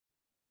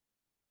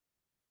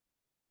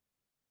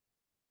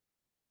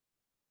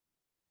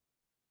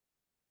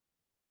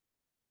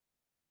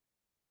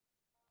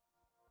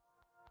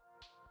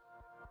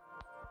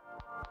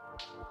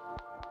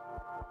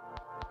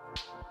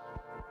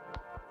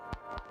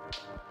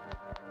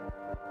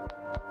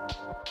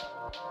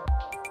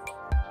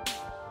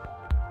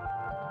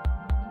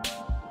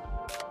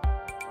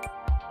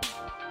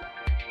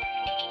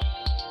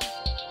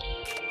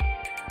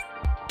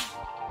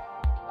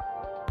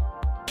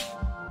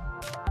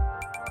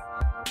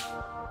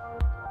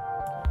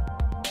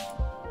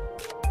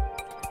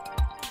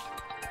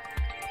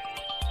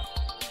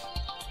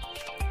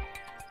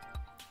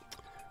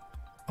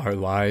Our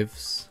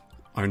lives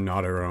are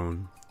not our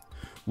own.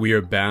 We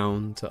are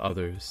bound to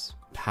others,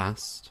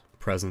 past,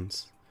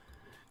 present,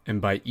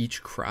 and by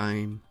each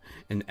crime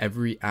and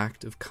every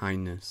act of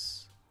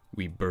kindness,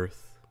 we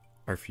birth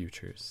our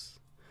futures.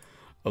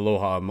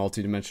 Aloha,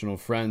 multidimensional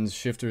friends,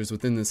 shifters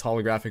within this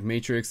holographic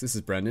matrix. This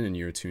is Brendan, and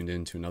you're tuned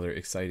in to another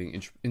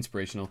exciting,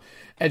 inspirational,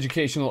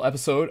 educational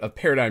episode of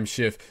Paradigm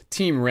Shift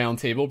Team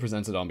Roundtable,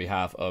 presented on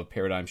behalf of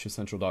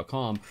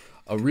ParadigmShiftCentral.com,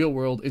 a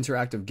real-world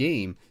interactive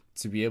game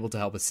to be able to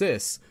help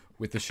assist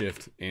with the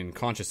shift in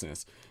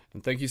consciousness.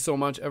 And thank you so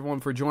much,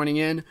 everyone, for joining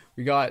in.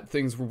 We got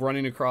things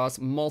running across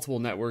multiple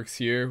networks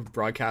here,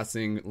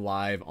 broadcasting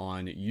live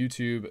on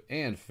YouTube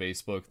and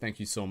Facebook. Thank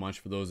you so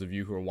much for those of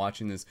you who are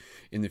watching this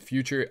in the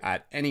future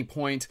at any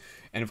point.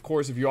 And of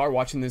course, if you are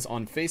watching this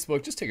on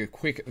Facebook, just take a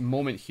quick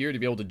moment here to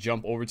be able to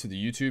jump over to the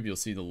YouTube. You'll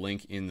see the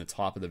link in the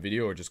top of the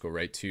video, or just go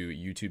right to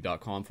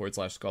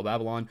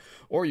youtube.com/SkullBabylon.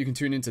 Or you can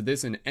tune into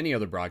this and any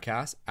other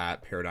broadcast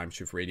at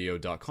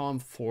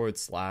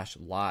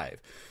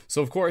ParadigmShiftRadio.com/live.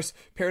 So of course,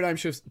 Paradigm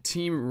Shift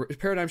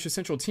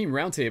Central Team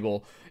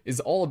Roundtable is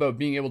all about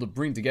being able to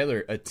bring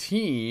together a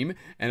team,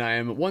 and I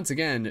am once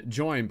again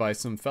joined by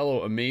some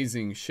fellow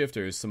amazing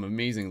shifters, some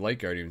amazing light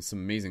guardians, some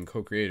amazing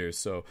co-creators.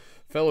 So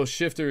fellow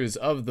shifters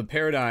of the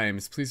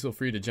paradigms, please feel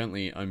free to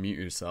gently unmute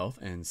yourself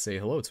and say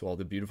hello to all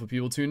the beautiful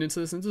people tuned into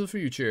this into the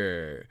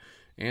future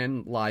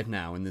and live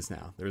now in this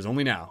now. There is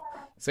only now.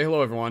 Say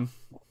hello, everyone.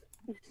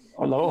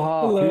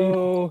 Aloha.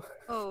 Hello.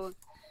 Oh.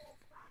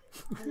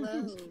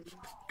 Hello.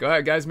 Go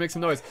ahead, guys, make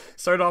some noise.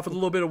 Start off with a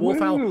little bit of wolf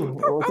howl.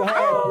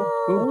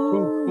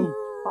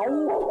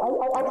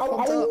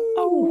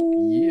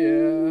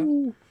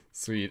 Yeah.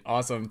 Sweet.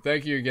 Awesome.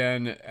 Thank you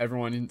again,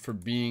 everyone, for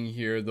being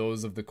here.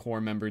 Those of the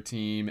core member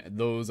team,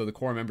 those of the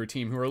core member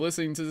team who are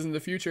listening to this in the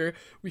future,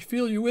 we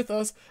feel you with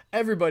us.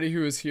 Everybody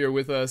who is here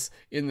with us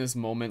in this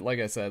moment, like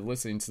I said,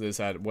 listening to this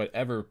at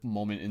whatever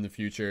moment in the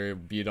future,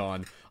 be it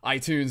on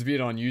iTunes, be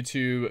it on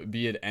YouTube,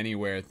 be it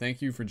anywhere.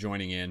 Thank you for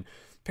joining in.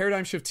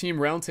 Paradigm Shift Team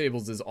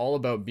Roundtables is all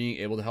about being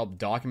able to help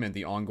document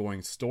the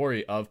ongoing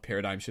story of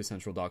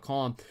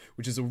ParadigmShiftCentral.com,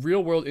 which is a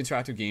real-world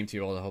interactive game to be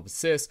able to help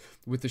assist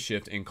with the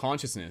shift in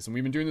consciousness. And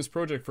we've been doing this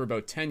project for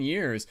about 10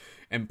 years,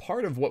 and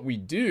part of what we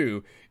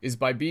do is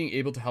by being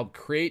able to help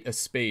create a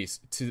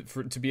space to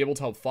be able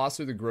to help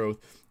foster the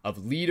growth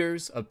of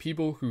leaders, of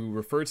people who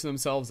refer to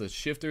themselves as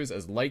shifters,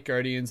 as light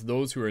guardians,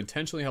 those who are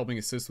intentionally helping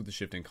assist with the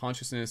shift in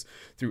consciousness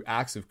through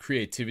acts of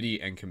creativity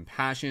and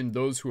compassion,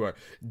 those who are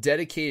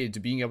dedicated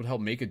to being able to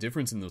help make a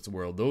difference in this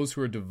world, those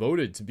who are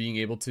devoted to being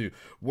able to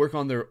work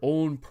on their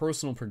own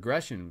personal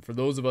progression, for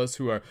those of us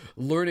who are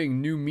learning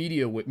new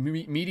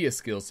media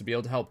skills to be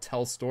able to help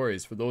tell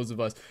stories, for those of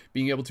us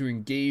being able to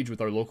engage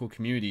with our local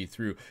community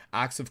through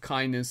acts of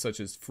kindness such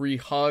as free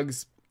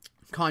hugs,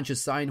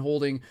 conscious sign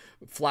holding,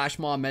 flash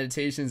mob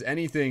meditations,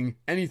 anything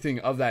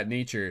of that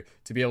nature,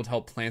 to be able to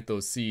help plant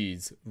those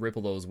seeds,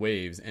 ripple those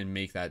waves, and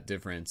make that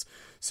difference.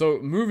 So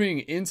moving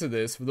into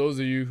this, for those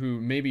of you who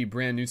may be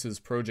brand new to this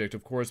project,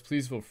 of course,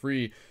 please feel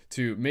free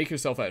to make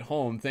yourself at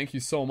home. Thank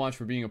you so much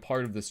for being a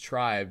part of this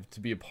tribe,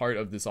 to be a part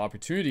of this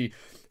opportunity.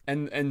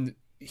 And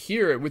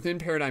here within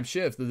Paradigm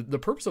Shift, the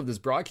purpose of this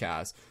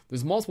broadcast,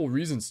 there's multiple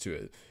reasons to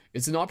it.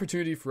 It's an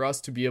opportunity for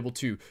us to be able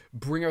to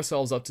bring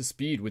ourselves up to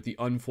speed with the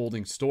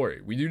unfolding story.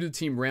 We do the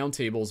team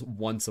roundtables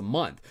once a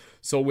month.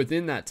 So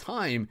within that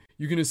time,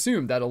 you can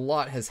assume that a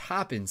lot has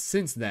happened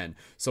since then.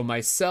 So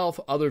myself,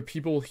 other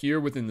people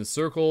here within the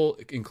circle,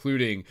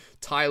 including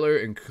Tyler,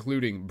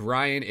 including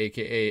Brian,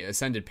 aka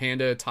Ascended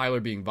Panda, Tyler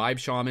being Vibe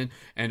Shaman,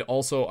 and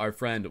also our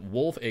friend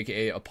Wolf,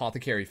 aka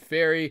Apothecary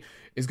Fairy,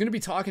 is going to be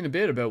talking a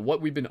bit about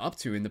what we've been up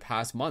to in the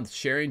past month,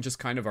 sharing just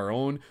kind of our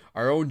own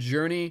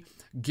journey,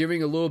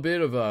 giving a little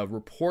bit of a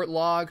report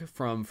log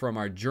from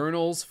our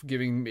journals,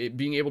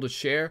 being able to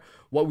share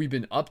what we've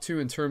been up to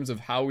in terms of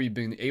how we've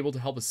been able to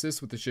help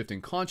assist with the shift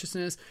in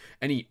consciousness,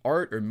 any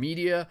art or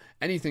media,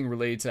 anything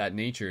related to that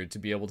nature, to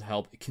be able to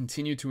help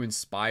continue to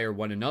inspire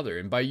one another.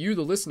 And by you,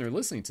 the listener,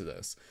 listening to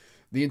this,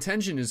 the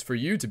intention is for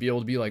you to be able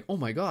to be like, oh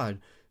my God,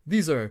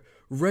 these are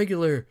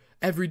regular,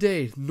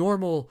 everyday,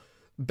 normal,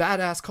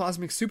 badass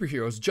cosmic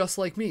superheroes just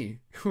like me,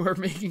 who are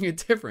making a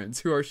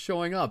difference, who are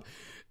showing up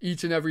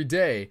each and every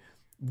day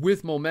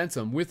with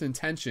momentum, with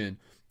intention,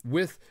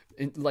 with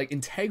like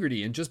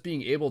integrity, and just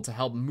being able to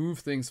help move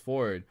things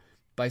forward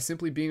by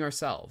simply being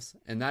ourselves.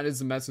 And that is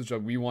the message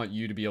that we want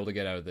you to be able to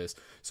get out of this.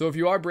 So if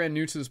you are brand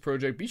new to this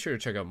project, be sure to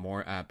check out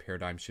more at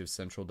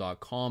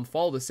paradigmshiftcentral.com.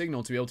 Follow the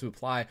signal to be able to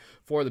apply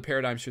for the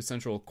Paradigm Shift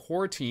Central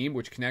core team,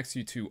 which connects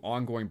you to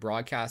ongoing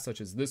broadcasts such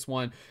as this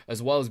one,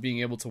 as well as being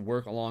able to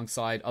work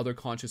alongside other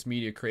conscious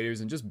media creators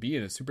and just be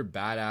in a super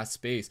badass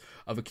space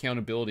of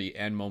accountability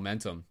and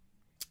momentum.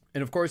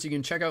 And of course, you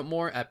can check out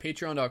more at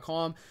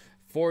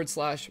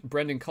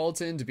patreon.com/Brendan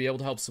Culleton to be able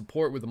to help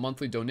support with a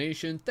monthly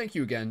donation. Thank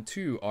you again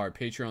to our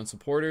Patreon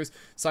supporters.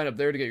 Sign up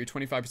there to get your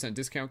 25%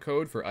 discount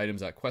code for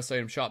items at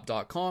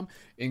questitemshop.com,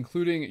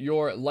 including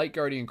your Light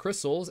Guardian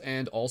crystals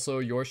and also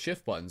your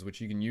shift buttons,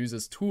 which you can use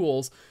as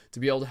tools to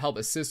be able to help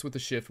assist with the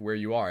shift where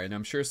you are. And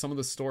I'm sure some of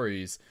the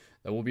stories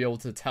that we'll be able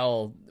to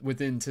tell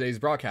within today's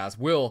broadcast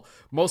will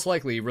most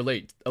likely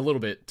relate a little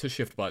bit to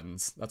shift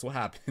buttons. That's what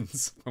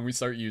happens when we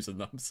start using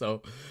them.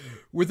 So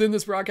within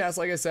this broadcast,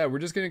 like I said, we're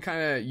just going to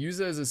kind of use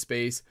it as a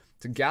space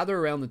to gather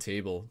around the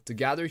table, to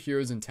gather here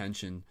as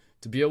intention,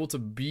 to be able to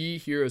be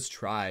here as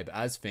tribe,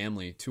 as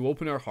family, to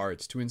open our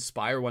hearts, to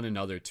inspire one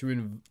another,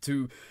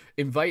 to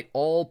invite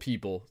all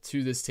people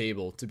to this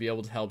table to be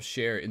able to help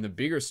share in the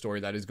bigger story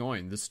that is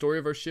going, the story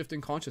of our shift in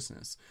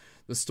consciousness,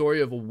 the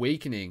story of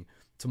awakening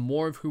to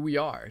more of who we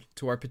are,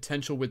 to our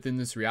potential within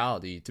this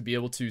reality, to be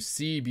able to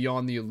see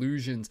beyond the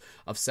illusions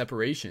of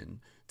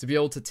separation, to be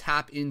able to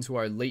tap into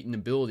our latent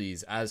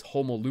abilities as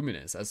homo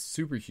luminous, as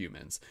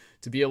superhumans,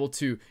 to be able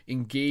to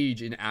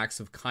engage in acts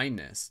of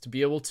kindness, to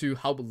be able to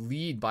help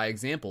lead by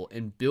example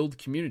and build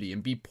community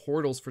and be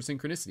portals for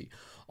synchronicity.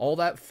 All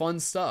that fun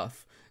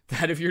stuff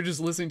that if you're just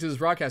listening to this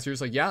broadcast, you're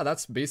just like, yeah,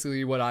 that's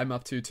basically what I'm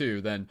up to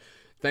too, then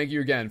thank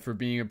you again for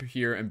being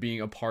here and being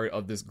a part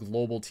of this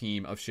global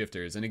team of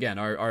shifters. And again,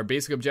 our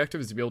basic objective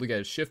is to be able to get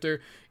a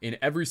shifter in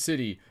every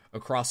city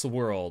across the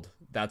world.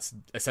 That's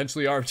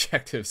essentially our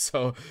objective.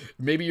 So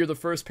maybe you're the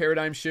first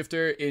paradigm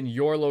shifter in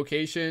your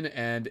location.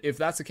 And if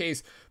that's the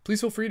case, please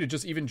feel free to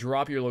just even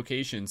drop your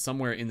location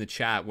somewhere in the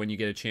chat when you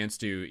get a chance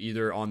to,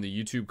 either on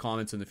the YouTube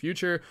comments in the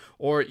future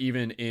or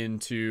even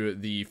into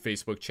the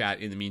Facebook chat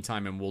in the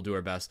meantime. And we'll do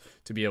our best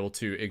to be able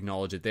to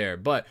acknowledge it there.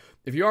 But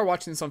if you are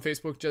watching this on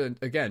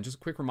Facebook, again, just a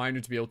quick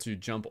reminder to be able to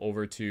jump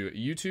over to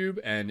YouTube.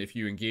 And if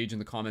you engage in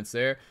the comments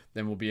there,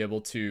 then we'll be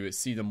able to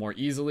see them more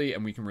easily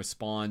and we can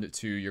respond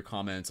to your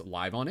comments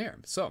live on air.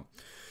 So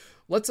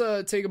let's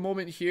take a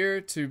moment here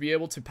to be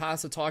able to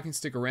pass the talking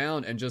stick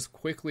around and just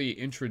quickly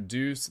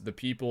introduce the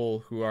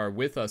people who are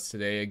with us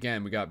today.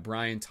 Again, we got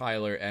Brian,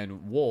 Tyler,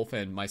 and Wolf,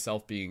 and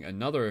myself being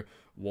another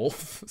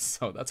Wolf,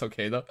 so that's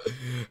okay though.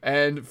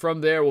 And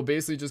from there, we'll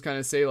basically just kind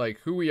of say like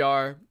who we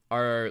are,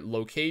 our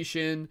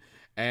location,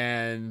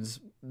 and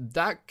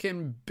that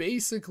can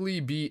basically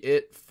be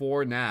it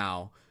for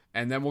now.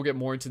 And then we'll get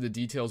more into the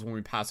details when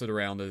we pass it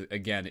around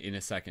again in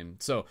a second.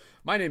 So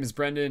my name is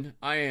Brendan.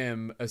 I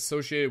am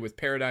associated with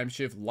Paradigm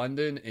Shift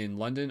London in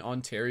London,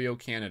 Ontario,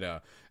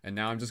 Canada. And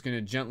now I'm just going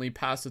to gently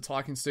pass the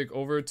talking stick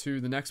over to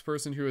the next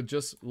person who would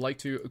just like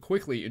to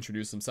quickly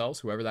introduce themselves,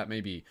 whoever that may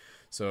be.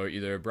 So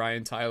either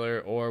Brian, Tyler,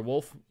 or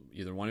Wolf,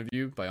 either one of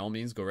you, by all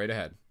means, go right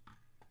ahead.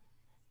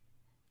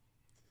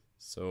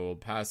 So we'll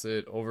pass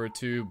it over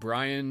to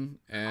Brian.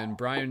 And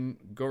Brian,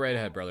 go right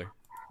ahead, brother.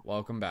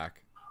 Welcome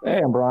back. Hey,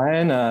 I'm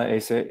Brian,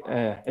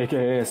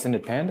 aka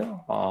Ascended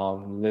Panda.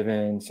 Live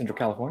in Central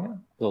California, a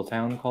little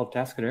town called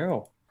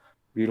Tascadero.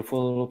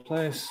 Beautiful little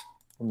place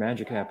where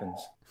magic happens.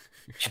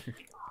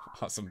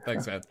 Awesome,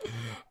 thanks, man.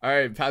 All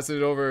right, passing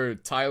it over,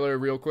 Tyler,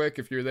 real quick,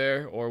 if you're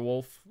there, or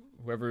Wolf,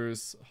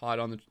 whoever's hot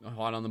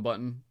on the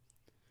button.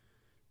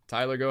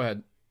 Tyler, go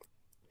ahead.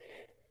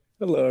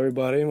 Hello,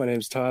 everybody. My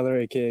name's Tyler,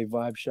 aka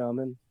Vibe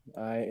Shaman.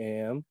 I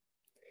am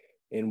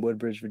in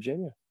Woodbridge,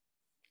 Virginia.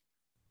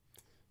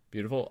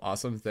 Beautiful.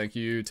 Awesome. Thank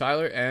you,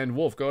 Tyler. And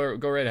Wolf, go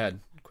right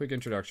ahead. Quick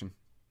introduction.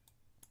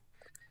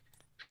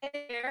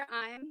 Hey there,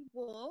 I'm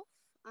Wolf.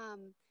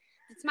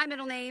 It's my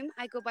middle name.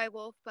 I go by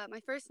Wolf, but my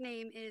first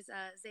name is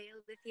Zaya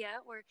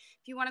Lithia, or if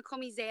you want to call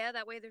me Zaya,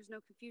 that way there's no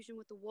confusion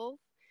with the wolf.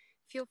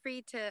 Feel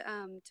free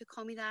to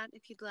call me that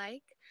if you'd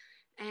like.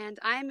 And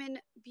I'm in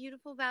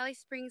beautiful Valley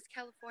Springs,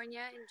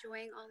 California,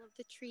 enjoying all of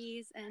the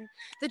trees and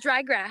the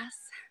dry grass.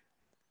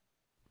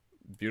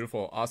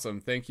 Beautiful. Awesome.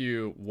 Thank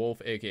you,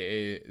 Wolf,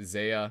 aka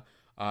Zaya.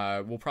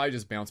 We'll probably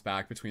just bounce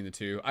back between the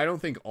two. I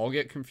don't think I'll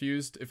get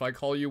confused if I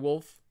call you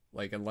Wolf,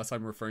 like unless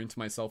I'm referring to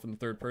myself in the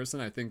third person.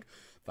 I think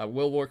that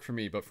will work for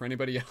me, but for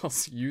anybody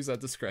else, use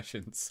at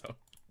discretion. So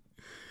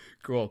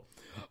cool.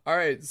 All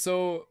right,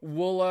 so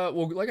we'll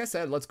like I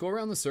said, let's go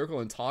around the circle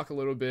and talk a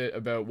little bit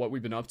about what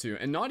we've been up to,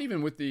 and not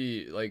even with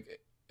the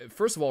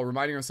first of all,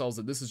 reminding ourselves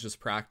that this is just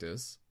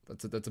practice.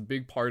 That's a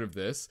big part of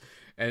this,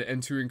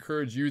 and to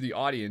encourage you, the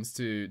audience,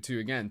 to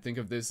again think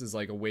of this as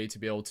like a way to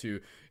be able to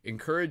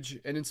encourage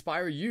and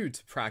inspire you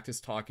to practice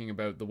talking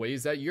about the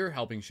ways that you're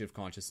helping shift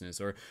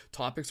consciousness or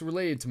topics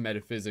related to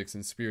metaphysics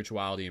and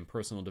spirituality and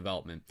personal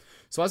development.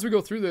 So as we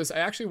go through this, I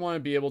actually want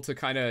to be able to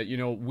kind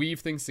of weave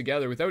things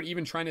together without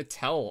even trying to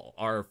tell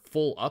our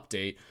full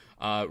update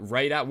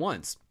right at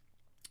once.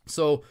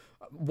 So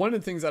one of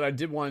the things that I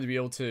did want to be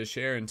able to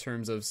share in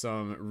terms of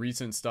some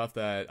recent stuff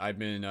that I've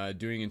been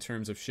doing in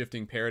terms of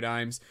shifting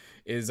paradigms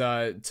is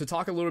to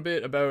talk a little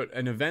bit about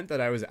an event that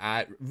I was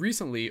at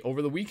recently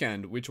over the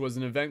weekend, which was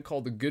an event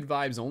called the Good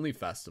Vibes Only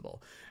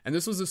Festival. And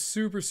this was a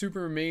super,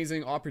 super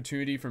amazing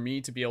opportunity for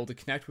me to be able to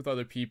connect with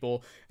other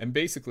people. And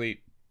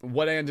basically,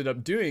 what I ended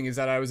up doing is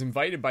that I was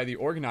invited by the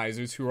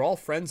organizers, who are all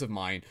friends of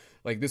mine.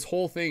 Like, this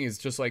whole thing is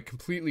just like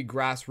completely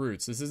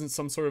grassroots. This isn't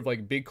some sort of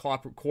like big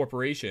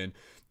corporation.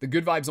 The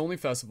Good Vibes Only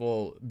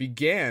Festival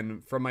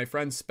began from my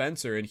friend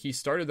Spencer, and he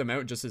started them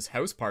out just as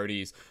house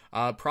parties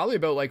probably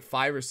about like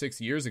 5 or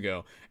 6 years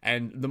ago.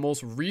 And the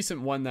most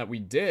recent one that we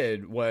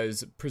did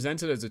was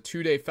presented as a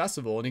 2-day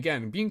festival. And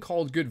again, being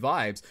called Good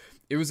Vibes,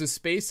 it was a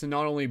space to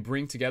not only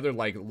bring together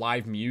like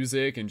live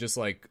music and just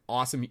like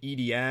awesome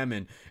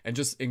EDM and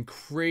just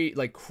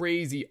like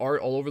crazy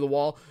art all over the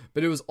wall,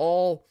 but it was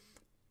also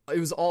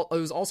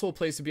a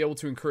place to be able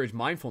to encourage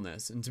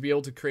mindfulness and to be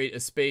able to create a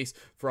space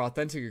for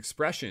authentic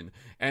expression.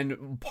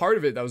 And part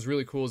of it that was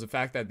really cool is the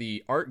fact that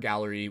the art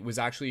gallery was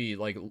actually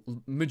like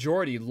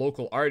majority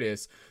local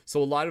artists.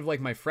 So a lot of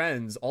like my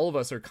friends, all of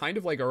us are kind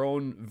of like our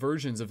own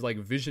versions of like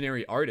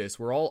visionary artists.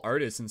 We're all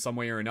artists in some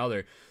way or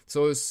another.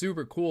 So it was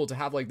super cool to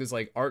have like this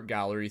like art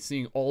gallery,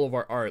 seeing all of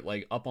our art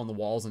like up on the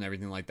walls and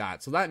everything like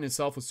that. So that in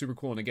itself was super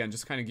cool. And again,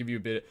 just kind of give you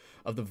a bit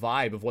of the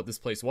vibe of what this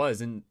place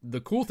was. And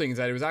the cool thing is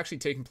that it was actually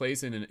taking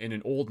place in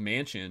an old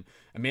mansion,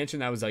 a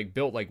mansion that was like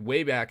built like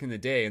way back in the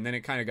day, and then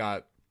it kind of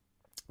got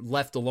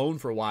left alone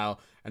for a while,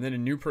 and then a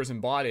new person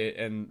bought it,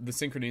 and the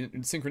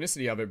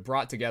synchronicity of it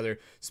brought together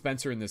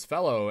Spencer and this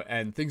fellow,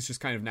 and things just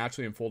kind of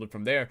naturally unfolded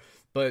from there.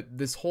 But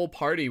this whole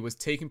party was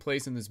taking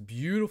place in this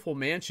beautiful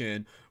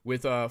mansion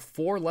with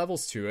 4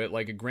 levels to it,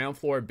 like a ground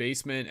floor,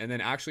 basement, and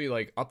then actually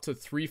like up to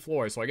 3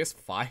 floors, so I guess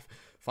five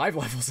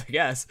levels, I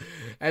guess.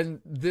 And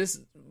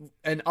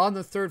on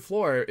the 3rd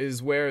floor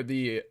is where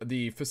the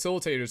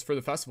facilitators for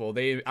the festival,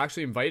 they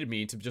actually invited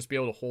me to just be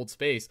able to hold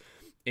space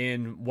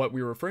in what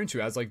we were referring to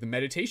as like the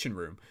meditation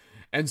room.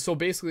 And so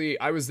basically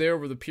I was there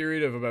over the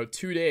period of about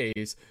 2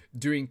 days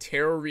doing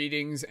tarot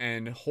readings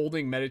and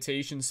holding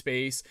meditation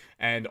space,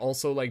 and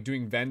also like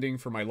doing vending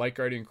for my Light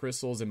Guardian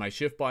crystals and my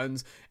shift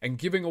buttons, and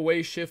giving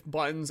away shift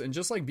buttons, and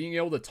just like being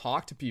able to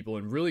talk to people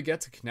and really get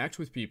to connect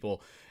with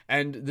people.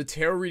 And the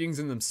tarot readings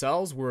in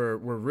themselves were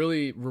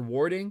really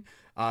rewarding.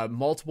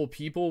 Multiple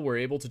people were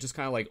able to just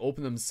kind of like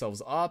open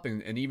themselves up,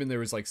 and even there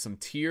was like some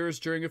tears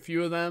during a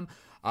few of them.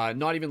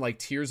 Not even like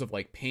tears of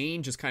like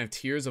pain, just kind of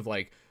tears of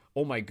like,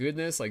 oh my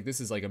goodness, like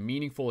this is like a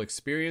meaningful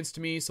experience to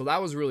me. So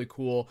that was really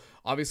cool,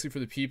 obviously for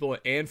the people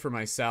and for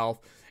myself.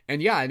 And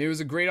yeah, and it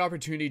was a great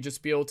opportunity just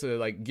to be able to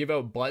like give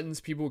out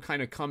buttons. People would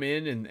kind of come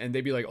in and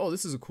they'd be like, oh,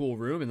 this is a cool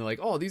room. And they're like,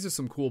 oh, these are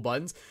some cool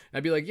buttons. And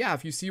I'd be like, yeah,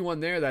 if you see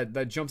one there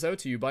that jumps out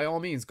to you, by all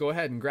means, go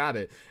ahead and grab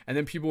it. And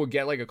then people would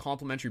get like a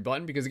complimentary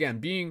button, because again,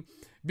 being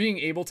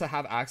able to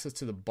have access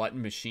to the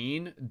button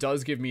machine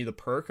does give me the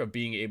perk of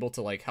being able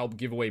to like help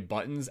give away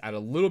buttons at a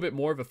little bit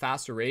more of a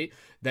faster rate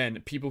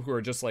than people who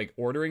are just like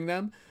ordering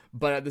them.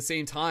 But at the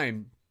same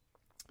time,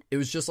 it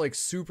was just like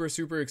super,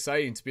 super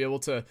exciting to be able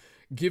to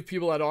give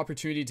people that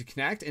opportunity to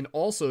connect, and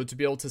also to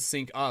be able to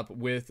sync up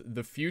with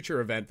the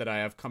future event that I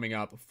have coming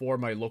up for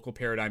my local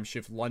Paradigm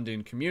Shift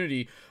London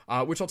community,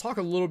 which I'll talk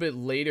a little bit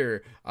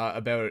later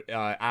about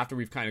after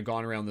we've kind of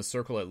gone around the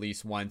circle at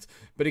least once.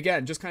 But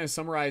again, just kind of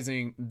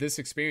summarizing this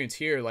experience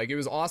here, like it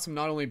was awesome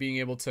not only being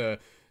able to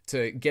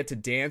get to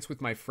dance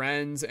with my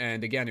friends,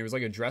 and again, it was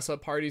like a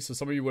dress-up party, so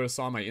some of you would have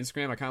saw my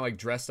Instagram, I kind of like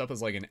dressed up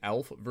as like an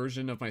elf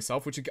version of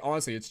myself, which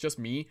honestly, it's just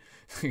me.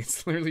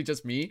 It's literally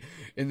just me,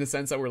 in the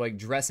sense that we're like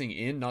dressing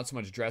in, not so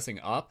much dressing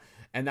up.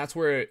 And that's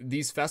where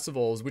these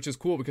festivals, which is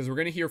cool because we're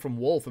going to hear from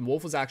Wolf, and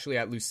Wolf was actually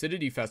at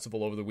Lucidity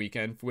Festival over the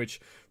weekend,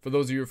 which for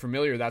those of you who are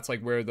familiar, that's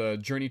like where the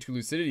Journey to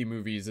Lucidity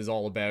movies is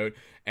all about.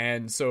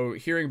 And so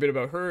hearing a bit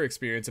about her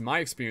experience and my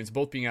experience,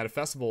 both being at a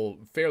festival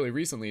fairly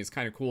recently, is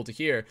kind of cool to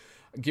hear,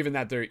 given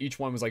that each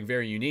one was like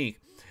very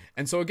unique.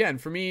 And so again,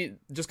 for me,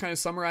 just kind of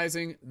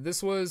summarizing,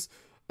 this was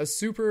a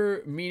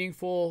super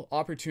meaningful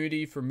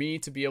opportunity for me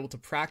to be able to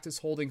practice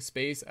holding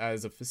space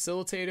as a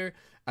facilitator,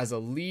 as a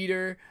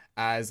leader,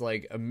 as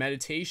like a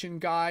meditation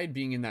guide.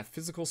 Being in that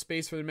physical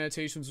space for the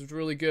meditations was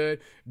really good.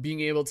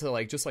 Being able to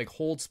like just like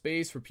hold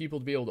space for people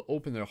to be able to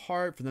open their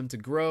heart, for them to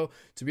grow,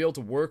 to be able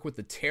to work with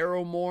the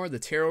tarot more. The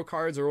tarot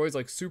cards are always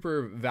like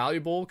super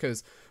valuable,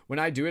 because when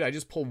I do it, I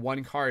just pull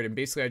one card, and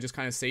basically I just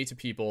kind of say to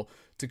people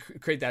to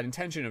create that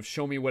intention of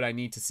show me what I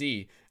need to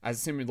see,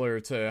 as similar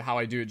to how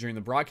I do it during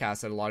the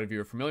broadcast that a lot of you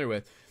are familiar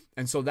with.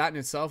 And so that in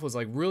itself was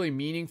like really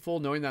meaningful,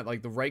 knowing that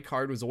like the right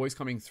card was always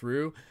coming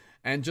through.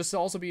 And just to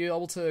also be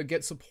able to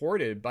get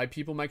supported by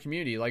people in my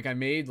community. Like I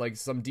made like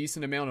some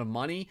decent amount of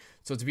money.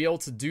 So to be able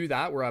to do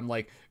that, where I'm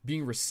like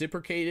being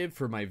reciprocated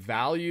for my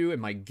value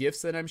and my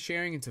gifts that I'm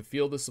sharing, and to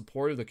feel the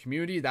support of the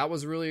community, that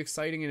was really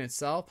exciting in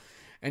itself.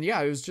 And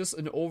yeah, it was just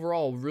an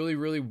overall really,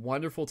 really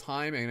wonderful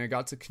time. And I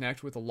got to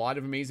connect with a lot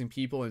of amazing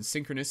people, and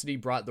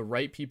synchronicity brought the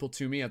right people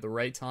to me at the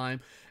right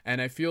time.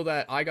 And I feel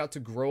that I got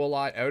to grow a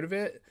lot out of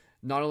it.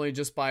 not only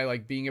just by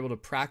like being able to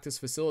practice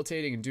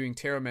facilitating and doing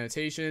tarot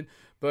meditation,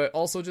 but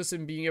also just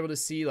in being able to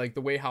see like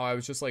the way how I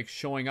was just like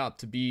showing up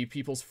to be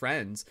people's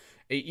friends,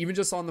 even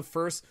just on the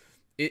first,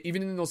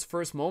 even in those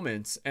first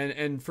moments,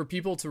 and for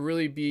people to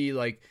really be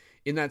like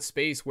in that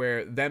space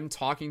where them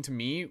talking to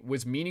me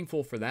was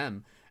meaningful for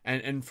them.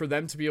 And for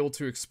them to be able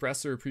to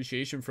express their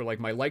appreciation for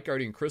like my light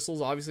guardian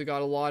crystals obviously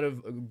got a lot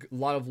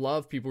of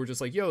love. People were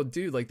just like, yo,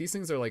 dude, like these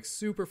things are like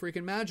super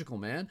freaking magical,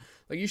 man.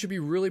 Like you should be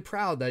really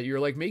proud that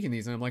you're like making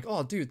these. And I'm like,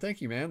 oh, dude, thank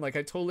you, man. Like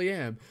I totally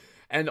am.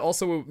 And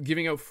also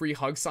giving out free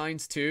hug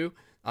signs too.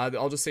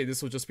 I'll just say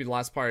this will just be the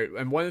last part.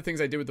 And one of the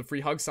things I did with the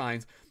free hug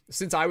signs,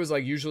 since I was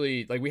like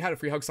usually like we had a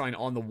free hug sign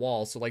on the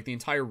wall, so like the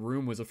entire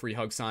room was a free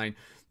hug sign.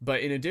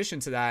 But in addition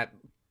to that,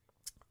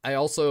 I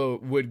also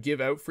would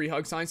give out free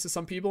hug signs to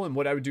some people. And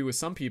what I would do with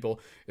some people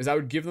is I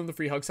would give them the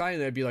free hug sign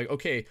and I'd be like,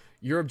 okay,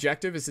 your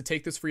objective is to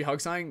take this free hug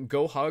sign,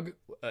 go hug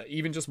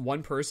even just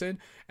one person,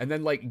 and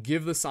then like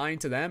give the sign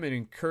to them and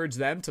encourage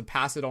them to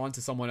pass it on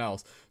to someone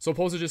else. So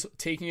opposed to just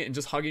taking it and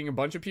just hugging a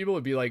bunch of people,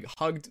 it'd be like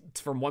hugged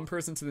from one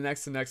person to the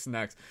next, to next, to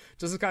next.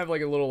 Just as kind of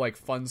like a little like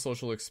fun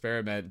social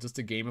experiment just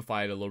to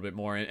gamify it a little bit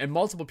more. And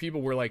multiple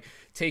people were like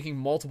taking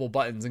multiple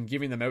buttons and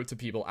giving them out to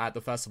people at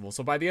the festival.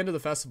 So by the end of the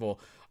festival,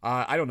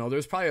 I don't know,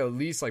 there's probably at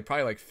least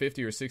like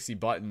 50 or 60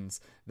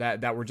 buttons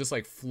that were just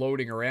like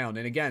floating around.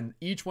 And again,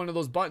 each one of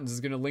those buttons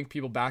is going to link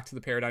people back to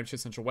the Paradigm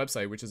Shift Central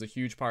website, which is a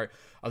huge part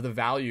of the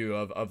value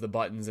of the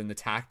buttons and the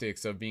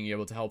tactics of being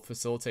able to help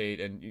facilitate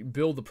and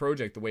build the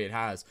project the way it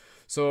has.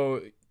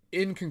 So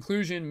in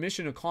conclusion,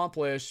 mission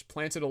accomplished,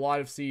 planted a lot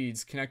of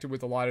seeds, connected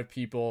with a lot of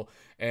people.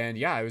 And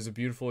yeah, it was a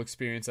beautiful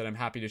experience that I'm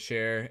happy to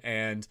share.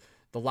 And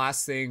the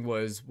last thing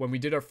was when we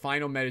did our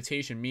final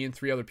meditation, me and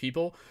 3 other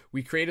people,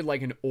 we created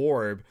like an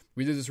orb.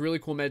 We did this really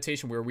cool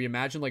meditation where we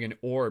imagined like an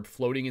orb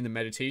floating in the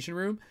meditation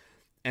room.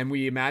 And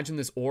we imagined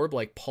this orb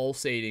like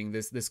pulsating,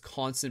 this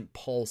constant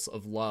pulse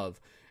of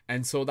love.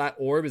 And so that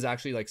orb is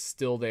actually like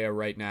still there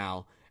right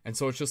now. And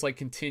so it's just like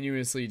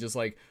continuously just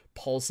like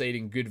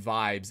pulsating good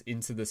vibes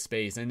into the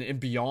space and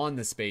beyond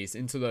the space,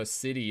 into the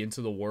city,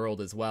 into the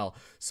world as well,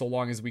 so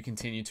long as we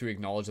continue to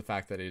acknowledge the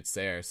fact that it's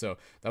there. So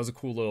that was a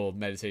cool little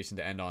meditation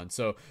to end on.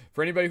 So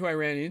for anybody who I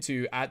ran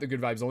into at the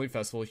Good Vibes Only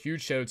Festival,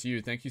 huge shout out to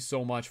you. Thank you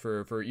so much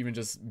for even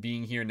just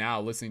being here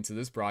now, listening to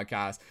this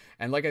broadcast.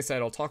 And like I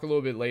said, I'll talk a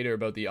little bit later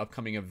about the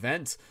upcoming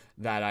event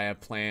that I have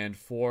planned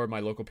for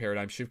my local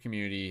Paradigm Shift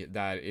community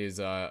that is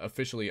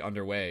officially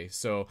underway.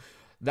 So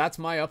that's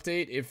my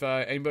update. If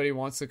anybody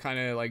wants to kind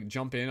of like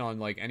jump in on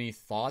like any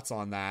thoughts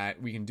on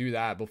that, we can do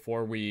that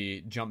before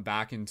we jump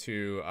back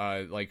into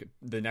like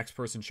the next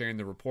person sharing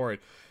the report.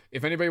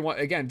 If anybody want,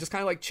 again, just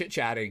kind of like chit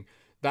chatting.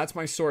 That's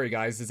my story,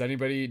 guys. Does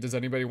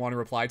anybody want to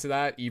reply to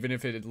that? Even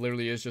if it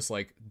literally is just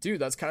like, dude,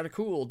 that's kind of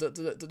cool.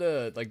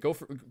 Like go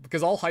for,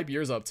 because I'll hype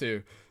yours up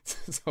too.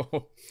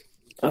 So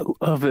I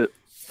love it.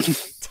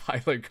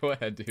 Tyler, go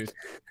ahead, dude.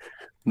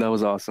 That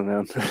was awesome,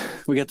 man.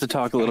 We got to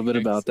talk a little bit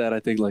about that, I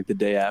think, like the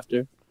day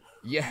after.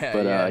 Yeah.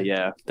 But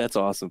yeah, that's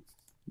awesome.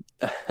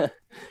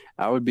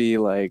 I would be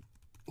like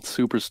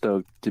super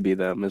stoked to be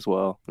them as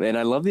well. And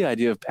I love the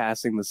idea of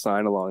passing the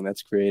sign along.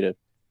 That's creative.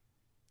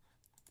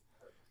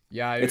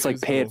 Yeah. It's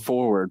like pay it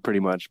forward pretty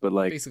much, but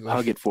like basically,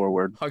 hug it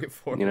forward. Hug it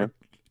forward. You know?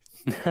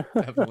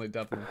 Definitely.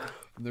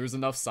 There's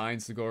enough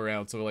signs to go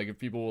around. So like if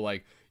people will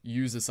like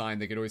use a sign,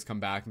 they could always come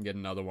back and get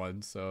another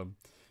one. So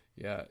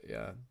yeah.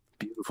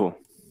 Beautiful.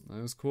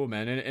 That was cool,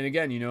 man. And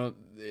again, you know,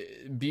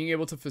 being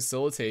able to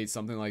facilitate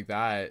something like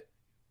that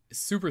is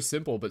super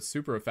simple, but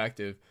super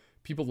effective.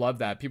 People love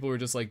that. People were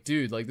just like,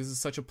 dude, like this is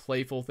such a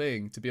playful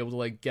thing to be able to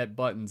like get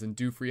buttons and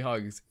do free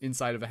hugs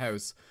inside of a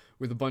house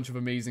with a bunch of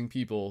amazing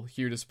people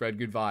here to spread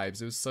good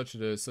vibes. It was such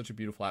a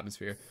beautiful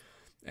atmosphere.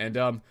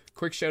 And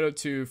quick shout out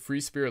to Free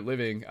Spirit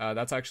Living.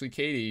 That's actually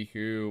Katie,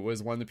 who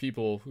was one of the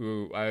people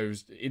who I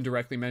was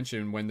indirectly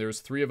mentioned when there's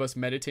 3 of us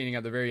meditating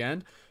at the very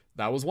end.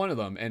 That was one of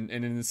them. And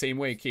in the same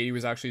way, Katie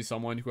was actually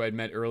someone who I'd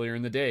met earlier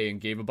in the day and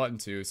gave a button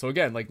to. So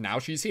again, like now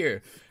she's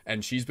here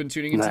and she's been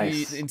tuning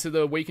into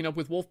the Waking Up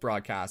with Wolf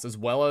broadcast, as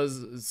well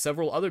as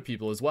several other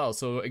people as well.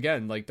 So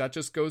again, like that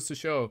just goes to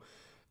show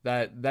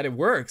that it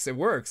works. It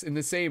works in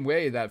the same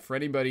way that for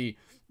anybody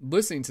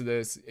listening to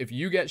this, if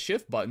you get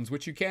shift buttons,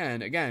 which you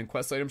can, again,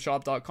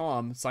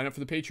 questitemshop.com, sign up for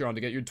the Patreon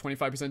to get your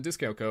 25%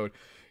 discount code.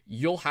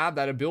 You'll have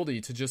that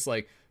ability to just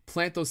like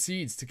plant those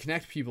seeds, to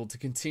connect people, to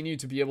continue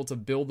to be able to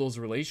build those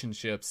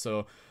relationships.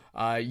 So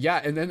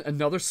yeah, and then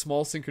another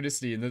small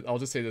synchronicity, and I'll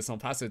just say this, I'll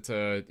pass it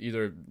to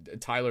either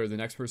Tyler or the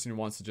next person who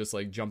wants to just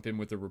like jump in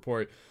with the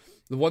report.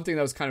 The one thing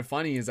that was kind of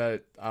funny is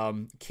that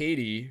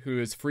Katie, who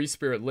is Free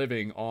Spirit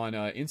Living on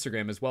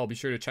Instagram as well, be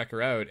sure to check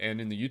her out, and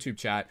in the YouTube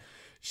chat,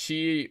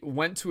 she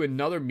went to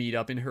another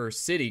meetup in her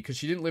city because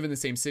she didn't live in the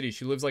same city.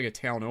 She lives like a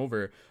town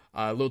over,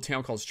 a little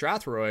town called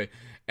Strathroy.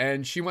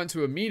 And she went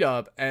to a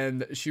meetup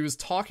and she was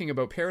talking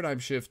about Paradigm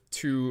Shift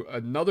to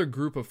another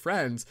group of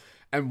friends.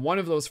 And one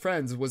of those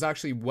friends was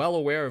actually well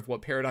aware of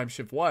what Paradigm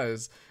Shift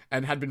was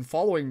and had been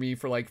following me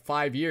for like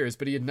 5 years,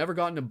 but he had never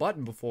gotten a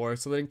button before.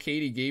 So then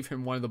Katie gave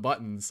him one of the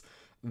buttons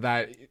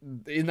that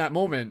in that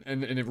moment,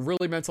 and it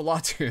really meant a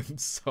lot to him.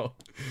 So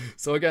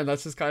again,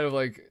 that's just kind of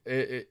like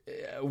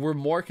we're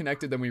more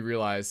connected than we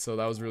realize. So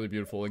that was really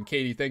beautiful. And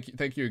Katie,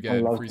 thank you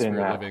again, Free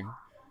Spirit Living.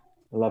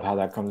 I love how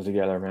that comes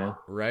together, man.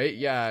 Right?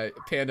 Yeah,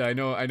 Panda. I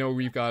know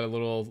we've got a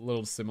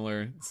little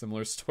similar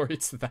story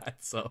to that.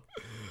 So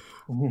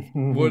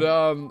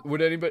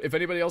would anybody, if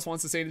anybody else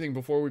wants to say anything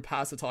before we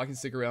pass the talking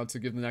stick around to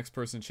give the next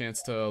person a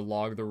chance to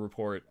log the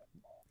report?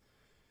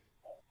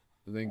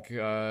 I think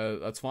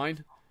that's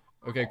fine.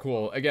 Okay,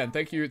 cool. Again,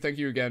 thank you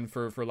again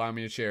for allowing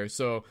me to share.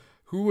 So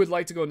who would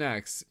like to go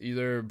next?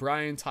 Either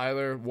Brian,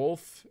 Tyler,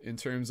 Wolf, in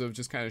terms of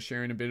just kind of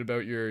sharing a bit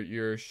about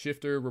your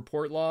shifter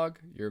report log,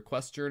 your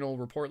quest journal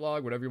report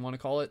log, whatever you want to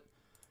call it.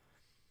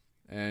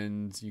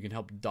 And you can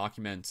help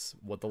document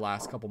what the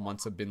last couple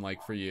months have been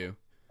like for you.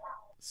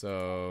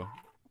 So,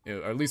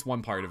 or at least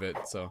one part of it.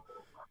 So,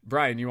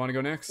 Brian, you want to go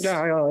next? Yeah,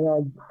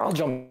 I'll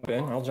jump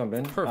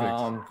in.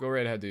 Perfect. Go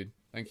right ahead, dude.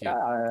 Thank you.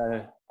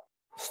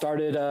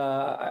 Started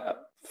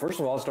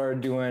first of all,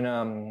 started doing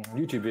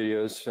YouTube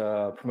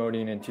videos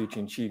promoting and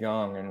teaching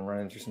Qigong and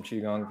running through some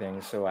Qigong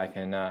things so I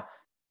can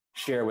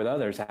share with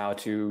others how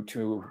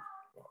to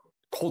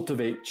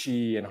cultivate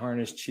Qi and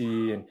harness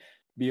Qi and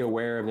be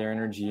aware of their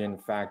energy and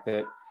the fact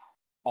that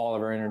all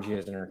of our energy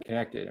is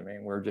interconnected. I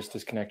mean, we're just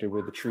as connected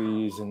with the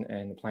trees and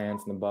the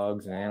plants and the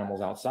bugs and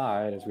animals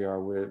outside as we are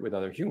with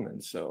other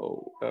humans.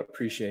 So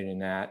appreciating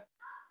that.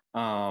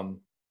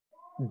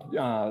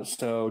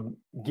 So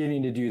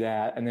getting to do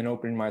that and then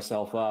opening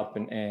myself up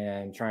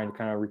and trying to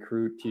kind of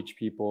recruit, teach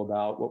people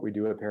about what we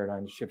do at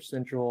Paradigm Shift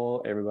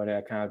Central. Everybody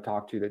I kind of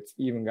talked to that's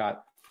even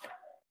got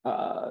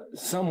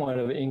somewhat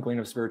of an inkling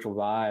of spiritual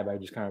vibe, I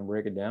just kind of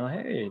break it down.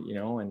 Hey,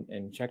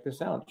 and check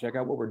this out. Check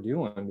out what we're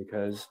doing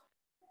because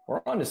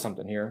we're onto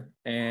something here.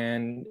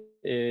 And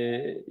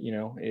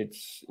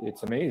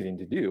it's amazing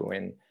to do.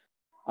 And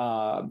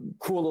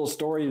cool little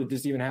story that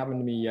this even happened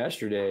to me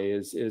yesterday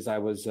is I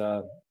was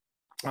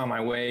on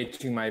my way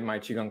to my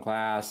Qigong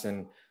class,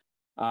 and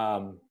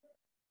on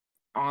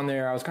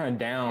there I was kind of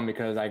down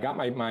because I got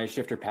my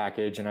shifter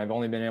package and I had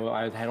only been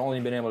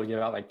able to give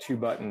out like 2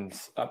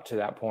 buttons up to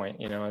that point.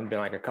 It'd been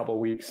like a couple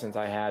of weeks since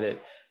I had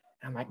it.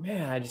 And I'm like,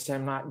 man,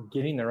 I'm not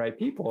getting the right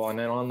people. And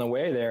then on the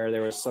way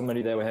there was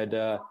somebody that had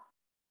their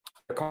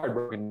card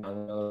broken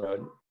down the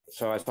road.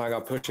 So I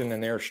got pushing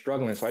and they were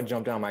struggling. So I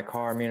jumped out of my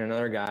car, me and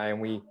another guy,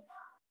 and we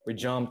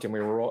jumped and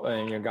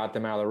we got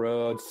them out of the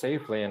road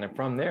safely. And then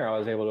from there, I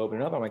was able to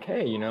open it up. I'm like,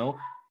 hey,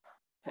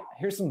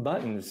 here's some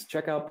buttons.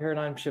 Check out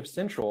Paradigm Shift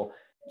Central.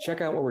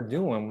 Check out what we're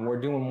doing. We're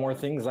doing more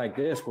things like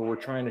this where we're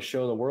trying to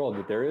show the world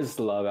that there is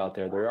love out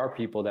there. There are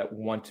people that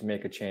want to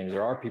make a change.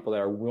 There are people that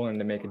are willing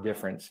to make a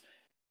difference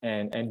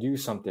and do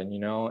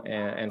something,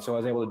 and so I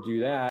was able to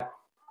do that.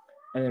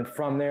 And then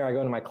from there, I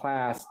go to my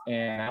class,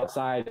 and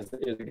outside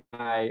is a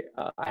guy,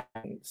 I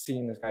hadn't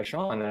seen this guy,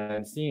 Sean, that I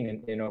hadn't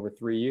seen in over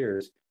 3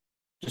 years.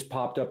 Just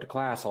popped up to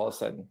class all of a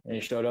sudden, and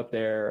he showed up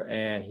there,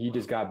 and he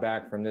just got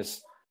back from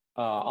this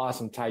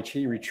awesome Tai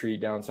Chi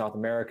retreat down in South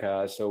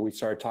America. So we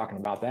started talking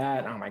about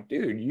that, and I'm like,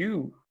 dude,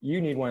 you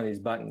need one of these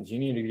buttons. You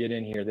need to get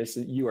in here.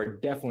 You are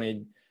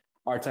definitely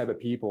our type of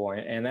people,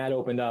 and that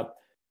opened up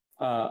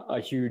a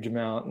huge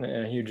amount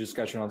and a huge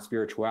discussion on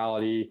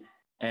spirituality.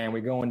 And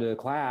we go into the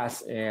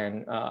class,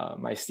 and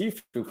my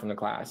Sifu from the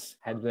class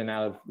had been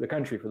out of the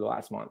country for the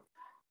last month.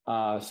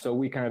 So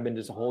we kind of been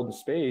just holding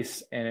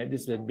space, and it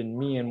just had been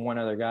me and one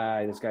other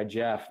guy, this guy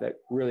Jeff, that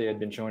really had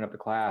been showing up to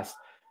class.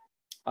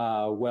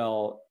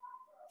 Well,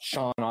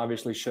 Sean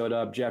obviously showed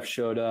up, Jeff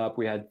showed up.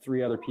 We had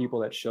 3 other people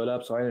that showed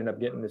up. So I ended up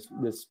getting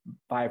this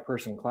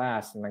 5-person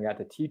class, and I got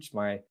to teach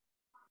my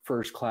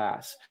first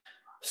class.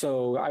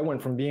 So I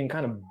went from being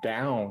kind of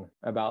down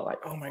about like,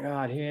 oh my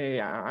God, hey,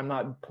 I'm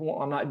not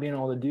being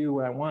able to do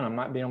what I want. I'm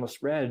not being able to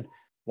spread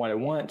what I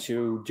want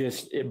to,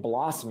 just it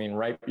blossoming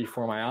right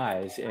before my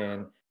eyes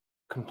and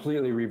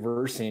completely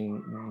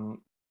reversing,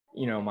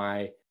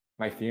 my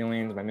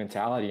feelings, my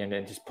mentality, and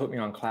it just put me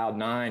on cloud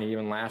 9. It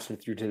even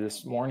lasted through to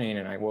this morning,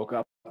 and I woke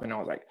up and I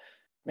was like,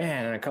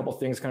 man, and a couple of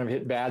things kind of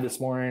hit bad this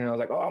morning. And I was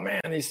like, oh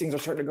man, these things are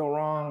starting to go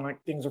wrong.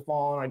 Like things are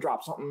falling. I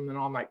dropped something, and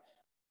I'm like,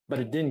 but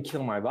it didn't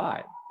kill my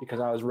vibe because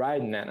I was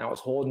riding that and I was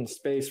holding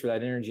space for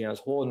that energy. And I was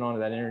holding on to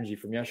that energy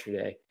from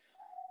yesterday.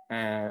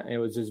 And it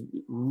was just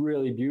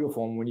really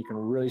beautiful. And when you can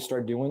really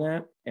start doing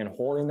that and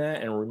holding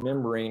that and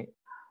remembering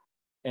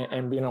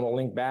and being able to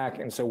link back.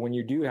 And so when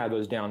you do have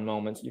those down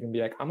moments, you can be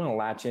like, I'm going to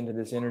latch into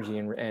this energy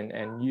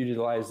and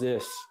utilize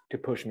this to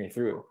push me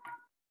through.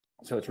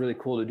 So it's really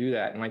cool to do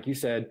that. And like you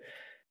said,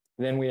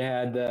 then we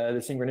had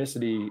the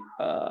synchronicity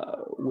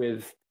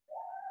with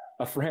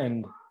a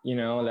friend,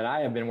 that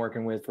I have been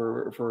working with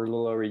for a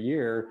little over a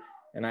year.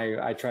 And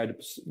I tried to,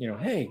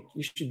 hey,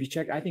 you should be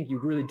checked. I think you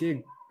really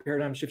dig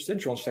Paradigm Shift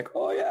Central. And she's like,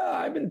 oh yeah,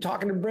 I've been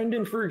talking to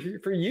Brendan for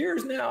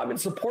years now. I've been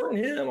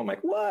supporting him. I'm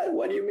like,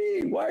 what do you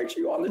mean? Why aren't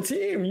you on the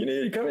team? You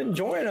need to come and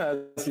join us,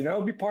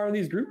 be part of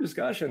these group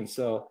discussions.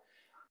 So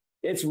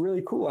it's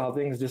really cool how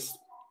things just,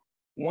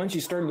 once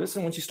you start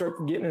listening, once you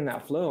start getting in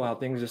that flow, how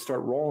things just start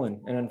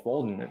rolling and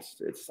unfolding.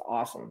 It's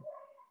awesome.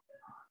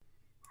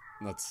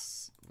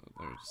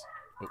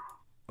 There's.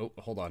 Oh,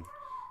 hold on.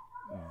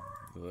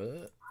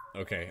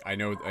 Okay, I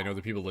know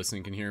the people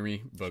listening can hear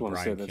me, but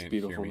Brian can't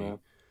hear me. Man.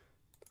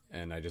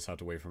 And I just have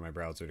to wait for my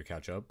browser to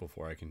catch up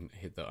before I can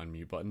hit the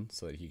unmute button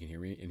so that he can hear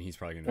me. And he's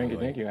probably gonna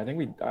thank you. I think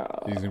we.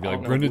 He's gonna be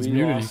like, Brendan's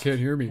muted. He can't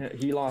hear me.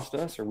 He lost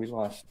us, or we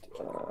lost.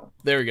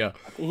 There we go.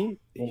 There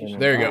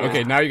we go.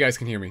 Okay, now you guys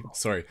can hear me.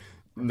 Sorry.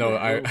 No,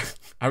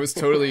 I was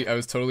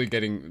totally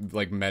getting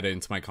like meta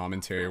into my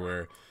commentary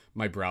where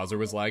my browser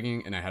was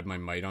lagging and I had my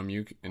mic on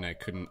mute and I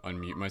couldn't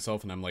unmute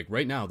myself, and I'm like,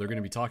 right now they're going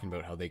to be talking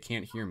about how they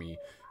can't hear me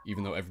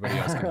even though everybody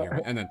else can hear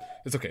me. And then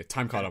it's okay,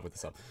 time caught up with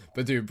this stuff.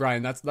 But dude,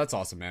 Brian, that's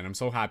awesome, man. I'm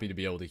so happy to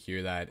be able to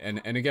hear that. And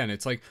again,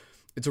 it's like,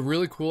 it's a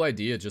really cool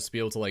idea just to be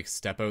able to like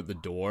step out the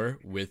door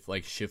with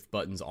like shift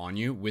buttons on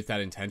you with that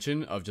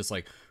intention of just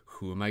like,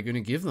 who am I going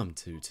to give them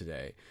to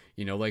today?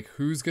 You know, like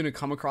who's going to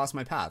come across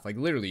my path? Like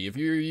literally, if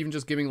you're even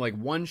just giving like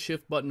one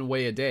shift button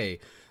away a day,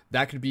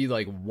 that could be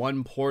like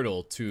one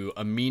portal to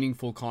a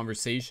meaningful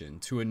conversation,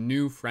 to a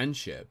new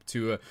friendship,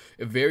 to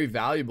a very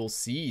valuable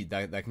seed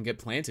that can get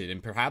planted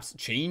and perhaps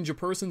change a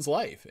person's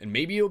life. And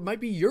maybe it might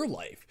be your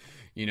life,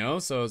 you know?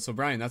 So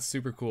Brian, that's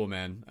super cool,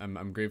 man.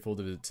 I'm grateful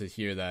to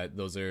hear that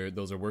those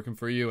are working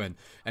for you. And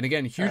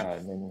again, huge,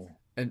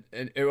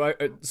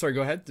 sorry,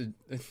 go ahead.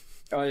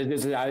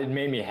 It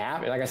made me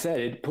happy. Like I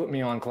said, it put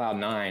me on cloud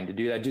 9 to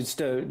do that. Just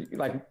to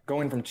like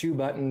going from 2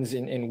 buttons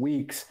in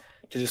weeks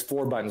to just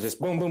 4 buttons, just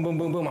boom, boom, boom,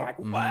 boom, boom. I'm like,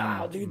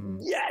 wow, dude,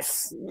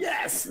 yes,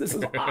 this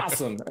is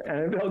awesome.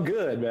 And it felt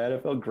good, man.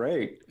 It felt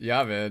great.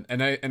 Yeah, man.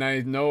 And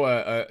I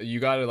know you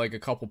got like a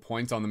couple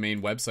points on the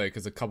main website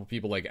because a couple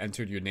people like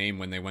entered your name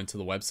when they went to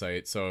the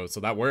website. So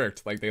that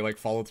worked. Like they like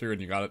followed through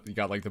and you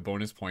got like the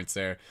bonus points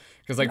there.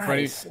 Because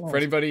like for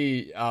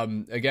anybody,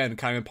 again,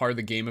 kind of part of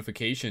the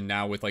gamification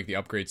now with like the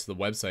upgrades to the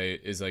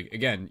website is like,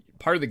 again,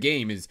 part of the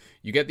game is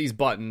you get these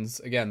buttons.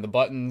 Again, the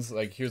buttons,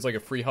 like here's like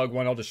a free hug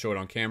one. I'll just show it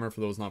on camera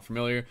for those not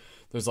familiar.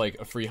 There's like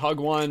a free hug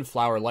one,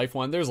 flower life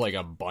one. There's like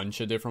a bunch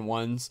of different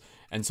ones.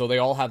 And so they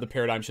all have the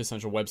Paradigm Shift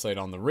Central website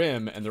on the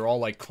rim, and they're all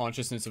like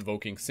consciousness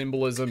evoking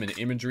symbolism and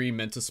imagery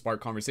meant to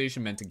spark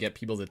conversation, meant to get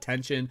people's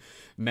attention,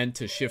 meant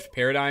to shift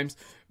paradigms.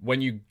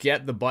 When you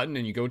get the button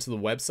and you go to the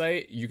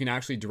website, you can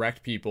actually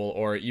direct people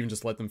or even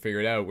just let them figure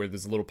it out, where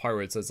there's a little part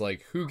where it says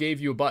like, who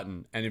gave you a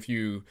button? And if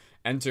you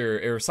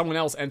enter or someone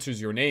else enters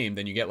your name,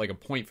 then you get like a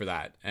point for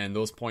that. And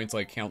those points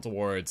like count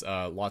towards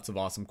lots of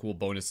awesome, cool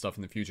bonus stuff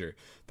in the future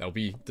that'll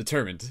be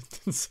determined.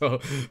 So,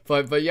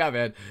 but yeah,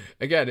 man,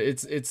 again,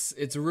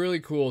 it's really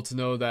cool to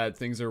know that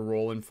things are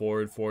rolling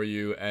forward for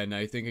you. And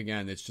I think,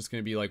 again, it's just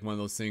going to be like one of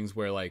those things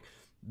where like,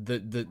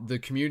 the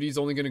community is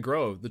only going to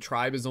grow, the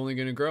tribe is only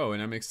going to grow,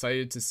 and I'm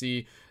excited to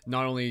see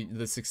not only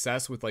the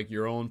success with like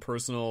your own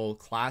personal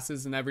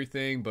classes and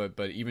everything, but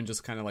even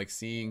just kind of like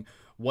seeing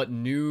what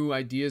new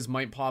ideas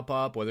might pop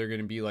up, whether they're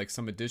going to be like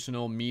some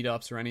additional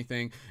meetups or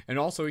anything. And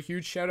also a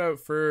huge shout out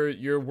for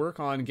your work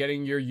on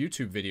getting your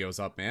YouTube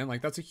videos up, man.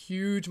 Like that's a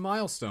huge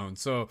milestone.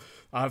 So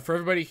for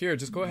everybody here,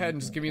 just go ahead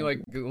and just give me like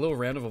a little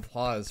round of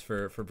applause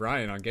for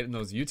Brian on getting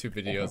those YouTube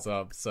videos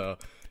up. So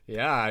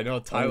yeah, I know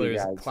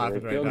Tyler's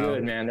clapping right now. They feel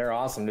good, man. They're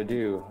awesome to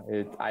do.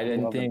 I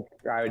didn't think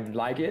I would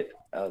like it.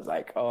 I was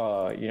like,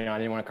 oh, I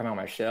didn't want to come out of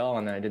my shell.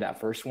 And then I did that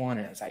first one,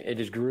 and it's like, it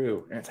just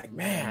grew. And it's like,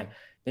 man,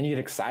 then you get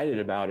excited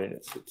about it.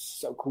 It's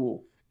so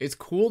cool. It's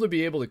cool to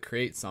be able to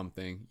create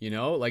something,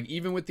 like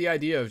even with the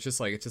idea of just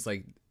like, it's just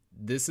like,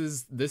 this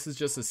is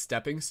just a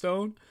stepping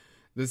stone.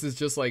 This is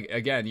just like,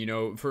 again,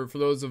 for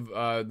those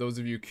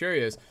of you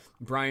curious,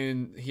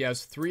 Brian, he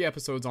has 3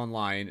 episodes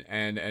online,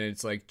 and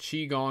it's like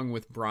Qigong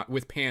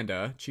with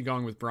Panda,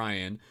 Qigong with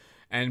Brian.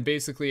 And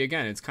basically,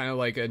 again, it's kind of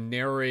like a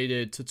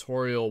narrated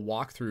tutorial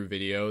walkthrough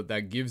video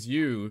that gives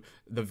you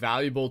the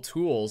valuable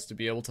tools to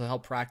be able to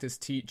help practice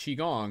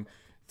Qigong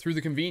through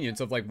the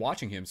convenience of like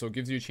watching him. So it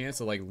gives you a chance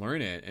to like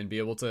learn it and be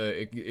able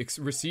to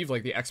receive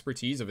like the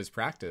expertise of his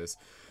practice.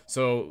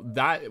 So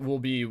that will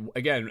be,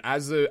 again,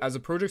 as a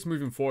project's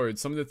moving forward,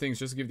 some of the things,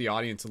 just to give the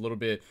audience a little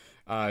bit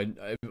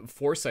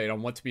foresight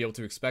on what to be able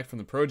to expect from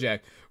the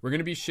project, we're going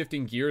to be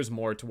shifting gears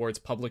more towards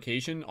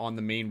publication on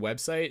the main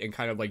website and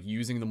kind of like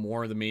using the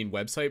main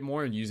website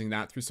more and using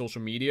that through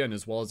social media, and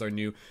as well as our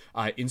new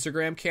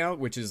Instagram account,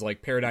 which is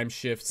like Paradigm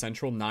Shift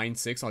Central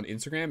 96 on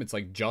Instagram. It's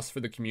like just for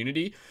the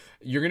community.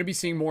 You're going to be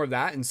seeing more of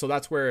that, and so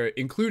that's where,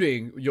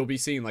 including, you'll be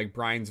seeing like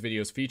Brian's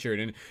videos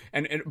featured.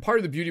 And part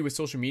of the beauty with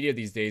social media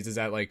these days is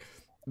that like,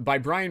 by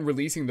Brian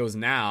releasing those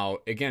now,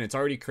 again, it's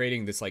already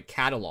creating this like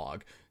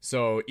catalog.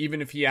 So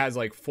even if he has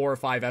like 4 or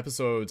 5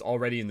 episodes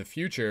already in the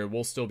future,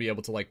 we'll still be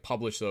able to like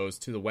publish those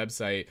to the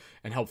website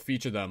and help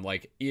feature them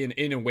like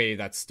in a way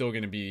that's still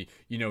going to be,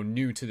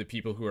 new to the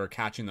people who are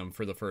catching them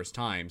for the first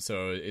time.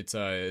 So it's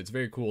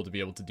very cool to be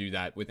able to do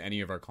that with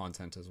any of our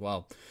content as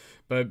well.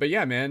 But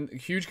yeah, man,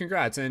 huge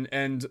congrats.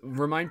 And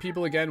remind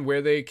people again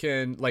where they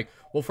can, like,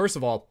 well, first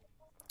of all,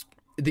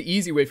 the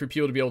easy way for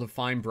people to be able to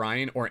find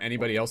Brian or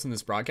anybody else in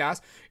this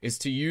broadcast is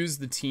to use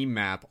the team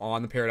map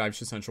on the Paradigm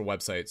Shift Central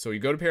website. So you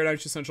go to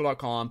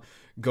paradigmshiftcentral.com,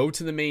 go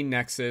to the main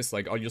nexus,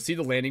 like you'll see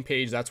the landing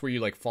page. That's where you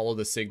like follow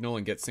the signal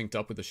and get synced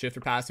up with the shifter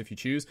pass if you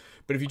choose.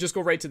 But if you just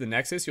go right to the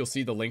nexus, you'll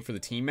see the link for the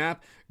team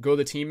map. Go to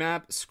the team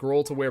map,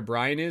 scroll to where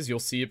Brian is, you'll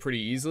see it pretty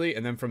easily.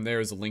 And then from there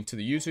is a link to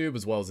the YouTube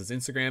as well as his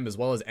Instagram, as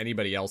well as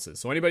anybody else's.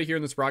 So anybody here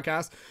in this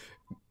broadcast,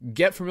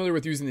 get familiar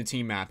with using the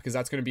team map, because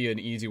that's going to be an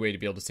easy way to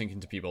be able to sync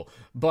into people.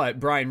 But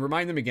Brian,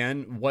 remind them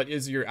again, what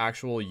is your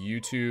actual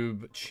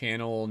YouTube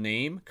channel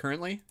name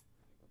currently?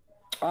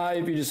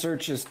 If you just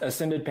search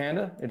Ascended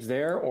Panda, it's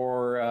there,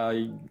 or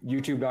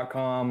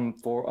youtube.com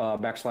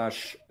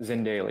 /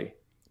 Zen Daily.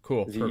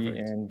 Cool.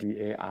 Perfect.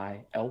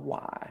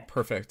 ZNDAILY.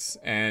 Perfect.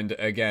 And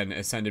again,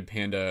 Ascended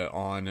Panda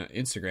on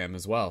Instagram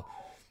as well.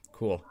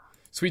 Cool.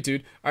 Sweet,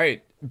 dude. All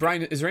right,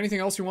 Brian, is there anything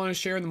else you want to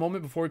share in the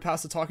moment before we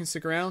pass the talking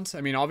stick around?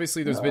 I mean,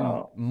 obviously there's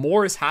been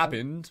more has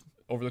happened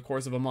over the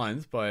course of a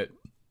month, but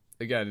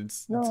again,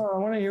 it's I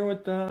want to hear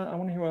what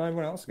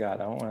everyone else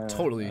got. I want to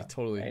totally.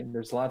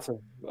 There's lots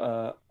of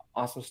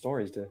awesome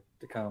stories to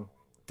come.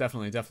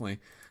 Definitely.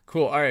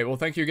 Cool. All right. Well,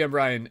 thank you again,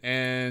 Brian.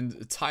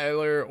 And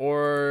Tyler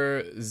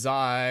or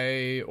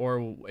Zai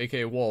or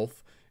aka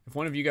Wolf, if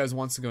one of you guys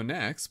wants to go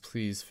next,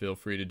 please feel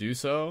free to do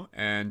so,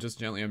 and just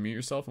gently unmute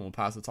yourself, and we'll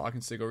pass the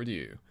talking stick over to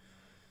you.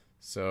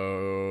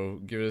 So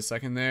give it a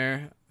second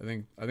there. I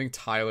think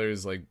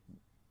Tyler's like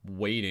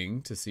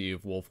waiting to see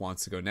if Wolf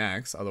wants to go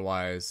next.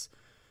 Otherwise,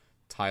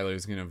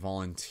 Tyler's gonna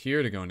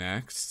volunteer to go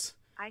next.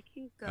 I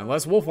can go.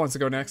 Unless Wolf wants to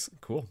go next.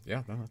 Cool.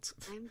 Yeah, that's.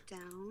 I'm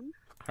down.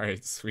 All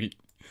right, sweet.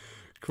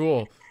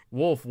 Cool.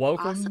 Wolf,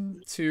 welcome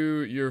Awesome.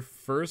 to your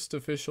first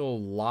official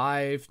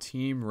live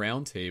team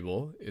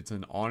roundtable. It's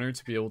an honor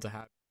to be able to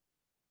have.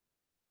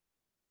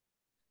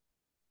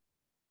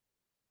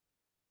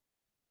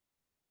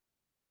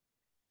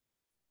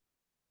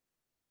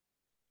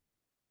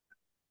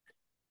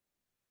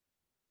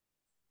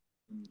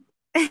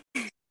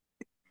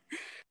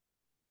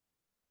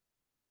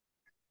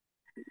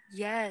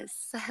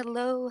 Yes.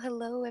 Hello,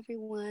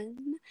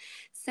 everyone.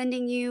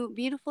 Sending you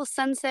beautiful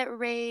sunset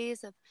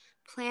rays of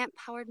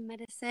plant-powered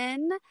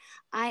medicine.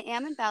 I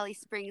am in Valley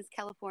Springs,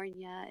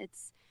 California.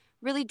 It's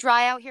really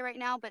dry out here right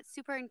now, but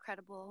super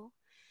incredible.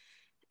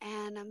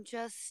 And I'm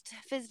just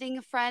visiting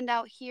a friend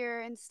out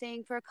here and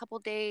staying for a couple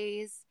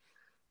days.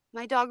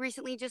 My dog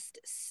recently just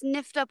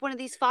sniffed up one of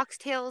these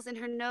foxtails in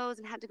her nose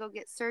and had to go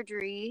get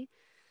surgery.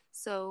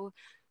 So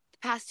the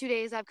past 2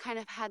 days, I've kind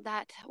of had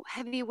that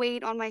heavy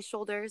weight on my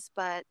shoulders,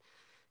 but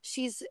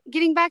she's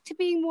getting back to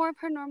being more of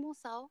her normal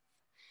self.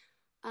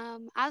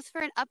 As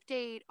for an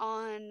update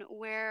on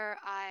where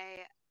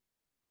I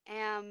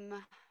am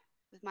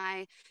with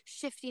my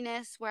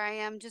shiftiness, where I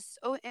am just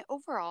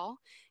overall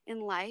in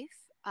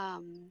life,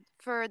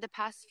 for the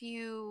past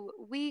few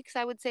weeks,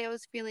 I would say I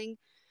was feeling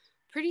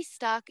pretty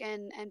stuck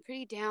and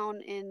pretty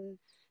down in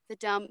the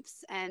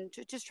dumps, and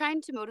just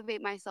trying to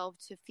motivate myself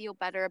to feel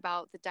better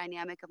about the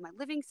dynamic of my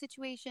living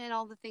situation,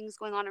 all the things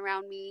going on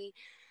around me.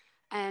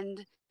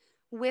 And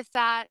with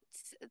that,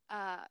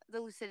 the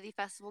Lucidity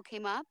Festival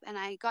came up, and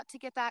I got to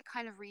get that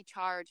kind of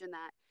recharge and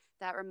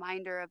that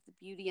reminder of the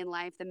beauty in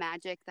life, the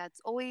magic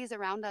that's always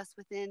around us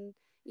within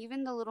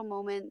even the little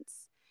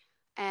moments.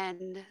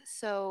 And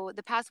so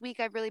the past week,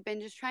 I've really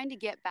been just trying to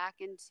get back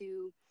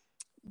into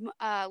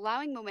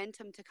allowing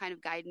momentum to kind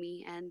of guide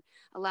me, and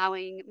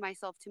allowing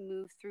myself to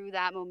move through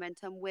that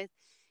momentum with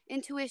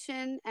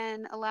intuition,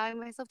 and allowing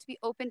myself to be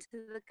open to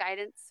the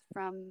guidance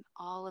from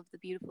all of the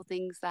beautiful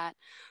things that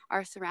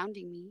are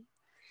surrounding me.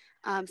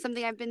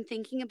 Something I've been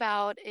thinking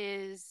about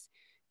is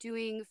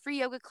doing free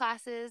yoga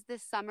classes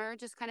this summer,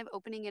 just kind of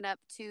opening it up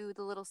to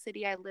the little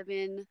city I live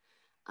in.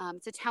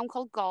 It's a town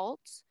called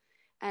Galt,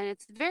 and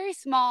it's very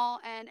small,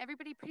 and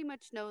everybody pretty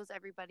much knows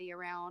everybody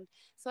around.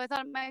 So I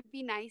thought it might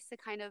be nice to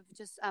kind of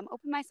just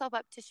open myself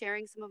up to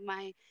sharing some of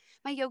my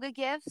yoga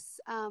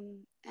gifts,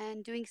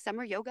 and doing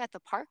summer yoga at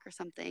the park or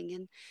something.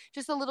 And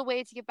just a little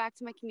way to get back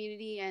to my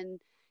community and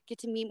get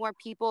to meet more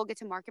people, get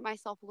to market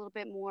myself a little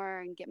bit more,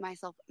 and get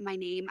my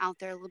name out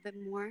there a little bit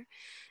more,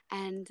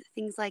 and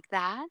things like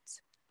that.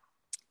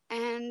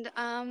 And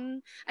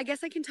I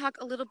guess I can talk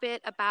a little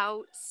bit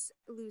about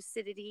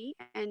lucidity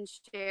and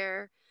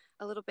share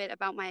a little bit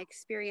about my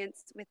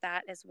experience with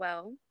that as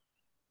well.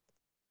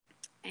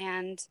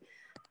 And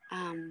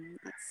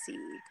let's see.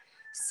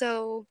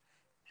 So,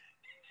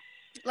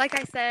 like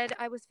I said,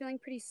 I was feeling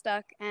pretty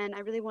stuck, and I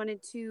really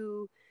wanted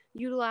to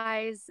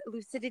utilize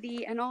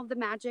lucidity and all of the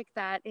magic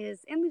that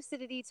is in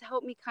lucidity to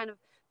help me kind of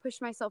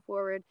push myself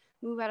forward,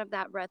 move out of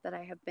that rut that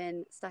I have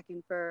been stuck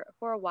in for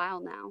a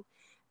while now.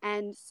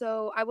 And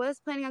so I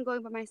was planning on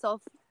going by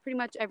myself pretty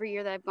much every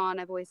year that I've gone.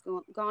 I've always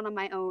gone on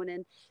my own,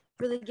 and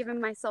really given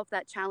myself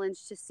that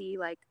challenge to see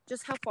like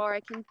just how far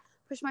I can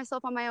push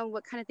myself on my own,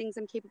 what kind of things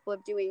I'm capable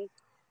of doing.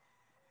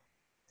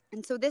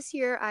 And so this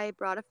year I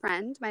brought a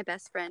friend, my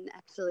best friend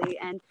actually.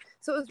 And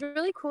so it was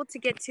really cool to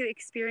get to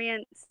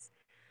experience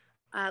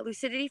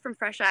lucidity from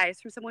fresh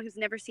eyes, from someone who's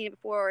never seen it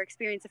before or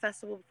experienced a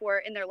festival before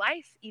in their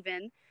life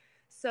even.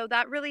 So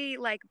that really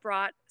like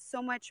brought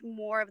so much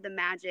more of the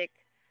magic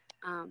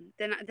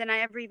than I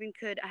ever even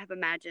could have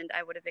imagined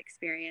I would have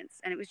experienced.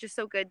 And it was just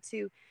so good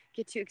to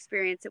get to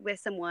experience it with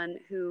someone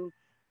who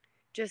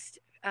just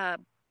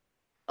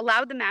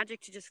allowed the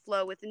magic to just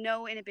flow with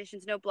no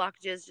inhibitions, no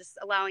blockages, just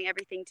allowing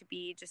everything to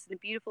be just a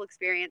beautiful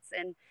experience.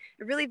 And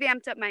it really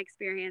vamped up my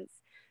experience.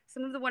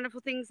 Some of the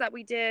wonderful things that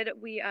we did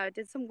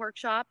some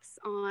workshops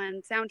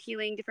on sound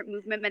healing, different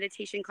movement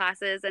meditation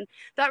classes, and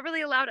that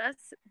really allowed us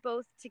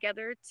both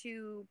together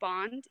to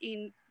bond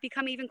and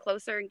become even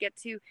closer and get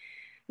to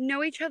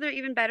know each other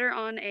even better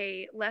on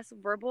a less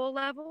verbal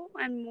level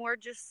and more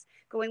just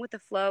going with the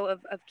flow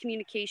of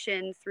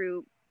communication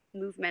through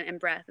movement and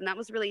breath. And that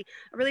was really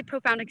a really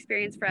profound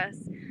experience for us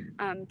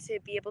to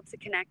be able to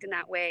connect in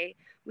that way.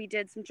 We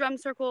did some drum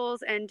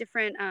circles and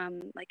different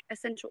like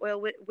essential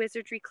oil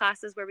wizardry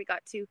classes where we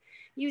got to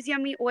use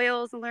yummy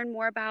oils and learn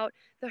more about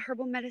the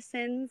herbal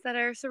medicines that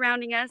are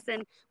surrounding us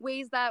and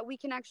ways that we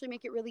can actually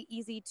make it really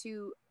easy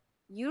to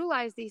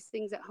utilize these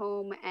things at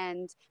home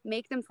and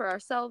make them for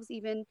ourselves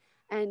even,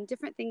 and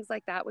different things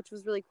like that, which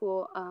was really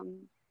cool.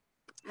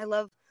 I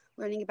love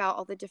learning about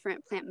all the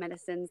different plant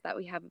medicines that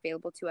we have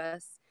available to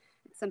us.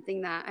 It's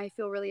something that I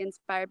feel really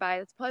inspired by.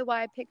 That's probably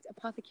why I picked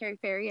Apothecary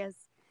Fairy as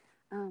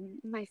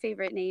my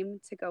favorite name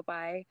to go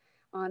by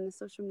on the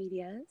social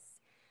medias.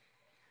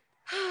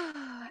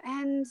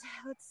 And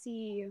let's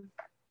see.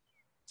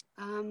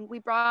 We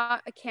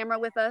brought a camera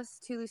with us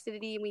to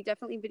Lucidity, and we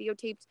definitely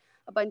videotaped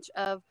a bunch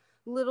of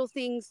little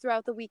things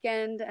throughout the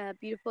weekend,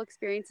 beautiful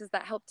experiences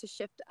that helped to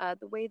shift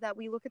the way that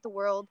we look at the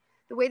world,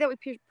 the way that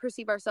we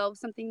perceive ourselves.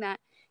 Something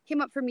that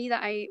came up for me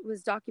that I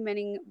was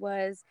documenting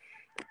was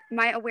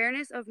my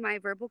awareness of my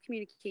verbal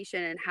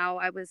communication and how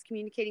I was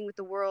communicating with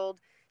the world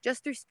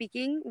just through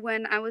speaking.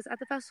 When I was at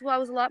the festival, I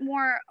was a lot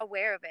more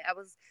aware of it.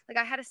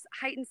 I had a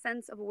heightened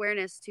sense of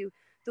awareness to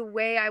the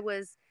way I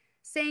was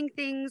saying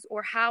things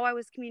or how I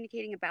was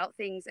communicating about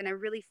things. And I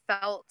really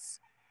felt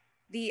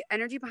the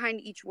energy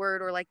behind each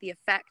word, or like the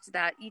effect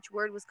that each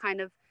word was kind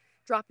of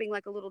dropping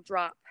like a little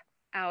drop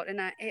out. And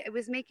it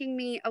was making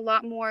me a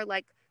lot more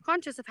like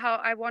conscious of how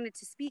I wanted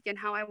to speak and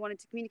how I wanted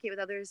to communicate with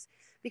others,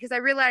 because I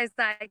realized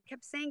that I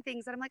kept saying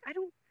things that I'm like, I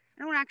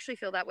don't actually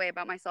feel that way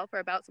about myself or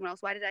about someone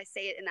else. Why did I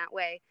say it in that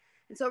way?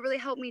 And so it really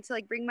helped me to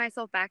like bring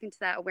myself back into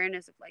that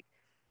awareness of like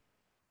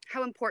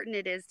how important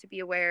it is to be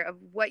aware of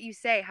what you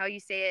say, how you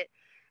say it,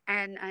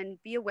 and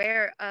be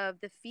aware of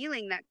the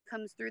feeling that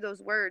comes through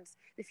those words,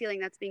 the feeling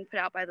that's being put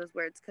out by those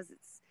words, because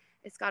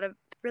it's got a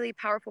really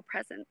powerful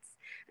presence.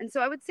 And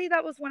so I would say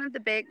that was one of the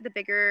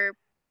bigger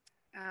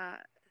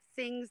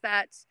things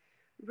that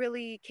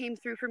really came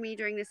through for me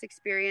during this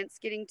experience,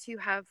 getting to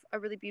have a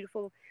really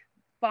beautiful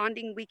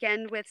bonding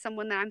weekend with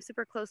someone that I'm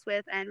super close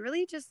with, and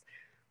really just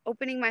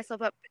opening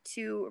myself up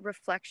to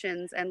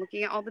reflections and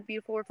looking at all the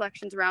beautiful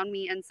reflections around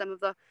me, and some of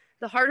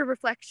the harder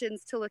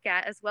reflections to look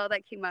at as well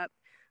that came up.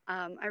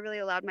 I really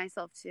allowed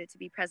myself to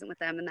be present with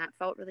them, and that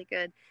felt really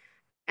good.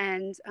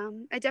 And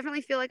I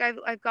definitely feel like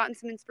I've gotten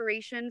some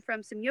inspiration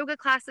from some yoga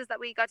classes that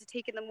we got to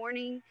take in the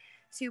morning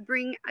to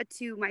bring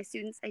to my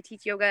students. I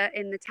teach yoga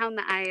in the town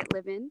that I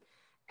live in,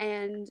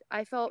 and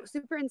I felt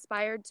super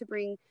inspired to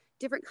bring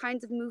different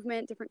kinds of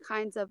movement, different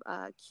kinds of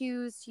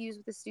cues to use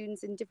with the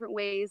students in different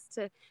ways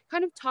to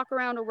kind of talk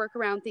around or work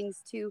around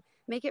things to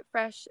make it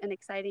fresh and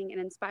exciting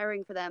and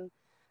inspiring for them.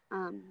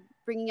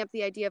 Bringing up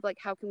the idea of like,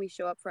 how can we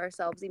show up for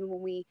ourselves even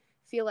when we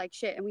feel like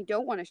shit and we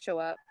don't want to show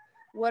up?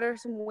 What are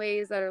some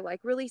ways that are like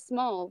really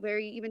small,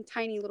 very even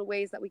tiny little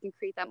ways that we can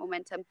create that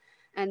momentum?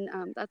 And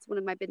that's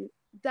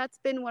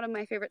been one of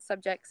my favorite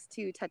subjects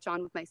to touch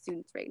on with my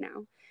students right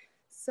now.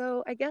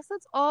 So I guess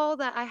that's all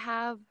that I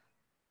have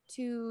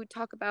to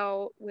talk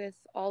about with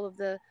all of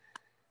the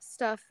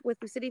stuff with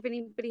Lucidity. If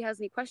anybody has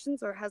any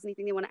questions or has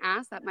anything they want to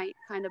ask, that might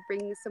kind of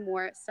bring some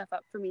more stuff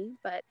up for me.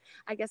 But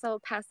I guess I'll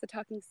pass the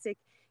talking stick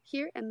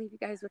here and leave you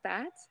guys with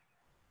that.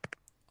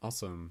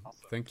 Awesome.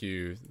 Thank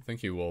you,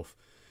 Wolf.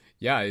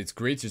 Yeah, it's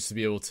great just to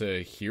be able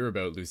to hear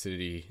about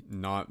Lucidity.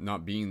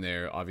 Not being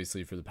there,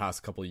 obviously, for the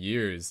past couple of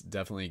years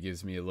definitely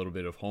gives me a little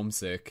bit of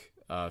homesick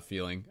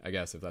feeling, I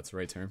guess, if that's the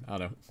right term. I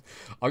don't know.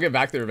 I'll get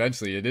back there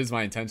eventually. It is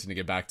my intention to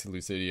get back to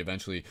Lucidity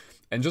eventually.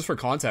 And just for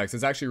context,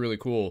 it's actually really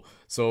cool.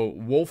 So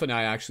Wolf and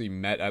I actually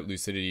met at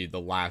Lucidity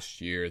the last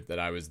year that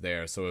I was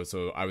there. So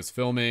I was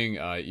filming,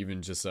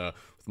 even just with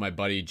my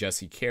buddy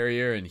Jesse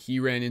Carrier, and he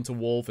ran into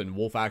Wolf, and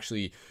Wolf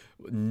actually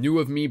knew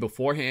of me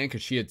beforehand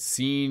because she had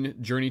seen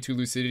Journey to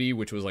Lucidity,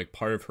 which was like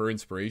part of her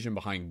inspiration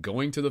behind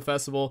going to the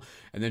festival.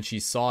 And then she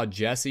saw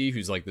Jesse,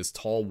 who's like this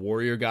tall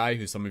warrior guy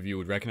who some of you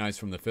would recognize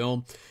from the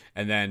film.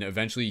 And then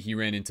eventually he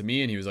ran into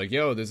me and he was like,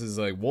 yo, this is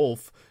like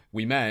Wolf.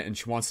 We met and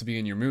she wants to be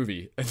in your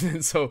movie. And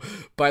then so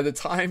by the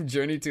time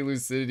Journey to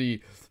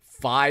Lucidity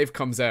 5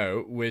 comes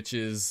out, which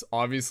is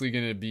obviously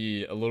going to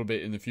be a little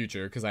bit in the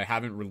future because I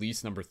haven't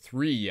released number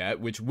 3 yet,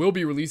 which will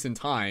be released in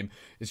time.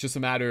 It's just a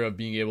matter of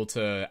being able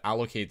to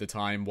allocate the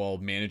time while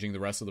managing the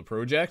rest of the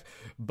project.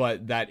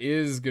 But that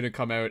is going to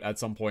come out at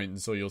some point,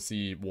 and so you'll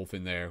see Wolf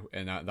in there,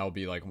 and that'll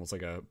be like almost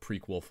like a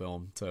prequel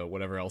film to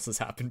whatever else has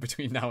happened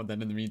between now and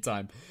then in the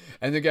meantime.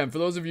 And again, for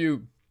those of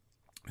you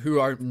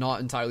who are not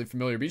entirely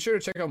familiar, be sure to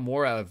check out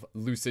more of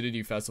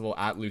Lucidity Festival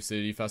at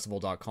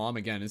lucidityfestival.com.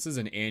 Again, this is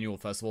an annual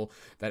festival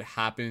that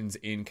happens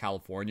in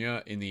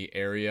California in the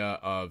area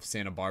of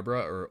Santa Barbara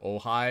or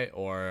Ojai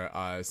or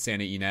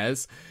Santa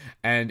Ynez.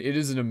 And it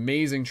is an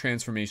amazing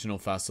transformational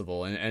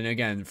festival. And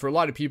again, for a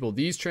lot of people,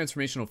 these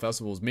transformational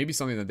festivals may be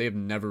something that they've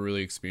never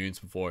really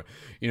experienced before.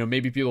 You know,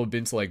 maybe people have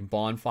been to like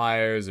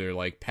bonfires or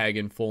like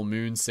pagan full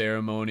moon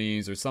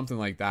ceremonies or something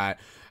like that.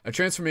 A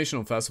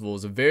transformational festival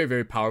is a very,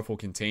 very powerful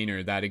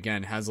container that,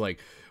 again, has like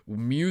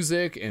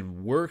music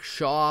and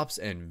workshops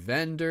and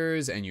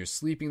vendors, and you're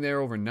sleeping there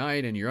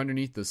overnight and you're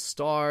underneath the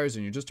stars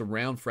and you're just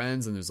around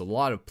friends, and there's a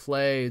lot of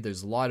play,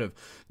 there's a lot of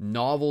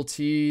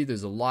novelty,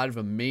 there's a lot of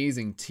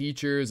amazing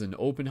teachers and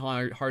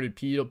open-hearted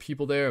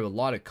people there, a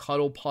lot of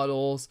cuddle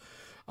puddles.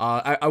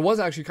 I was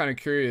actually kind of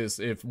curious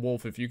if,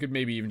 Wolf, if you could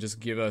maybe even just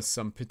give us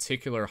some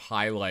particular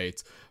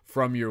highlights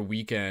from your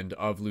weekend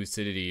of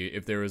Lucidity,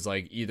 if there was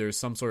like either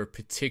some sort of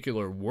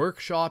particular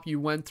workshop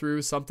you went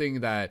through, something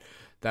that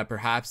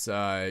perhaps,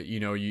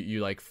 you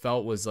like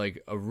felt was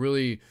like a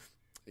really,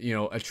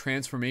 a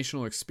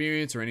transformational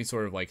experience, or any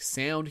sort of like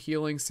sound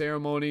healing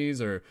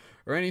ceremonies, or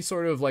any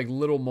sort of like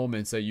little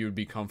moments that you would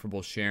be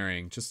comfortable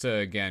sharing, just to,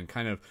 again,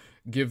 kind of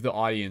give the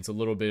audience a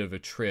little bit of a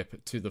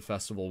trip to the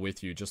festival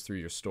with you just through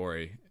your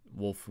story.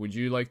 Wolf, would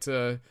you like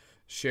to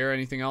share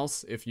anything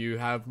else if you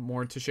have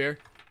more to share?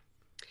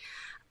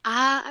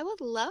 I would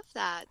love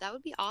that. That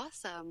would be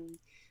awesome.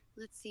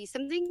 Let's see.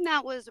 Something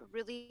that was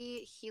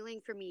really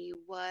healing for me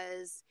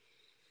was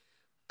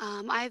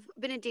I've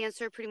been a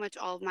dancer pretty much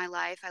all of my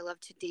life. I love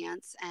to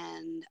dance,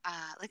 and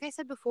like I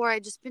said before,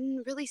 I've just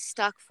been really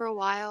stuck for a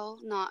while,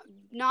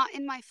 not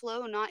in my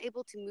flow, not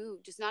able to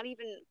move, just not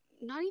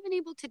even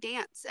able to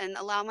dance and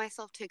allow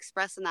myself to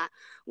express in that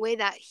way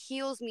that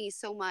heals me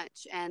so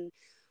much. And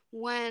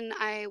when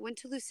I went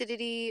to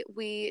Lucidity,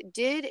 we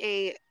did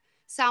a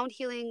sound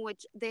healing,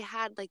 which they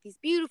had like these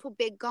beautiful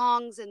big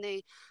gongs, and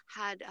they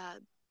had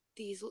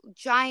these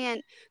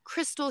giant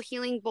crystal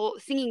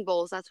singing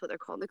bowls. That's what they're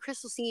called, the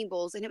crystal singing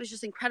bowls. And it was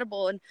just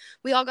incredible. And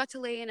we all got to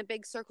lay in a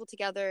big circle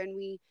together, and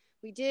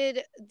we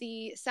did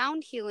the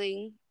sound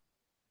healing.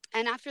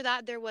 And after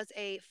that, there was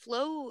a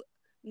flow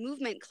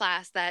movement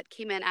class that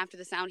came in after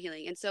the sound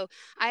healing. And so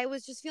I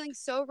was just feeling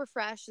so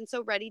refreshed and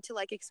so ready to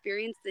like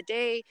experience the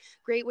day.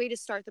 Great way to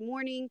start the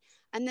morning.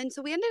 And then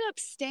so we ended up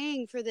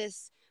staying for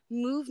this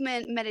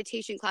movement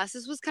meditation class.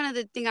 This was kind of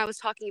the thing I was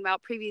talking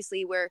about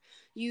previously, where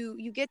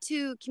you get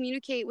to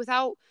communicate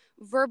without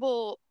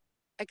verbal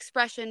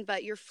expression,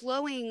 but you're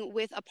flowing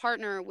with a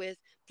partner with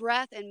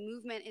breath and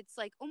movement. It's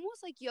like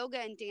almost like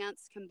yoga and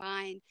dance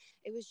combined.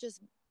 It was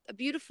just a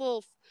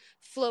beautiful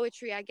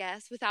flowetry, I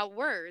guess, without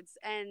words.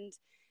 And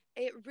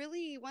it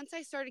really, once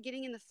I started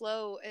getting in the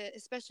flow,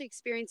 especially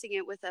experiencing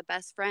it with a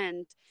best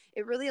friend,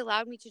 it really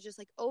allowed me to just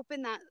like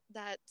open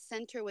that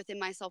center within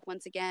myself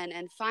once again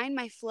and find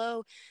my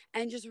flow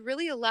and just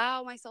really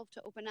allow myself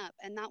to open up.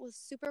 And that was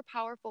super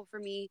powerful for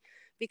me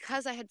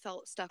because I had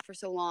felt stuck for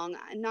so long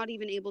and not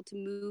even able to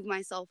move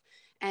myself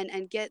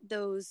and get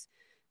those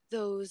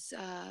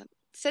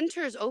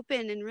centers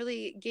open and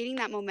really gaining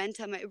that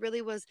momentum. It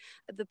really was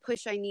the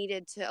push I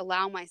needed to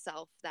allow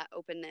myself that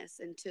openness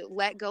and to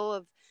let go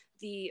of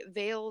the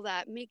veil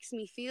that makes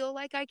me feel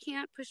like I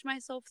can't push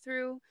myself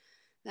through,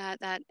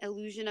 that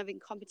illusion of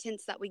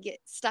incompetence that we get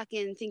stuck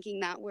in,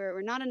 thinking that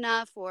we're not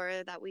enough,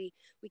 or that we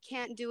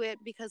can't do it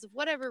because of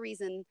whatever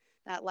reason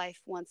that life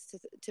wants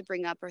to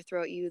bring up or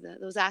throw at you,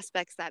 those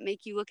aspects that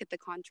make you look at the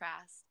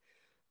contrast.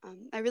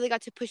 I really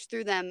got to push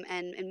through them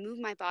and move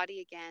my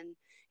body again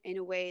in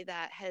a way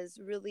that has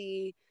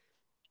really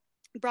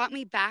brought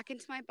me back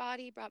into my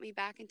body, brought me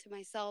back into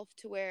myself,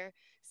 to where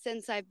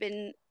since I've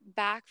been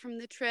back from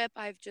the trip,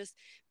 I've just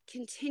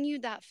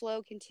continued that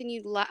flow,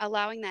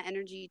 allowing that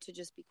energy to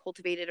just be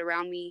cultivated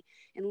around me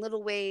in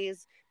little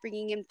ways,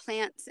 bringing in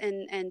plants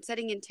and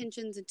setting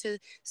intentions into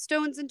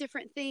stones and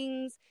different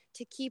things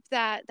to keep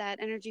that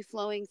energy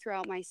flowing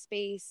throughout my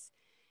space.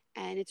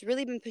 And it's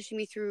really been pushing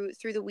me through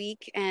the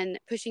week and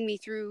pushing me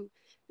through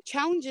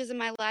challenges in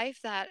my life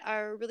that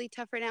are really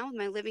tough right now with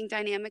my living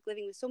dynamic,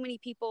 living with so many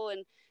people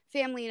and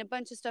family and a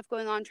bunch of stuff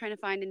going on, trying to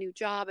find a new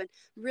job and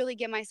really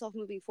get myself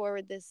moving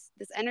forward. This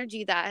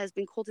energy that has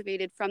been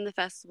cultivated from the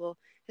festival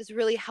has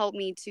really helped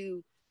me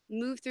to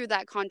move through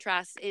that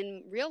contrast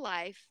in real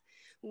life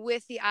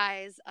with the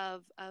eyes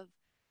of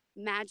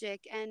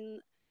magic,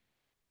 and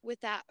with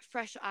that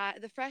fresh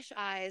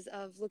eyes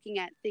of looking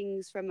at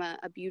things from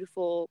a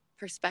beautiful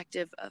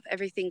perspective of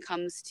everything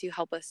comes to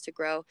help us to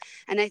grow.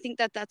 And I think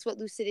that that's what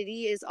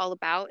Lucidity is all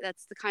about.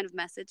 That's the kind of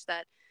message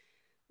that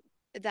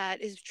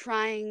that is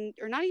trying,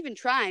 or not even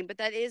trying, but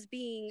that is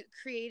being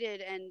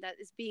created and that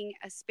is being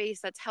a space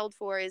that's held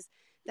for, is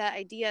that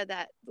idea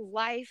that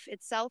life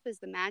itself is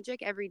the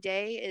magic. Every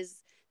day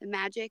is the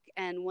magic.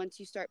 And once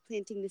you start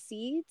planting the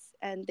seeds,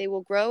 and they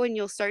will grow, and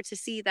you'll start to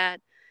see that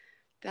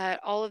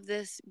all of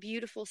this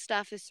beautiful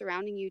stuff is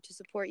surrounding you to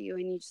support you,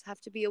 and you just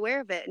have to be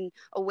aware of it and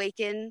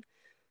awaken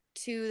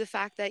to the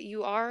fact that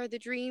you are the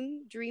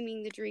dream,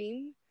 dreaming the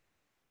dream.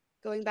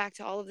 Going back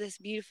to all of this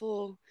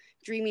beautiful,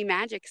 dreamy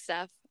magic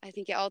stuff, I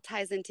think it all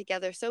ties in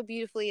together so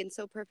beautifully and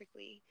so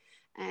perfectly.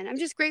 And I'm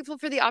just grateful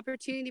for the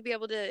opportunity to be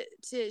able to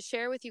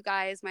share with you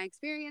guys my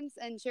experience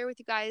and share with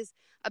you guys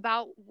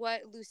about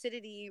what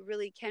lucidity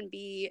really can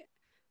be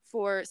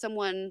for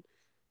someone,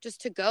 just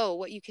to go,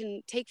 what you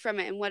can take from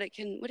it and what it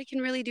can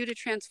really do to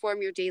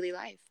transform your daily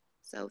life.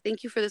 So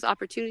thank you for this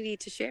opportunity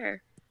to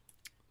share.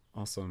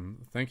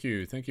 Awesome. Thank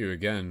you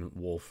again,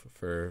 Wolf,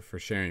 for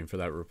sharing, for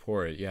that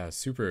report. Yeah,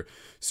 super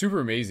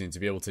amazing to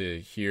be able to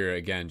hear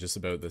again just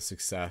about the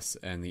success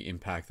and the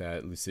impact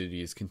that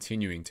lucidity is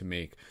continuing to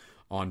make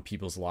on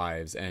people's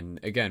lives.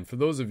 And again, for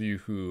those of you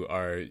who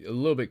are a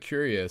little bit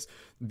curious,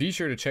 be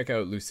sure to check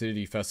out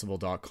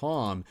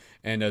lucidityfestival.com.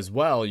 And as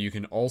well, you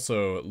can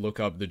also look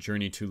up the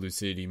Journey to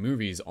Lucidity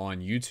movies on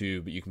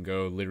YouTube. You can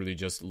go literally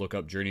just look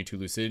up Journey to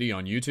Lucidity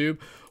on YouTube,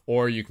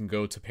 or you can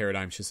go to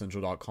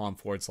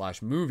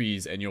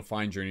paradigmshiftcentral.com/movies and you'll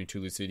find Journey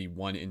to Lucidity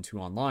 1 and 2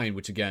 online,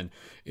 which again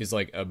is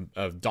like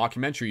a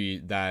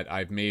documentary that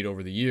I've made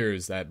over the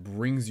years that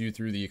brings you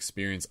through the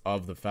experience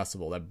of the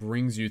festival, that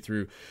brings you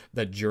through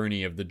that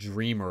journey of the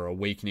dreamer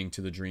awakening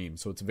to the dream.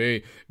 So it's a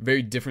very,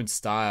 very different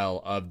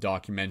style of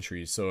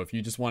documentary. So if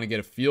you just want to get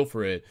a feel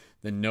for it,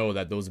 then know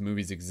that those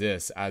movies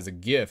exist as a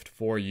gift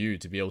for you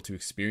to be able to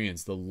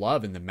experience the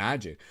love and the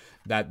magic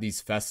that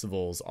these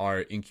festivals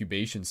are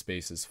incubation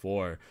spaces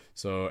for.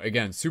 So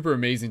again, super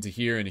amazing to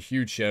hear, and a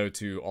huge shout out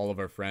to all of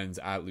our friends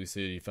at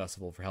Lucidity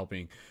Festival for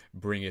helping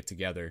bring it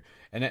together.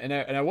 And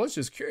I was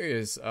just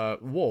curious,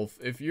 Wolf,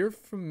 if you're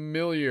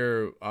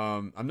familiar,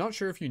 I'm not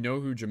sure if you know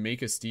who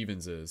Jamaica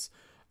Stevens is.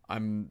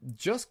 I'm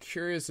just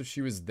curious if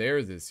she was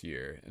there this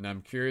year, and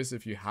I'm curious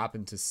if you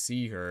happen to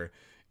see her,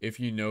 if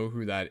you know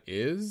who that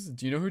is.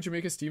 Do you know who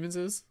Jamaica Stevens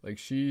is? Like,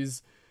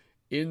 she's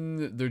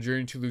in the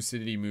Journey to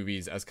Lucidity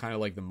movies as kind of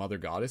like the mother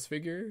goddess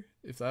figure,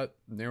 if that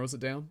narrows it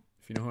down,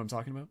 if you know who I'm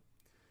talking about.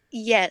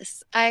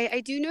 Yes,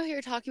 I do know who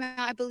you're talking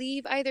about. I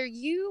believe either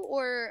you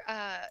or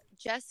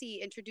Jesse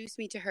introduced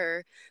me to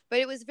her, but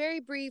it was very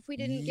brief. We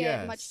didn't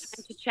get much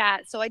time to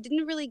chat, so I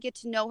didn't really get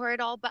to know her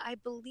at all. But I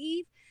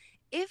believe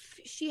if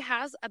she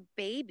has a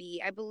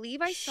baby, I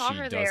believe I saw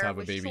her there. She does have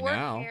a baby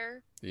now.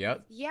 Hair.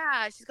 Yep.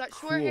 Yeah, she's got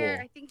short hair.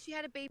 I think she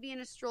had a baby in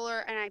a stroller,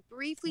 and I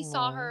briefly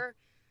saw her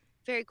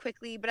very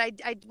quickly, but I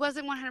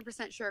wasn't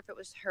 100% sure if it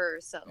was her.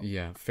 So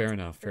yeah, fair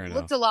enough. It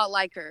looked a lot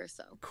like her.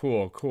 So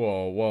cool.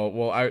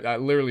 Well, I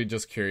literally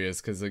just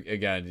curious because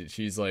again,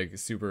 she's like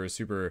super,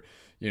 super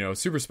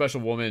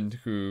special woman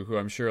who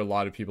I'm sure a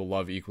lot of people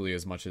love equally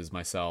as much as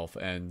myself,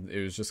 and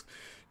it was just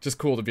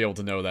cool to be able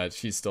to know that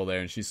she's still there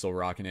and she's still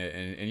rocking it.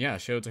 And yeah,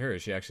 shout out to her.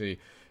 She actually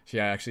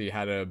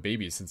had a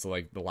baby since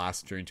like the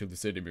last Journey to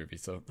Lucidity movie,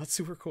 so that's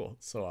super cool.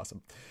 So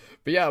awesome.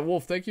 But yeah,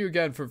 Wolf, thank you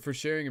again for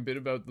sharing a bit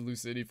about the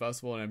Lucidity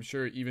Festival, and I'm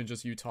sure even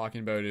just you talking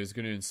about it is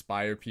going to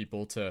inspire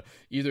people to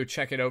either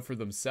check it out for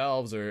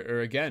themselves or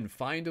again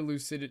find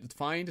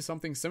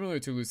something similar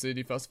to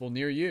Lucidity Festival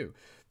near you.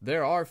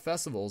 There are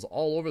festivals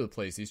all over the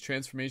place, these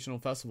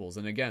transformational festivals,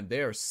 and again, they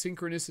are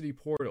synchronicity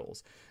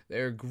portals.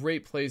 They're a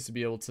great place to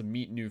be able to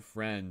meet new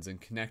friends and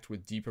connect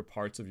with deeper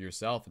parts of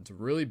yourself and to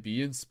really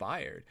be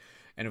inspired.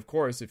 And of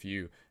course, if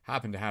you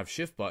happen to have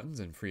shift buttons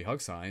and free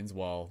hug signs,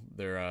 well,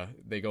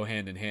 they go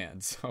hand in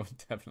hand. So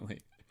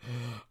definitely.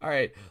 All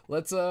right,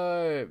 let's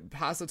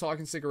pass the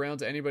talking stick around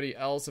to anybody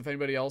else. If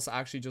anybody else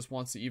actually just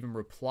wants to even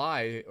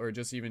reply or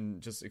just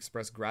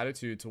express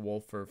gratitude to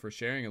Wolf for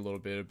sharing a little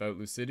bit about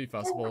Lucidity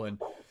Festival, and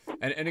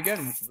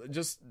again,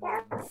 just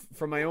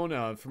from my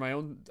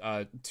own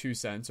 2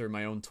 cents or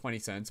my own 20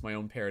 cents, my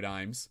own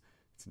paradigms.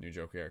 It's a new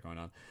joke we got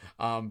going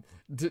on.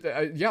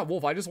 Yeah,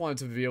 Wolf, I just wanted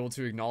to be able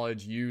to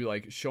acknowledge you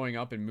like showing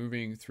up and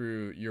moving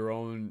through your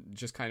own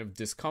just kind of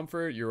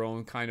discomfort, your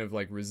own kind of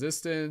like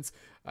resistance,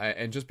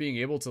 and just being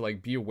able to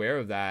like be aware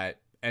of that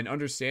and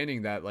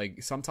understanding that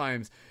like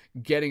sometimes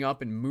getting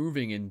up and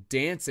moving and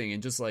dancing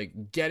and just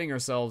like getting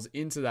ourselves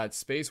into that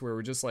space where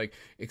we're just like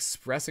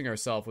expressing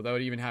ourselves without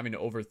even having to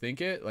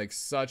overthink it, like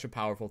such a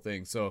powerful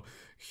thing. So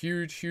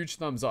huge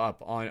thumbs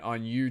up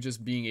on you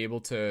just being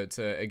able to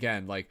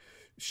again like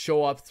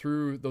show up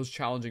through those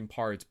challenging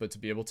parts, but to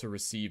be able to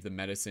receive the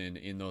medicine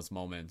in those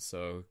moments.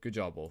 So good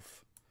job,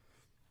 Wolf.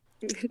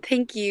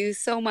 Thank you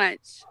so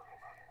much.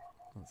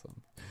 Awesome.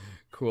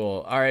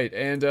 Cool. All right.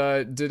 And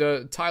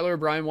did Tyler or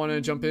Brian want to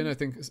jump in? I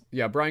think,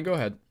 yeah, Brian, go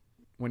ahead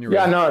when you're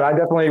ready. No, I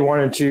definitely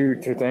wanted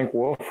to thank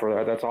Wolf for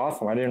that. That's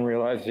awesome. I didn't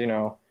realize,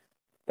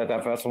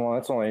 that festival,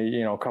 that's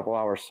only, a couple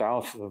hours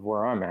south of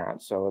where I'm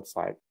at. So it's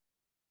like,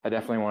 I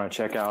definitely want to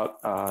check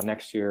out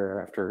next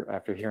year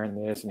after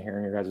hearing this and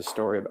hearing your guys'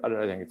 story about it.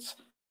 I think it's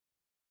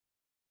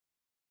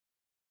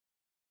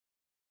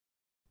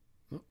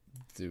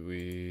Did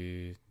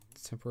we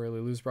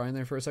temporarily lose Brian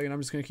there for a second? I'm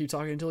just going to keep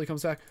talking until he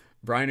comes back.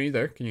 Brian, are you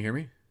there? Can you hear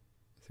me?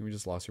 I think we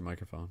just lost your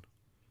microphone.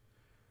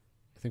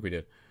 I think we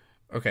did.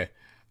 Okay.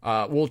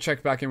 We'll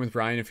check back in with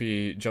Brian if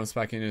he jumps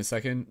back in a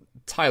second.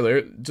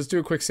 Tyler, just do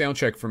a quick sound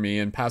check for me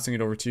and passing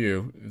it over to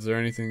you. Is there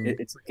anything?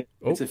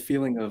 It's a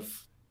feeling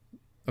of.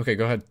 Okay,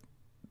 go ahead.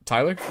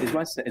 Tyler?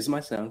 Is my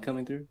sound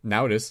coming through?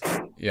 Now it is.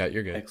 Yeah,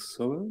 you're good.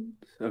 Excellent.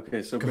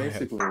 Okay, so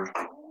basically,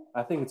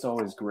 I think it's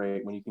always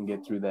great when you can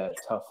get through that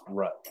tough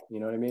rut. You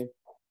know what I mean?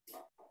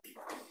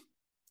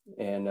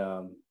 And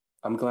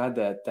I'm glad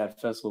that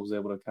festival was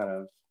able to kind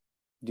of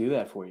do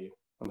that for you.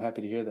 I'm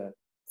happy to hear that.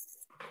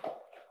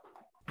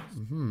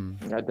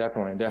 Mm-hmm. Yeah,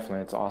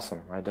 definitely. It's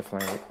awesome. I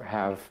definitely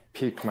have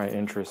piqued my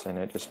interest in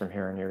it just from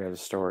hearing your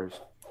guys' stories.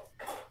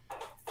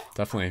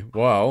 Definitely.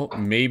 Well,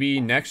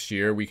 maybe next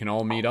year we can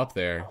all meet up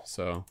there.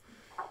 So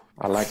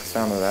I like the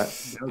sound of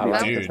that. I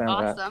like the sound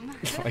of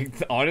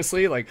that.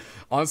 Awesome.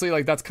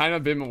 honestly, that's kind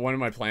of been one of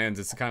my plans.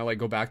 Is to kind of like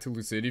go back to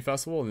Lucidity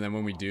Festival, and then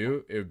when we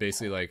do, it would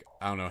basically like,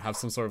 I don't know, have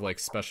some sort of like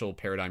special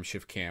paradigm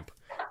shift camp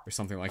or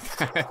something like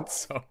that.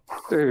 So,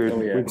 dude,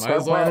 we can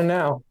start planning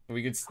now.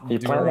 We could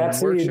do our own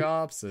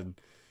workshops and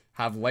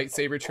have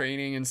lightsaber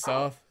training and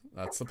stuff.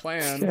 That's the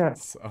plan. Yeah,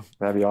 so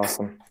that'd be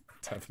awesome.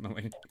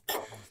 Definitely.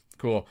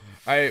 Cool.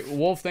 All right,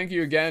 Wolf, thank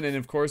you again. And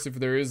of course, if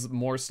there is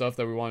more stuff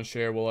that we want to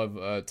share, we'll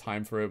have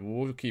time for it.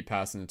 We'll keep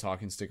passing the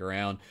talking stick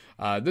around.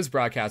 This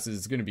broadcast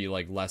is going to be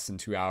like less than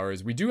 2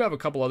 hours. We do have a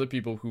couple other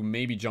people who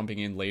may be jumping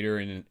in later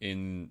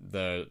in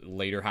the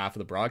later half of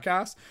the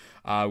broadcast.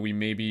 We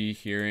may be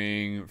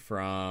hearing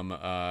from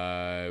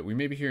Chima, and we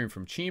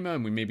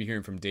may be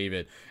hearing from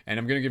David. And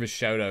I'm going to give a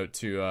shout out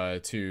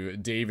to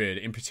David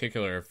in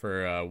particular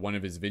for one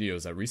of his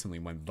videos that recently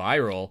went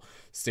viral.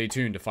 Stay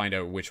tuned to find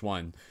out which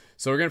one.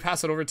 So we're going to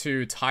pass it over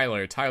to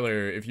Tyler.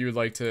 Tyler, if you would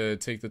like to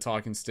take the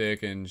talking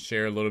stick and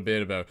share a little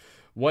bit about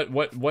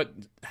what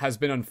has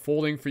been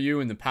unfolding for you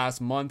in the past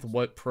month,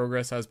 what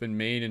progress has been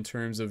made in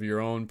terms of your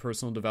own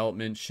personal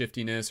development,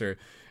 shiftiness, or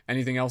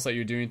anything else that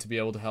you're doing to be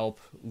able to help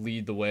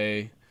lead the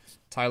way.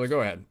 Tyler,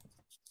 go ahead.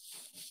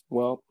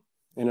 Well,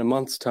 in a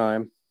month's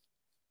time,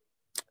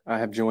 I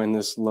have joined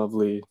this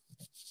lovely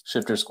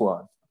shifter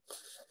squad.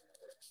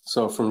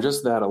 So from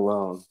just that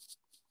alone,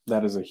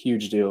 that is a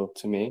huge deal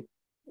to me.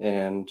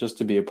 And just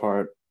to be a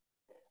part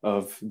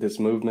of this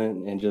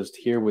movement and just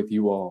here with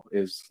you all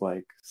is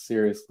like,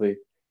 seriously,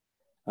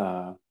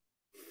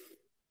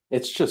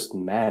 it's just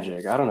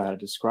magic. I don't know how to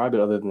describe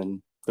it other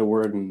than the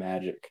word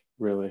magic,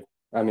 really.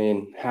 I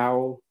mean,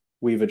 how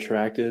we've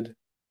attracted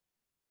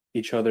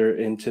each other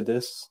into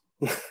this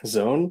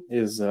zone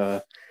is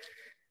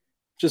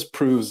just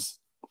proves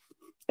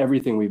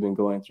everything we've been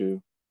going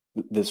through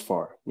this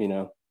far, you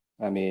know?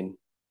 I mean,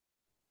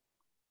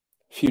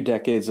 a few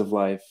decades of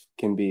life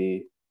can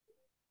be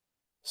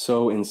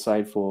so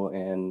insightful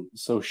and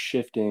so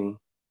shifting,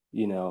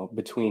 you know,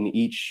 between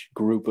each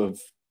group of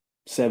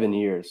 7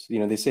 years. You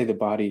know, they say the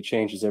body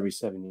changes every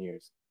 7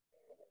 years.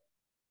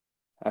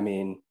 I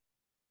mean,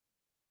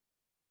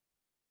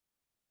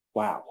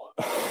 wow.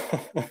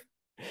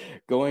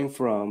 Going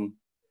from,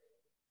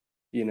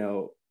 you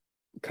know,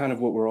 kind of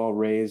what we're all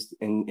raised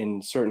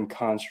in certain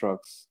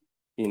constructs,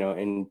 you know,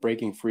 and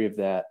breaking free of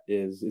that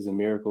is a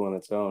miracle in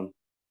its own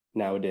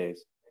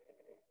nowadays.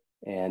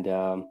 And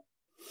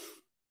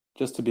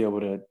just to be able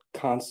to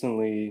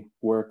constantly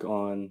work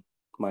on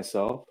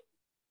myself,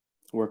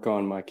 work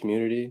on my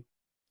community,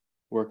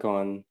 work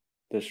on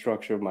the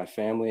structure of my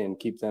family and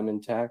keep them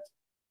intact.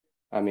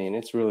 I mean,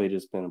 it's really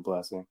just been a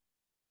blessing.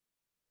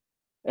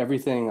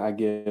 Everything I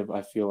give,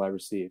 I feel I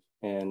receive.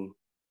 And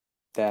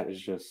that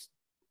is just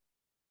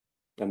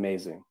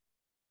amazing.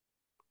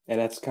 And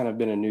that's kind of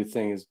been a new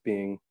thing, is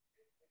being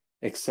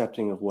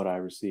accepting of what I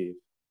receive.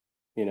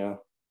 You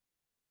know,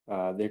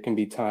 there can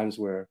be times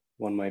where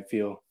one might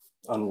feel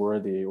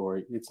unworthy, or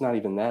it's not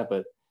even that,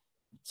 but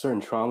certain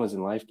traumas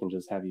in life can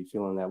just have you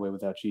feeling that way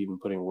without you even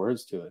putting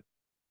words to it.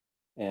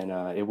 And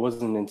it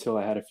wasn't until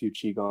I had a few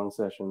Qigong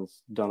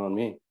sessions done on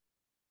me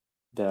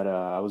that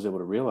I was able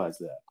to realize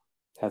that.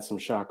 Had some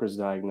chakras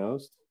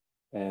diagnosed,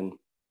 and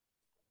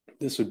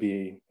this would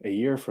be a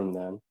year from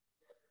then.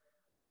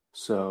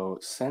 So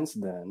since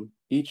then,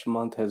 each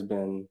month has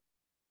been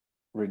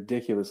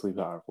ridiculously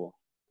powerful.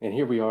 And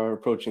here we are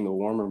approaching the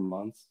warmer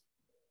months.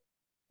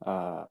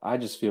 I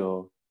just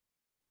feel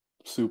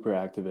super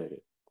activated.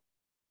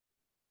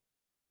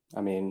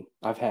 I mean,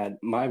 I've had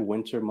my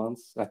winter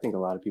months. I think a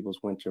lot of people's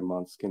winter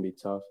months can be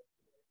tough.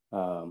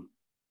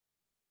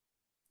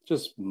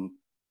 Just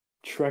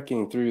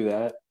trekking through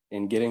that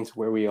and getting to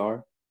where we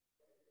are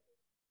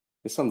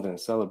is something to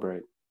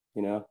celebrate,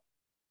 you know?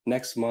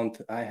 Next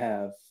month, I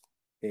have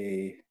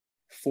a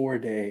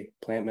 4-day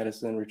plant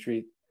medicine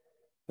retreat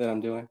that I'm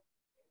doing.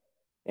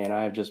 And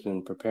I've just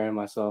been preparing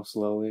myself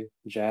slowly.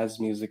 Jazz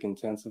music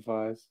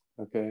intensifies,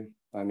 okay?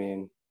 I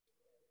mean,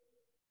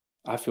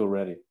 I feel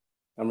ready.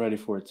 I'm ready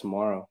for it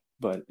tomorrow,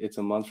 but it's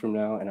a month from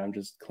now, and I'm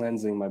just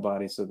cleansing my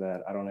body so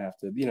that I don't have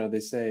to, you know, they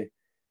say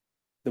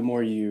the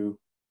more you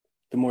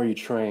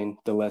train,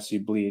 the less you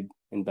bleed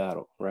in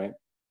battle, right?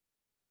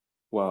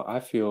 well, I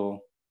feel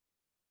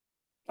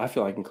I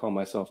can call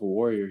myself a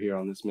warrior here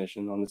on this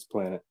mission, on this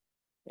planet.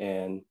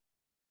 And,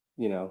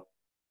 you know,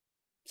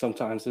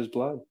 sometimes there's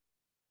blood.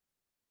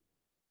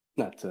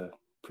 Not to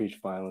preach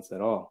violence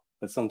at all,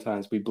 but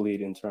sometimes we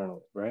bleed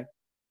internally, right?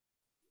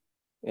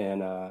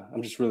 And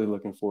I'm just really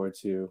looking forward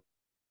to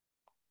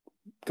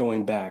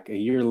going back a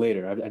year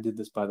later. I did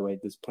this, by the way,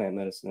 this plant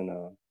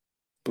medicine,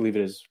 believe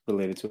it is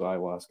related to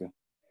ayahuasca,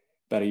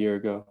 about a year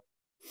ago.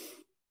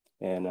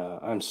 And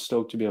I'm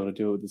stoked to be able to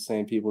do it with the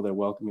same people that are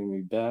welcoming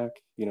me back.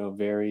 You know,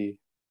 very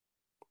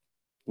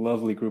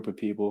lovely group of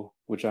people,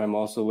 which I'm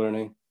also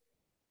learning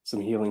some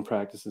healing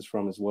practices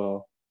from as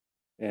well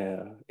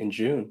in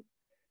June.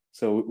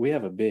 So we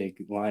have a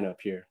big lineup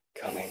here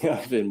coming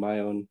up in my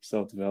own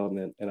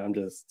self-development, and I'm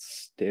just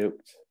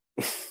stoked.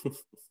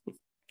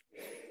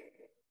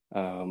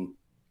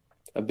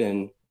 I've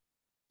been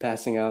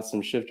passing out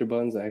some shifter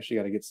buttons. I actually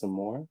got to get some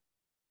more.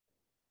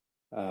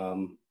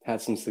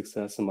 Had some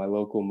success in my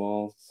local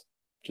malls,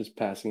 just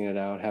passing it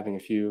out, having a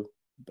few,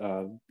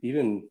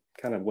 even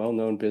kind of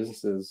well-known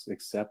businesses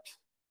accept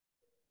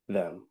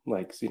them,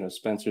 like, you know,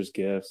 Spencer's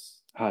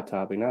Gifts, Hot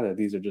Topic. Not that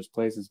these are just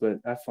places, but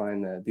I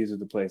find that these are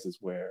the places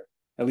where,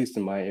 at least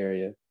in my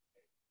area,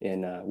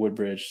 in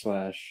Woodbridge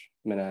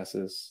 /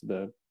 Manassas,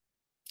 the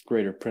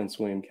greater Prince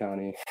William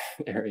County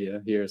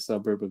area here,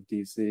 suburb of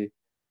DC,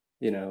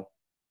 you know,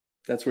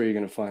 that's where you're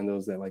going to find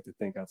those that like to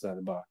think outside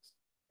the box.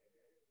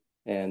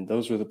 And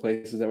those were the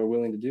places that were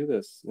willing to do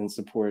this and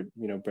support,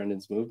 you know,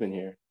 Brendan's movement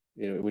here,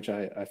 you know, which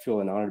I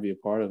feel an honor to be a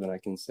part of. And I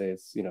can say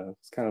it's, you know,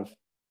 it's kind of,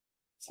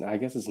 I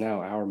guess it's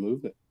now our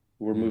movement.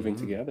 We're moving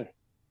together.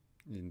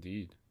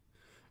 Indeed.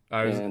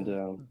 Sorry,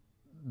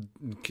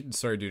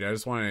 dude. I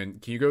just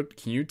want to.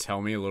 Can you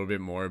tell me a little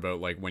bit more about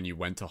like when you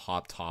went to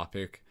Hot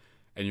Topic,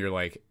 and you're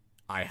like,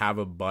 I have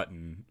a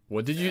button.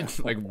 What did you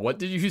like? What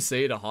did you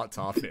say to Hot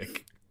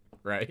Topic?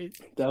 Right.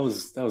 That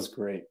was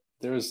great.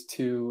 There was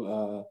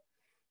two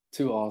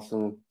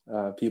awesome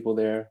people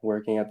there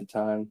working at the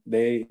time.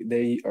 They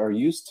are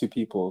used to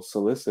people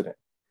soliciting.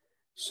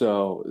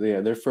 So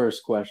yeah, their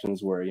first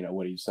questions were, you know,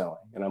 what are you selling?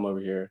 And I'm over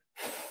here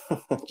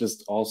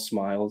just all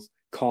smiles,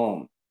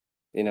 calm,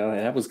 you know, and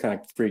that was kind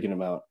of freaking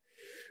them out.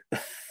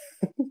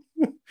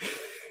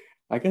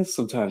 I guess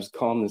sometimes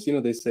calmness, you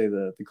know, they say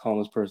the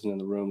calmest person in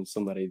the room is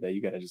somebody that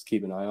you got to just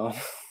keep an eye on.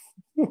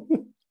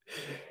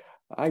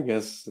 I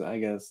guess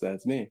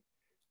that's me.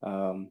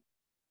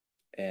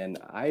 And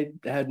I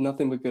had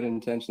nothing but good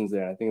intentions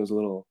there. I think it was a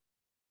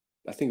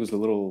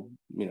little,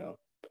 you know,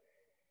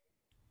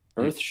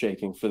 earth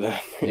shaking for them.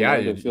 Yeah,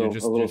 you're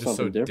just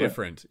so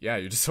different. Yeah,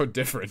 you're just so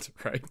different,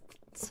 right?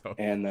 So.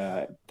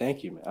 And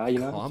thank you, man. You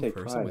know, calm take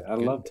person pride. with I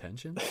good love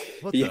intentions.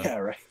 What yeah,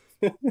 right.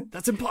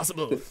 That's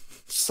impossible.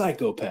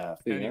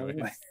 Psychopath. You know?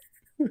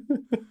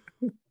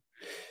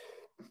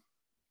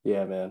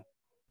 Yeah, man.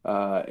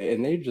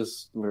 And they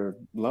just were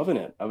loving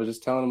it. I was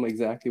just telling them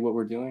exactly what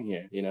we're doing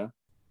here. You know.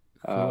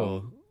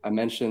 Cool. I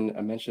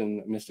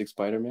mentioned Mystic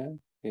Spider-Man,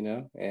 you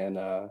know, and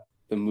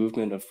the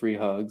movement of free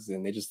hugs,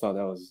 and they just thought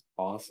that was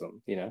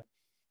awesome, you know.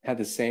 Had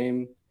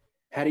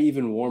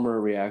even warmer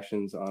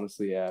reactions,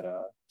 honestly, at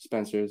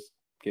Spencer's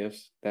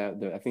Gifts.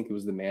 I think it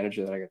was the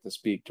manager that I got to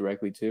speak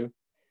directly to,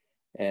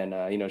 and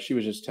you know, she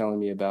was just telling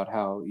me about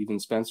how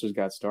even Spencer's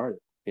got started,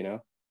 you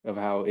know, of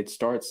how it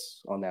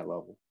starts on that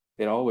level.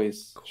 It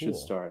always should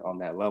start on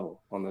that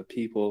level, on the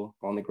people,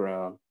 on the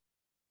ground.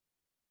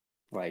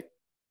 Like,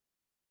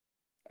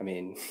 I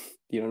mean,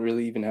 you don't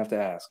really even have to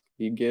ask.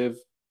 You give,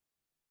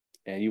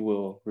 and you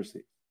will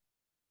receive.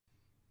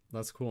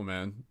 That's cool,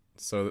 man.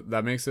 So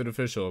that makes it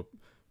official.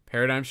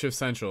 Paradigm Shift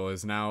Central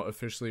is now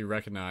officially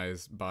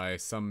recognized by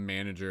some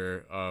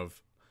manager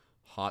of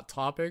Hot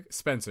Topic,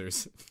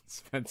 Spencer's,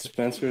 and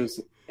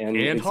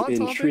Hot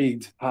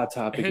intrigued Topic? Hot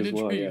Topic and as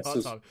well. Yeah.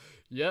 Hot Topic.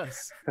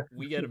 Yes,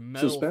 we get a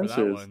medal for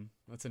that one.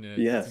 That's an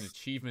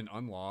achievement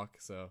unlock.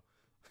 So.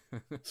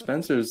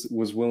 Spencer's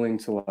was willing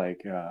to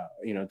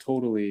you know,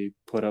 totally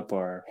put up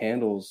our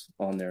handles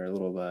on their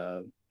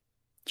little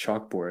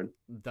chalkboard.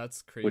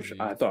 That's crazy. Which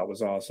I thought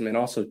was awesome, and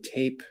also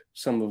tape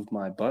some of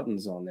my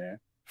buttons on there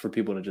for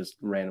people to just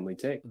randomly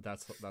take.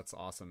 That's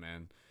awesome,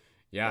 man.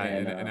 Yeah,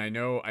 and I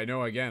know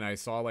again, I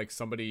saw like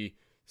somebody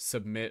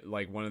submit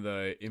like one of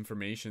the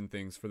information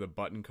things for the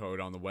button code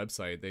on the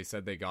website. They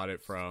said they got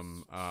it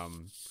from I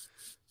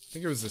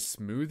think it was a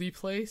smoothie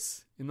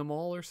place in the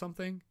mall or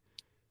something.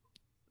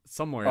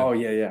 Somewhere. Oh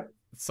yeah.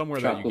 Somewhere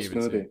Chocolate that you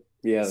gave smoothie. It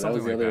to. Yeah,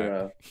 something that was the like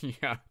other.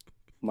 Yeah.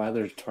 My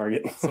other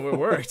target. So it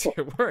worked.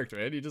 It worked,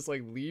 man. You just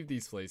like leave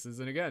these places,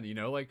 and again, you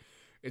know, like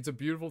it's a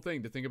beautiful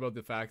thing to think about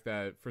the fact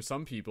that for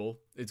some people,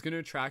 it's going to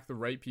attract the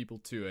right people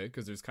to it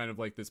because there's kind of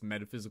like this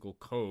metaphysical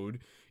code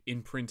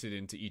imprinted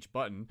into each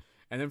button.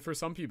 And then for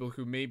some people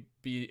who may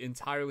be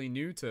entirely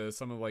new to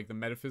some of like the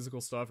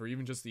metaphysical stuff or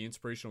even just the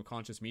inspirational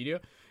conscious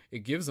media, it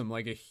gives them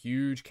like a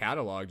huge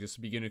catalog just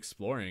to begin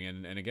exploring.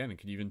 And again, it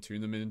could even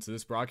tune them into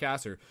this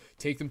broadcast or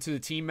take them to the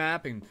team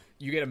map and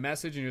you get a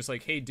message and you're just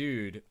like, hey,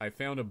 dude, I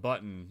found a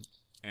button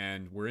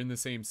and we're in the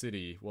same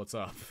city. What's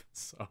up?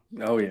 So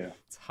oh yeah,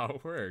 that's how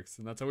it works.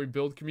 And that's how we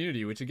build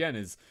community, which again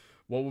is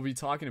what we'll be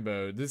talking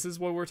about, this is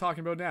what we're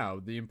talking about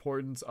now, the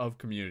importance of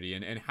community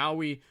and how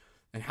we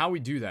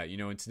do that, you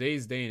know, in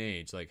today's day and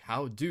age. Like,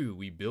 how do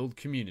we build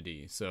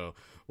community? So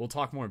we'll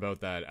talk more about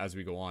that as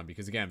we go on,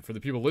 because again, for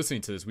the people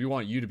listening to this, we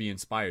want you to be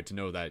inspired to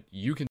know that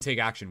you can take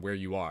action where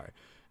you are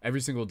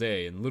every single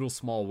day in little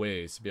small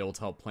ways to be able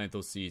to help plant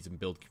those seeds and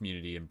build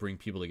community and bring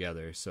people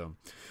together. So,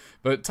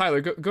 but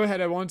Tyler, go ahead.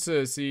 I want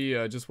to see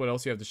just what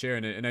else you have to share.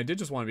 And I did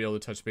just want to be able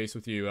to touch base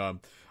with you.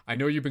 I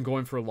know you've been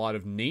going for a lot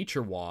of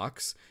nature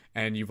walks,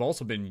 and you've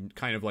also been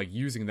kind of like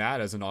using that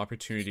as an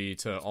opportunity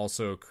to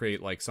also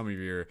create like some of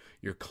your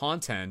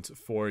content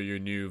for your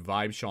new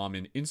Vibe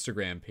Shaman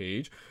Instagram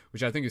page,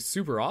 which I think is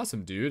super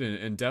awesome, dude.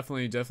 And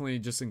definitely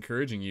just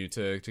encouraging you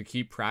to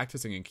keep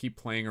practicing and keep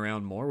playing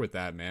around more with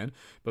that, man.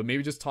 But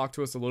maybe just talk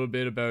to us a little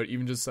bit about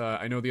even just,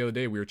 I know the other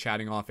day we were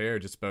chatting off air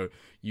just about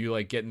you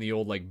like getting the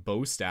old like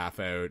bow staff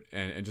out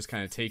and just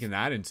kind of taking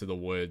that into the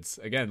woods.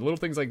 Again, little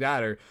things like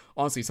that are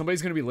honestly,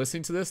 somebody's going to be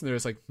listening to this and they're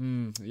just like,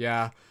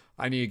 yeah,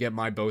 I need to get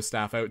my bow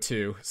staff out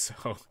too.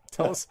 So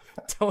tell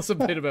us a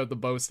bit about the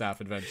bow staff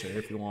adventure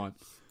if you want.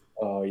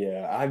 Oh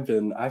yeah, I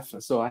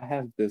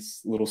have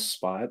this little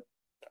spot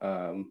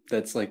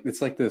that's like,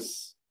 it's like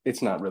this,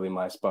 it's not really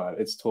my spot.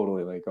 It's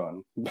totally like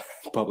on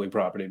public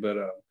property, but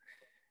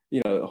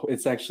you know,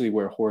 it's actually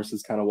where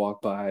horses kind of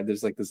walk by.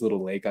 There's like this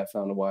little lake I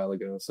found a while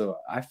ago. So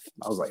I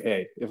was like,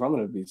 hey, if I'm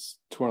gonna be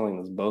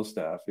twirling this bow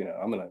staff, you know,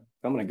 I'm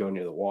gonna go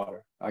near the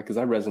water, because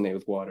I resonate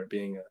with water,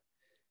 being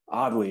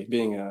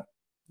a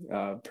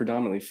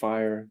predominantly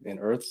fire and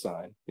earth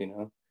sign. You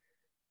know,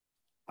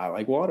 I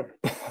like water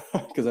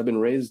because I've been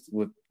raised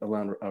with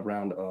around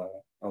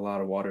a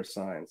lot of water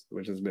signs,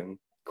 which has been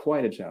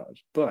quite a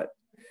challenge. But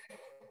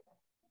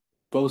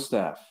bow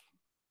staff,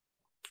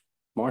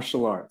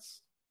 martial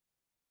arts,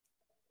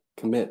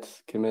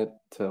 commit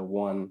to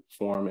one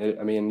form.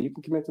 I mean, you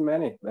can commit to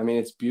many. I mean,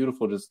 it's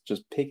beautiful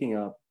just picking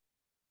up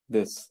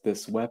this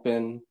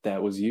weapon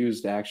that was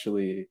used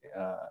actually.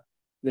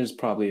 There's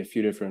probably a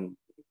few different.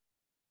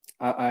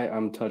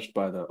 I'm touched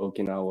by the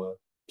Okinawa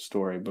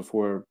story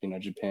before, you know,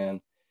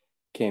 Japan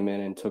came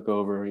in and took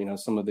over. You know,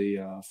 some of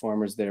the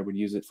farmers there would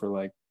use it for,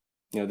 like,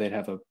 you know, they'd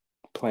have a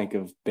plank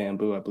of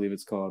bamboo, I believe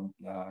it's called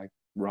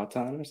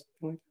rattan or something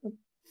like that.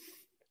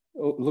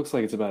 It looks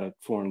like it's about to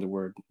form the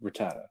word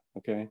rattata,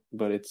 okay?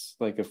 But it's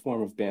like a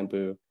form of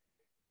bamboo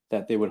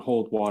that they would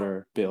hold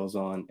water bills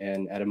on,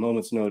 and at a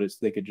moment's notice,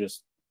 they could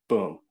just,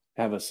 boom,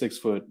 have a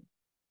 6-foot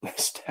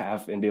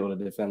staff and be able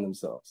to defend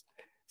themselves.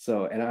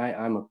 So, and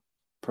I'm a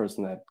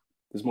person that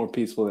is more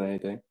peaceful than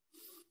anything.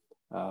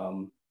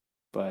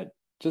 But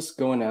just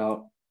going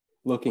out,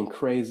 looking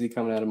crazy,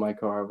 coming out of my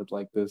car with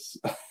like this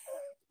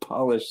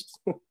polished,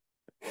 I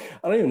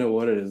don't even know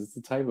what it is. It's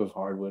a type of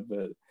hardwood,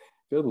 but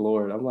good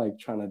Lord, I'm like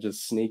trying to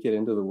just sneak it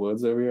into the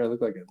woods over here. I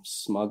look like I'm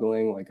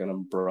smuggling like an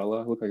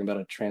umbrella. I look like I'm about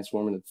to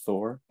transform into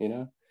Thor, you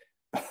know?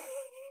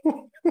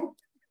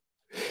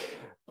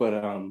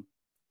 But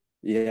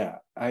yeah,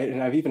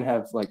 I've even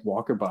have like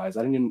walker bys.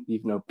 I didn't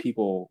even know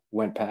people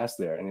went past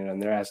there, and, you know,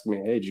 and they're asking me,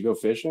 "Hey, did you go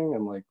fishing?"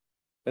 I'm like,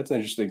 "That's an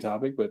interesting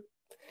topic, but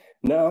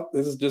no,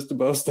 this is just a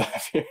bow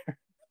staff here."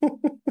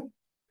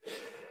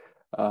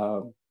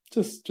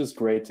 Just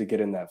great to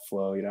get in that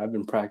flow. You know, I've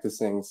been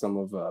practicing some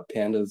of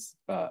Panda's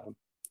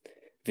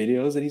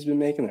videos that he's been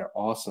making. They're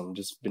awesome.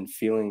 Just been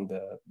feeling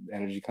the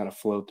energy kind of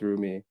flow through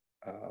me,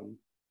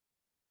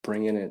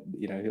 bringing it.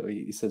 You know,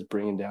 he says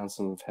bringing down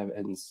some of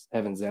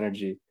heaven's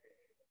energy.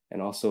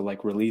 And also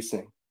like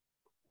releasing,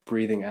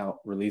 breathing out,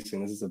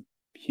 releasing. This is a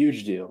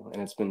huge deal, and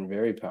it's been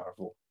very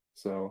powerful.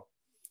 So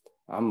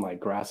I'm like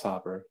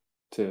grasshopper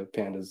to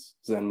Panda's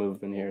Zen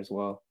movement here as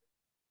well.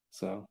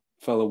 So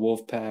fellow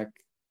wolf pack,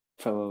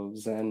 fellow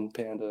Zen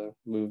Panda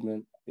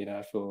movement. You know,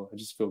 I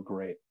just feel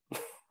great,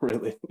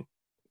 really.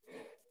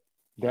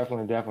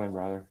 Definitely,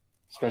 brother.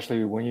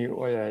 Especially when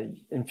you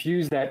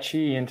infuse that chi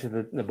into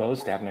the bow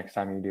staff next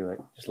time you do it.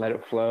 Just let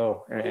it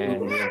flow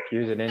and you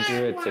infuse it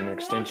into it. It's an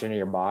extension of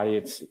your body.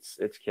 It's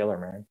killer,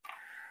 man.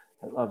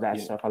 I love that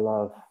stuff. I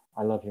love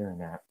hearing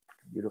that.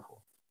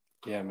 Beautiful.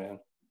 Yeah, man.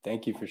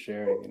 Thank you for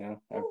sharing. You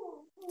know,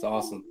 it's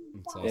awesome.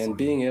 It's awesome. And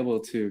being able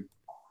to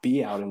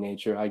be out in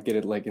nature, I get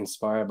it like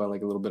inspired by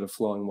like a little bit of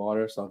flowing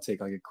water. So I'll take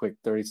like a quick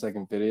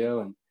 30-second video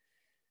and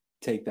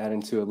take that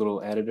into a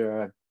little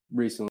editor. I've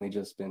recently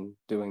just been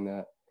doing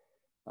that.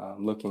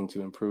 Looking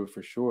to improve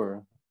for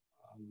sure.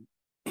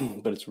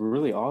 But it's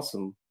really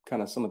awesome,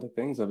 kind of some of the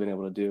things I've been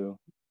able to do.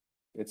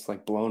 It's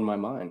like blowing my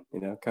mind, you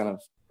know, kind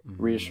of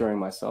reassuring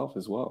myself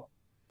as well.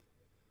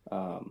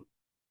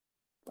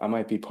 I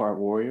might be part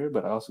warrior,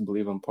 but I also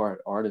believe I'm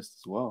part artist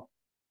as well.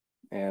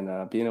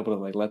 And being able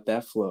to like let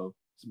that flow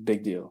is a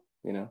big deal,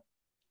 you know.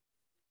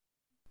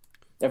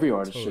 Every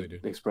artist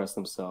should express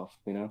themselves,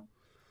 you know.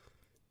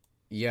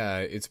 Yeah,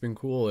 it's been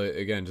cool.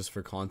 Again, just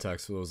for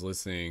context for those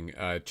listening,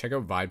 check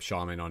out Vibe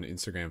Shaman on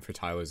Instagram for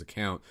Tyler's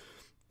account.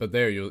 But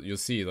there you'll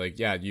see, like,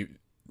 yeah,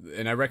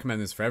 and I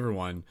recommend this for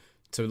everyone,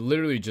 to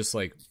literally just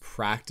like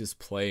practice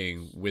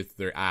playing with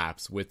their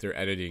apps, with their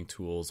editing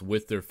tools,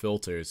 with their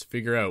filters,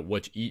 figure out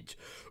what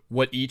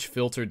each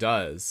filter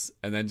does,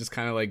 and then just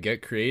kind of like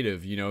get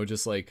creative, you know,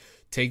 just like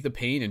take the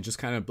paint and just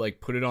kind of like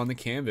put it on the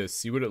canvas,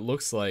 see what it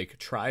looks like,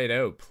 try it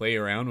out, play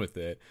around with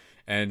it.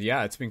 And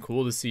yeah, it's been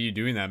cool to see you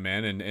doing that,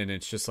 man. And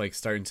it's just like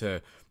starting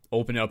to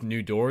open up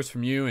new doors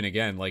from you. And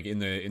again, like in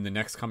the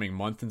next coming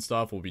month and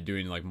stuff, we'll be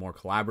doing like more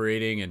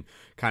collaborating and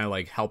kind of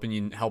like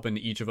helping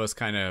each of us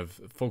kind of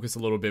focus a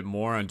little bit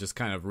more on just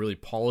kind of really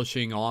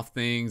polishing off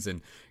things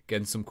and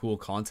getting some cool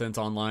content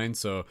online.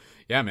 So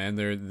yeah, man,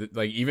 they're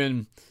like,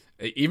 even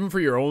for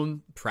your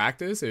own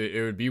practice,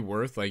 it would be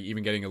worth like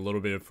even getting a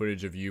little bit of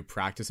footage of you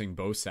practicing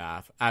bow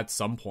staff at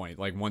some point,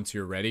 like once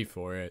you're ready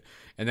for it.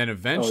 And then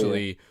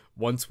eventually,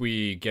 once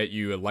we get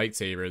you a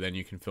lightsaber, then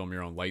you can film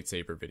your own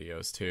lightsaber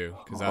videos too.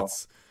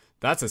 Because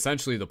that's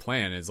essentially the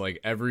plan, is like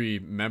every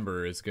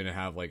member is going to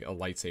have like a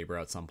lightsaber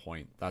at some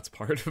point. That's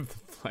part of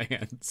the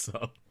plan.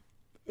 So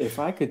If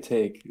I could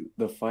take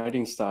the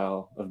fighting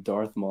style of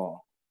Darth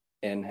Maul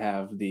and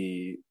have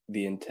the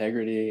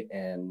integrity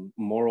and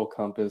moral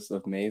compass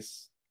of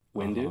Mace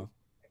Windu,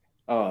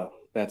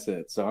 that's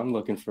it. So I'm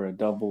looking for a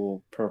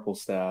double purple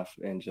staff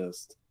and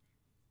just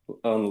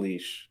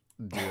unleash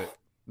do it.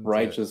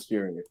 righteous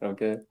fury.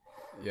 Okay.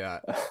 Yeah.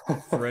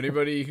 For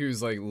anybody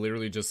who's like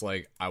literally just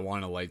like, I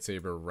want a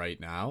lightsaber right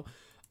now,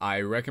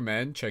 I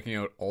recommend checking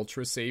out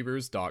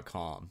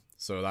ultrasabers.com.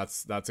 So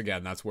that's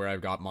again, that's where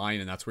I've got mine,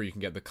 and that's where you can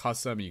get the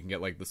custom. You can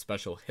get like the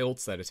special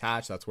hilts that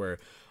attach. That's where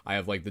I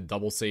have like the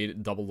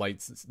double-sided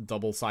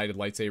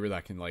lightsaber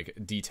that can like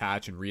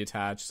detach and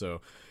reattach.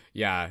 So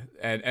yeah,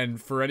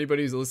 and for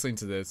anybody who's listening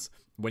to this,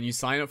 when you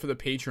sign up for the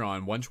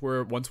Patreon, once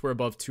we're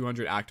above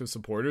 200 active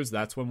supporters,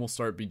 that's when we'll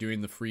start be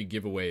doing the free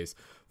giveaways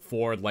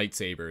for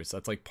lightsabers.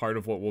 That's like part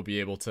of what we'll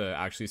be able to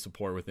actually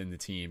support within the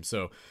team.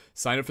 So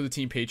sign up for the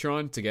team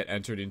Patreon to get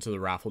entered into the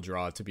raffle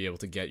draw to be able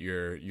to get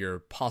your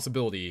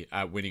possibility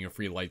at winning a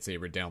free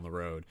lightsaber down the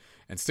road.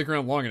 And stick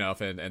around long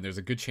enough, and there's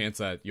a good chance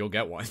that you'll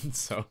get one.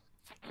 So,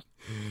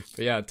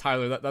 but yeah,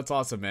 Tyler, that's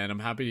awesome, man. I'm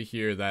happy to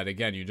hear that.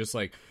 Again, you're just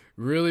like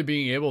really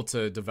being able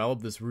to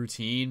develop this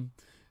routine,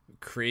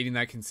 creating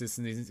that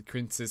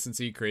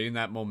consistency, creating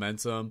that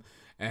momentum,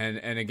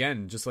 and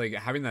again, just like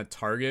having that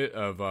target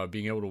of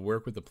being able to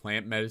work with the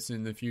plant medicine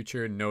in the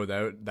future. No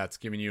doubt that's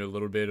giving you a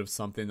little bit of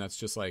something that's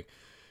just like,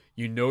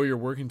 you know, you're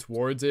working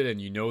towards it, and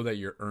you know that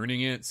you're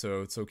earning it.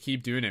 So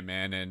keep doing it,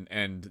 man.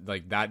 And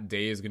like that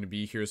day is going to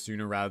be here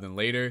sooner rather than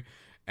later.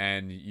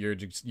 And you're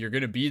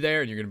going to be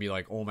there, and you're going to be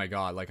like, oh my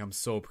God, like I'm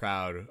so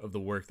proud of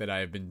the work that I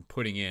have been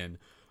putting in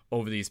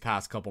over these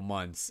past couple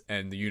months,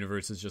 and the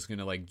universe is just going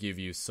to like give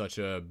you such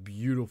a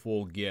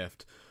beautiful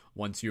gift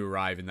once you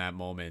arrive in that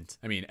moment.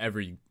 I mean,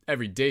 every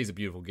day is a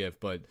beautiful gift,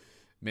 but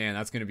man,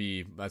 that's going to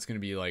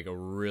be like a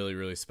really,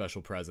 really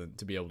special present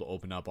to be able to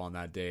open up on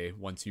that day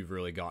once you've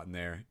really gotten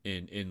there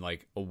in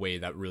like a way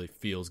that really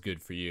feels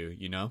good for you,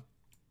 you know?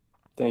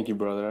 Thank you,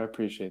 brother. I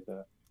appreciate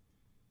that.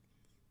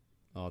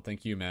 Oh,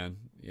 thank you, man.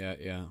 Yeah.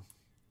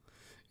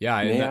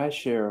 May I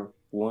share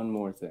one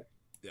more thing?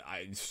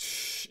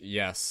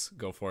 Yes,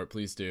 go for it.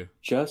 Please do.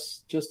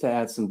 Just to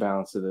add some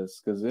balance to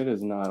this, because it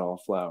is not all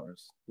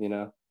flowers, you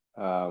know.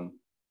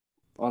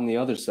 On the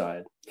other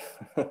side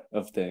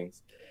of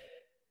things,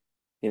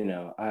 you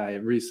know, I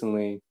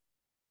recently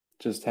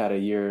just had a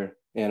year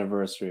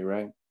anniversary,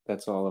 right?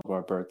 That's all of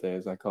our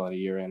birthdays. I call it a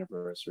year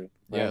anniversary.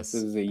 Right? Yes.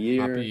 This is a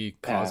year Happy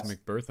past.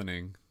 cosmic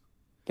birthing.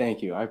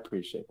 Thank you. I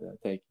appreciate that.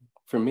 Thank you.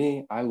 For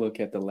me, I look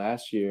at the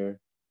last year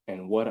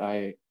and what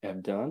I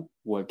have done,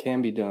 what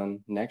can be done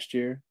next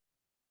year,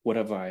 what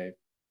have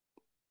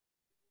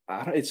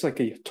it's like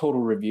a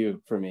total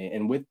review for me.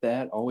 And with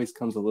that always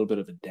comes a little bit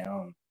of a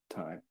down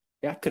time.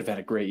 Yeah, I could have had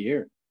a great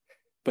year,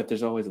 but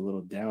there's always a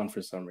little down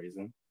for some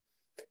reason.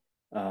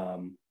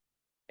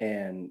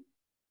 And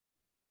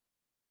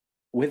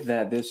with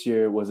that, this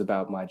year was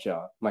about my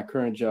job. My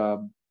current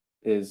job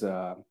is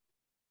kind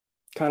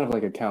of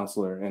like a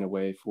counselor in a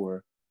way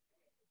for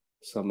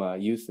some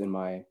youth in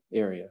my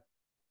area.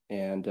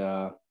 And,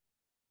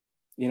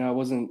 you know, I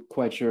wasn't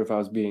quite sure if I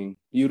was being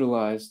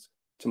utilized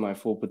to my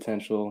full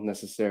potential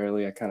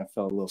necessarily. I kind of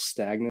felt a little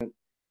stagnant.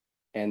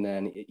 And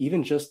then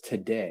even just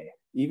today,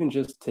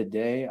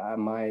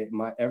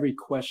 my every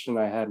question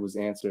I had was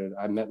answered.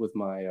 I met with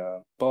my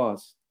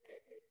boss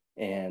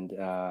and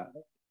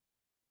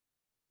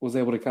was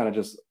able to kind of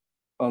just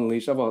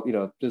unleash.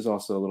 There's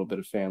also a little bit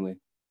of family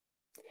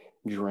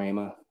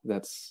drama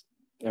that's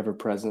ever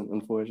present,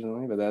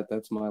 unfortunately, but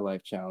that's my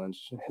life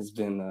challenge, has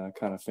been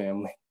kind of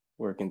family,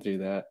 working through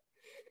that.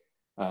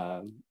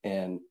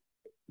 And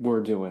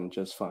we're doing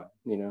just fine.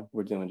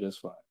 We're doing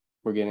just fine.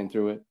 We're getting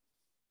through it.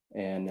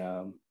 And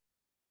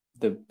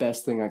the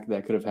best thing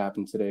that could have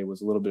happened today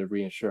was a little bit of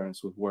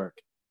reassurance with work.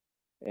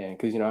 And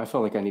because, I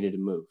felt like I needed to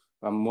move.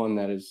 I'm one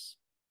that is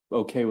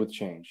okay with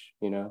change.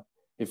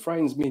 It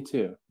frightens me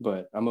too,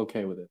 but I'm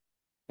okay with it.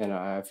 And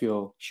I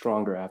feel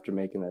stronger after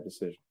making that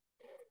decision.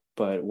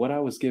 But what I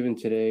was given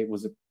today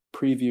was a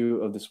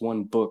preview of this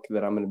one book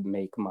that I'm going to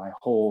make my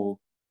whole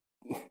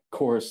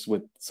course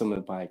with some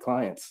of my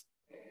clients,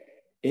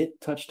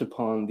 it touched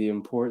upon the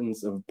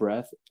importance of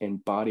breath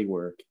and body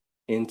work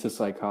into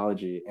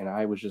psychology, and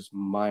I was just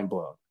mind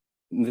blown.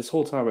 This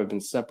whole time I've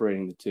been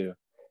separating the two,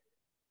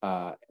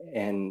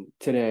 and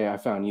today I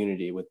found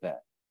unity with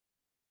that.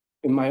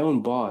 And my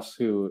own boss,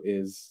 who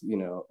is,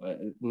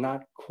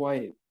 not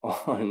quite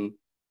on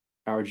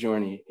our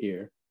journey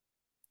here,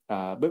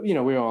 but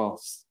we're all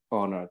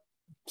on a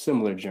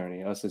similar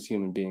journey, us as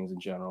human beings in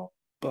general.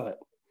 But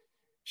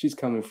she's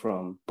coming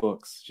from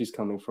books. She's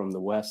coming from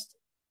the West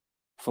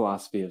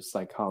philosophy of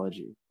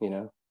psychology,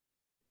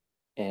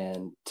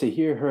 and to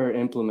hear her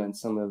implement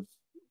some of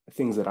the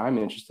things that I'm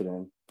interested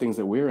in, things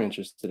that we're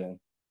interested in,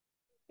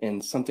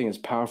 and something as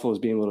powerful as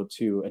being able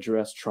to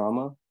address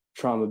trauma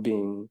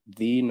being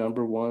the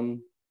number one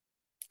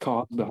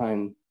cause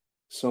behind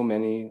so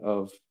many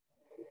of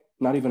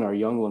not even our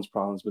young ones'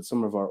 problems, but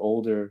some of our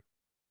older,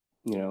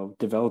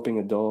 developing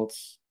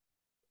adults,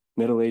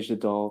 middle-aged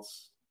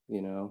adults,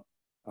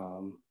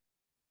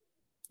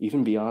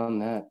 even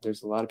beyond that,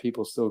 there's a lot of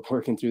people still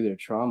working through their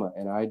trauma.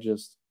 And I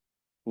just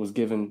was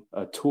given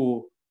a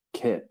tool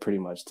kit pretty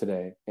much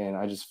today. And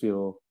I just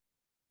feel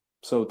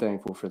so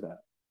thankful for that.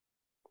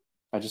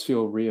 I just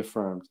feel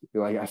reaffirmed.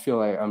 Like, I feel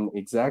like I'm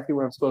exactly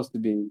where I'm supposed to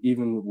be,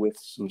 even with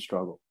some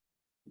struggle.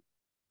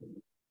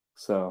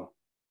 So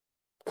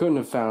couldn't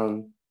have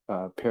found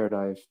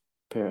paradise.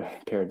 I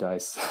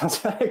was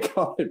trying to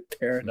call it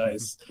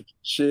paradise.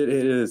 Shit,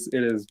 it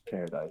is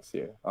paradise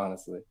here,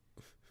 honestly.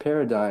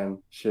 Paradigm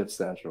Shift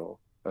Central,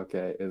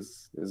 okay,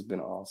 has been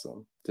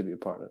awesome to be a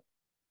part of.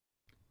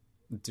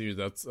 Dude,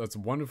 that's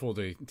wonderful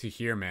to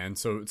hear, man.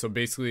 So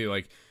basically,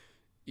 like,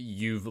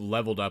 you've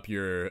leveled up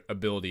your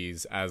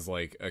abilities as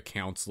like a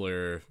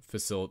counselor,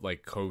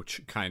 like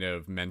coach, kind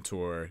of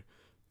mentor,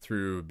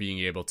 through being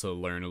able to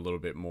learn a little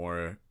bit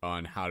more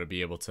on how to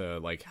be able to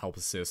like help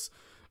assist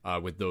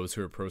with those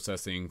who are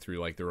processing through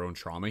like their own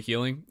trauma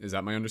healing. Is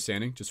that my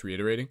understanding? Just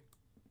reiterating.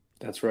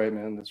 That's right,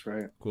 man. That's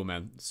right. Cool,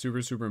 man.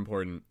 Super, super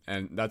important.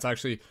 And that's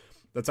actually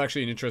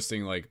an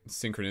interesting like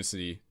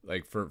synchronicity,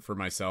 like for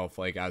myself,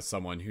 like as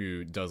someone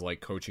who does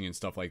like coaching and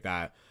stuff like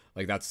that.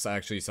 Like that's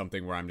actually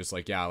something where I'm just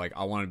like, yeah, like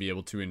I want to be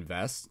able to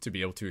invest, to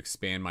be able to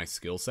expand my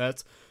skill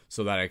sets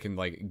so that I can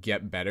like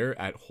get better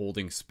at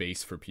holding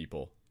space for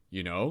people,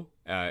 and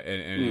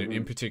mm-hmm.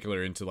 in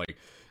particular into like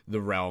the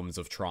realms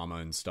of trauma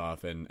and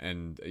stuff.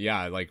 And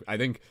yeah, like I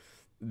think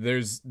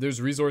there's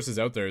resources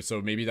out there,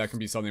 so maybe that can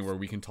be something where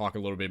we can talk a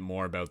little bit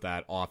more about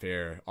that off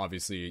air.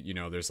 Obviously,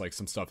 there's like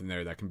some stuff in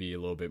there that can be a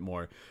little bit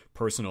more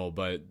personal,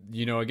 but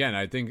again,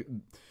 I think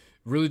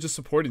really just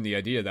supporting the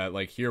idea that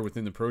like here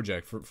within the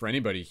project, for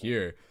anybody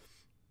here,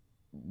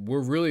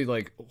 we're really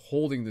like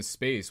holding this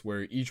space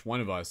where each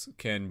one of us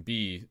can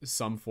be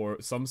some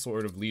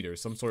sort of leader,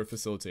 some sort of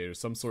facilitator,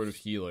 some sort of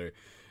healer,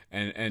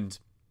 and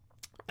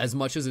as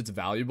much as it's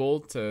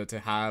valuable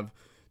to have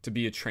to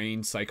be a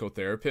trained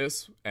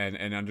psychotherapist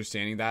and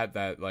understanding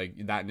that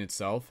like that in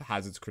itself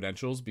has its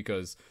credentials,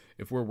 because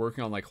if we're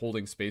working on like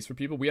holding space for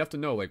people, we have to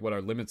know like what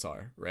our limits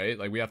are, right?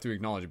 Like we have to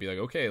acknowledge and be like,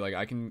 okay, like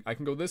I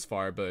can go this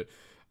far, but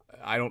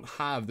I don't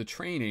have the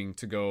training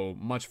to go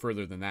much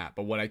further than that.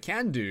 But what I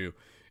can do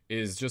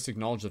is just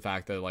acknowledge the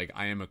fact that like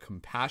I am a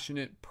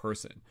compassionate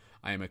person.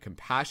 I am a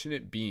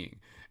compassionate being.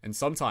 And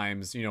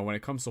sometimes, when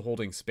it comes to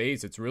holding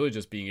space, it's really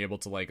just being able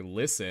to like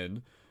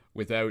listen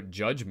without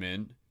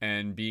judgment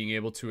and being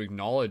able to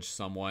acknowledge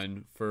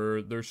someone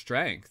for their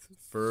strength,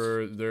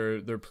 for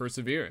their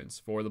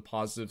perseverance, for the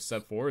positive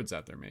step forwards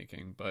that they're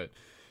making. But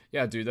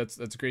yeah, dude,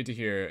 that's great to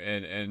hear.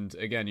 And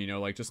again,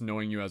 like just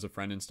knowing you as a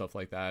friend and stuff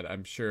like that,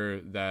 I'm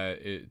sure that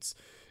it's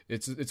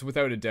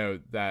without a doubt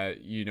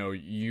that,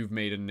 you've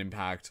made an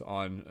impact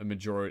on a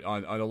majority,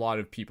 on a lot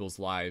of people's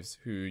lives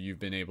who you've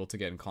been able to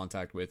get in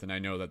contact with. And I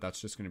know that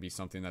that's just going to be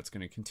something that's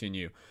going to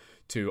continue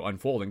to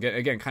unfold and get,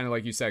 again, kind of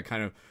like you said,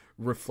 kind of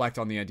reflect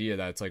on the idea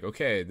that it's like,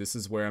 okay, this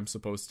is where I'm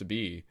supposed to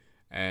be.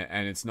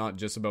 And it's not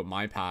just about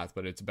my path,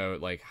 but it's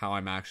about like how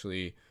I'm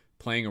actually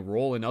playing a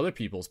role in other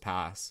people's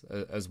paths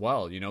as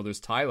well. There's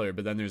Tyler,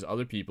 but then there's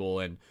other people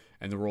and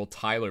the role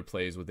Tyler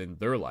plays within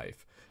their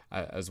life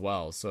as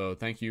well. So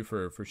thank you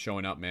for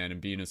showing up, man,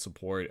 and being a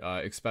support,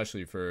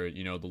 especially for,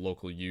 the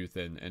local youth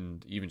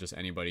and even just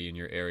anybody in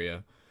your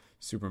area.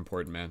 Super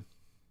important, man.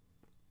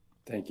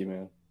 Thank you,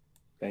 man.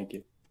 Thank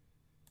you.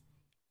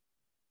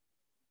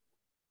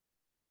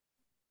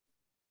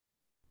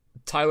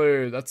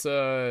 Tyler, that's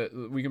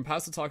we can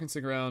pass the talking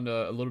stick around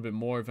a little bit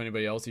more if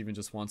anybody else even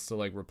just wants to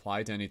like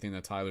reply to anything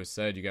that Tyler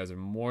said. You guys are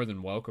more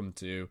than welcome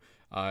to.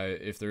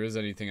 If there is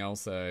anything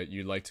else that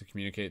you'd like to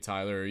communicate,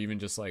 Tyler, or even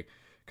just like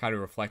kind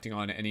of reflecting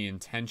on any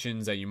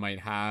intentions that you might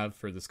have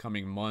for this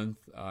coming month,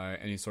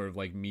 any sort of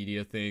like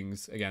media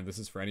things. Again, this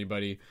is for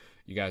anybody.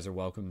 You guys are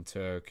welcome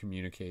to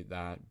communicate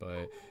that.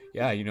 But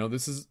yeah,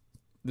 this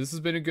has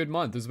been a good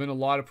month. There's been a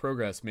lot of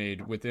progress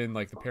made within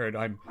like the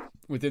Paradigm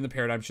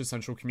Shift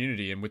Central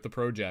community and with the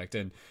project.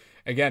 And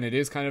again, it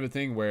is kind of a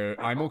thing where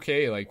I'm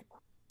okay like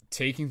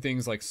taking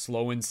things like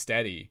slow and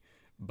steady,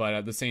 But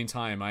at the same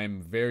time, I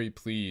am very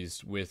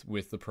pleased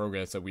with the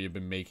progress that we have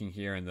been making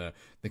here, and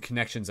the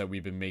connections that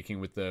we've been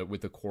making with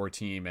the core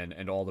team,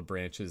 and all the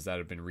branches that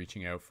have been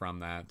reaching out from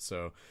that.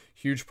 So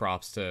huge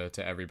props to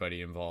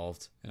everybody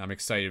involved, and I'm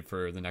excited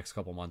for the next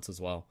couple months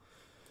as well.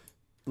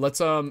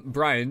 Let's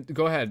Brian,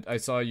 go ahead. I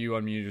saw you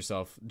unmute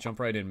yourself. Jump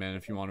right in, man,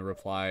 if you want to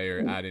reply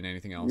or add in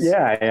anything else.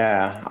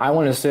 Yeah. I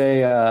want to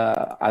say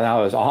I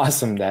thought it was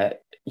awesome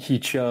that he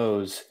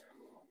chose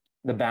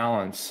the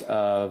balance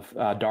of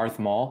Darth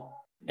Maul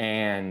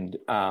and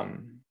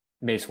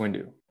Mace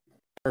Windu.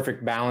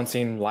 Perfect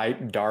balancing,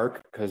 light,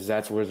 dark, because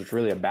that's what it's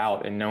really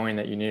about. And knowing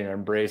that you need to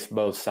embrace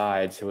both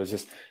sides, it was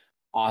just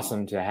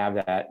awesome to have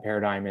that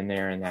paradigm in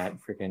there and that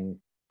freaking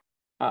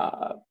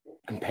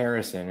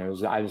comparison.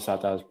 I just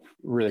thought that was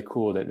really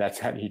cool that's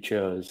how he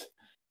chose.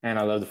 And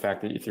I love the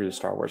fact that you threw the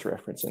Star Wars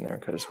reference in there,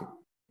 because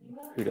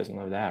who doesn't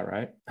love that,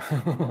 right?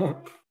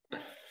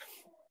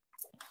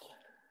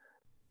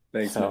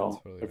 Thanks, man.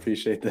 Totally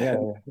appreciate that.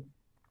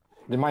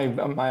 Yeah.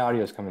 My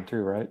audio is coming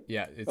through, right?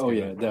 Yeah.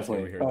 Yeah,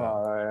 definitely.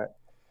 All right.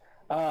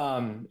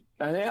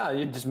 And yeah,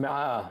 you just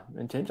I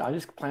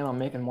just plan on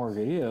making more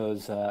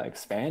videos,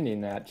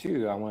 expanding that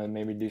too. I want to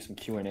maybe do some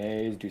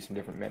Q&As, do some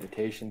different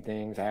meditation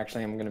things. I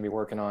actually am going to be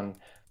working on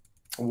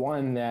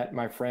one that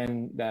my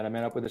friend that I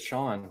met up with,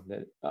 Sean,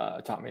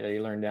 that taught me, that he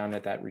learned down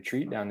at that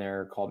retreat down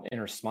there called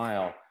Inner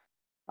Smile,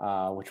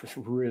 which was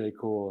really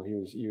cool.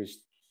 He was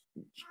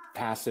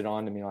passed it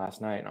on to me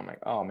last night, and I'm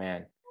like, oh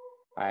man,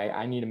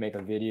 I need to make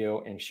a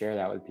video and share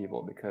that with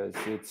people, because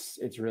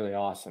it's really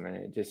awesome, and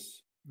it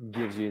just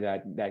gives you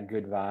that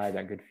good vibe,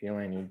 that good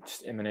feeling. You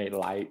just emanate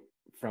light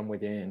from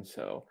within.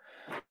 So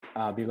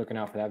be looking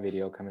out for that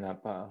video coming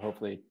up.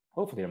 Hopefully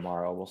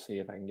tomorrow. We'll see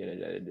if I can get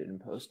it edited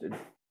and posted.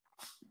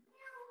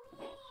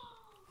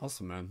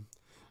 Awesome, man.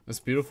 That's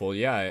beautiful.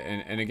 Yeah.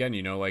 And again,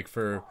 like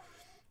for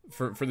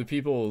the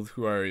people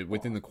who are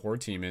within the core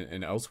team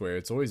and elsewhere,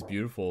 it's always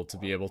beautiful to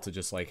be able to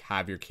just like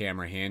have your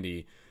camera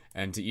handy,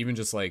 and to even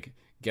just like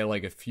get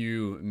like a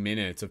few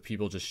minutes of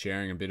people just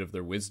sharing a bit of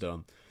their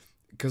wisdom.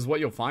 Because what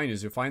you'll find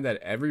that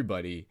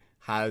everybody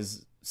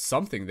has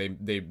something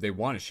they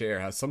want to share,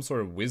 has some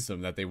sort of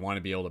wisdom that they want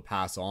to be able to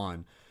pass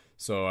on.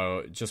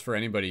 So just for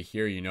anybody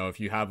here,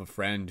 if you have a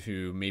friend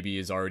who maybe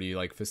is already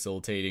like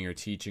facilitating or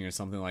teaching or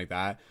something like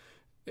that,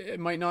 it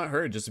might not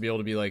hurt just to be able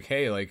to be like,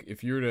 hey, like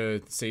if you were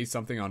to say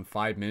something on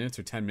 5 minutes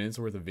or 10 minutes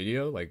worth of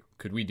video, like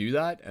could we do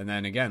that? And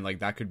then again, like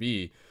that could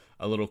be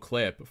a little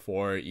clip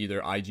for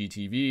either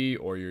IGTV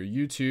or your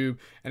YouTube.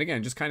 And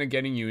again, just kind of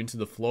getting you into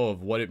the flow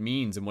of what it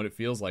means and what it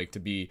feels like to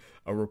be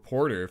a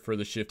reporter for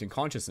the shift in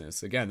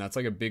consciousness. Again, that's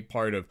like a big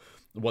part of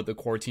what the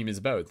core team is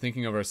about,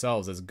 thinking of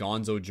ourselves as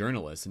gonzo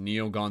journalists,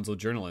 neo-gonzo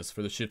journalists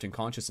for the shift in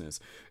consciousness,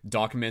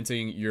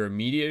 documenting your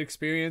immediate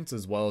experience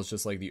as well as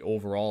just like the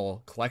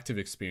overall collective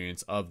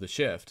experience of the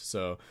shift.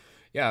 So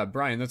yeah,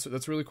 Brian,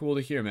 that's really cool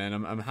to hear, man.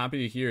 I'm happy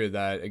to hear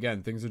that,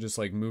 again, things are just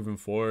like moving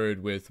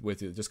forward with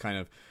just kind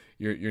of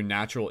your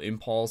natural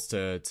impulse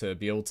to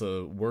be able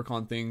to work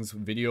on things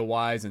video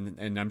wise,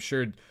 and I'm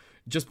sure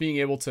just being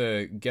able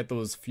to get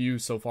those few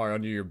so far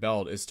under your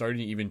belt is starting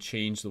to even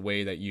change the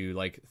way that you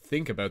like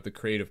think about the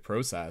creative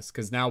process.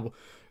 Because now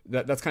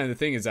that's kind of the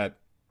thing, is that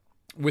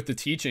with the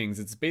teachings,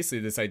 it's basically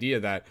this idea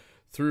that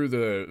through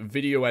the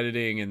video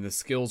editing and the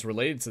skills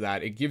related to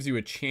that, it gives you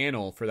a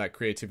channel for that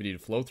creativity to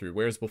flow through.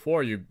 Whereas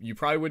before, you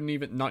probably wouldn't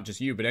even, not just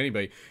you, but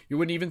anybody, you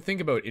wouldn't even think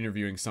about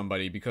interviewing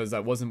somebody because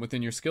that wasn't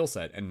within your skill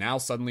set. And now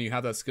suddenly you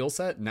have that skill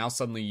set. Now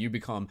suddenly you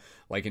become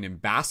like an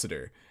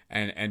ambassador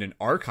and an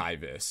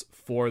archivist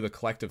for the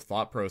collective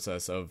thought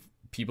process of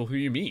people who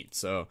you meet.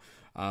 So,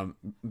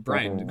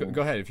 Brian,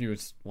 go ahead if you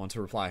want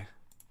to reply.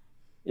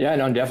 Yeah,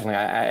 no, definitely.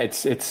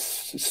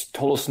 It's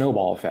total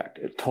snowball effect.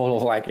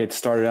 It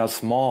started out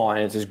small and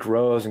it just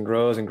grows and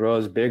grows and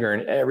grows bigger.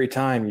 And every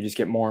time you just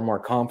get more and more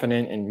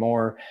confident, and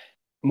more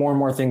and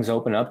more things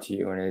open up to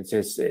you. And it's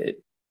just,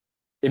 it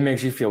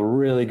makes you feel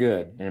really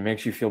good, and it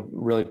makes you feel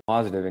really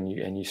positive,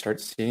 and you start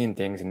seeing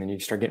things, and then you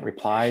start getting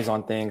replies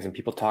on things and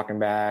people talking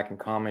back and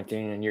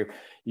commenting, and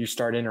you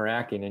start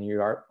interacting, and you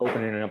are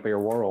opening up your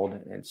world.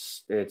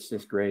 It's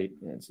just great.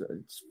 It's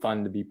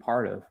fun to be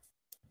part of.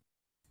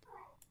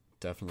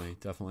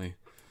 Definitely.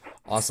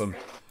 Awesome.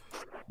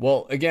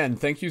 Well, again,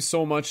 thank you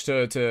so much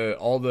to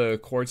all the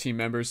core team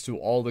members, to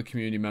all the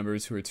community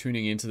members who are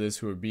tuning into this,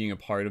 who are being a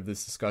part of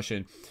this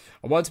discussion.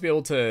 I want to be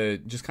able to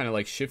just kind of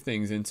like shift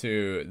things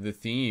into the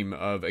theme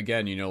of,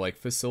 again, like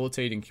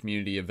facilitating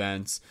community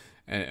events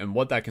and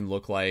what that can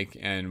look like,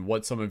 and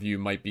what some of you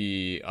might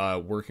be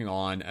working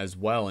on as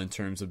well in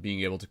terms of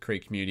being able to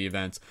create community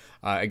events.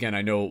 Again,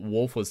 I know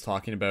Wolf was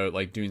talking about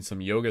like doing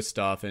some yoga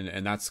stuff,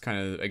 and that's kind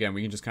of, again,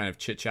 we can just kind of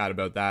chit chat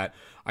about that.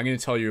 I'm going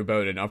to tell you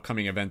about an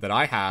upcoming event that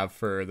I have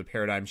for the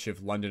Paradigm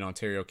Shift London,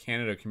 Ontario,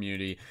 Canada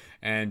community.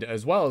 And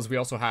as well as we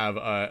also have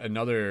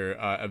another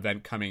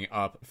event coming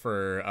up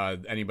for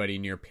anybody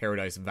near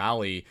Paradise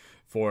Valley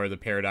for the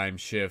Paradigm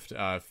Shift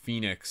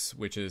Phoenix,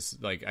 which is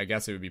like, I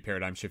guess it would be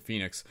Paradigm Shift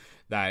Phoenix,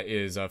 that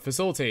is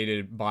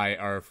facilitated by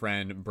our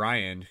friend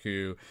Brian,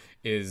 who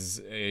is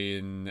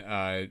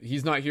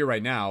he's not here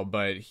right now,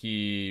 but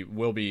he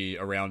will be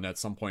around at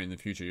some point in the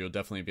future. You'll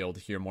definitely be able to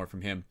hear more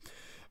from him.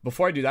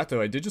 Before I do that,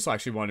 though, I did just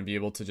actually want to be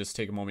able to just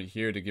take a moment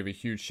here to give a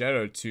huge shout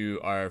out to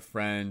our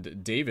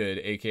friend David,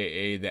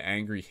 aka the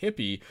Angry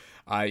Hippie.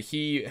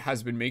 He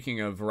has been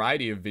making a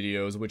variety of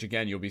videos, which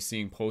again, you'll be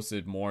seeing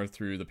posted more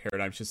through the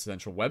Paradigm Shift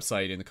Central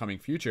website in the coming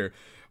future.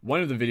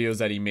 One of the videos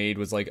that he made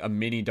was like a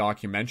mini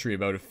documentary,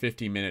 about a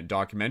 50-minute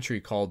documentary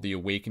called The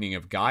Awakening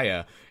of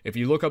Gaia. If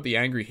you look up the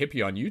Angry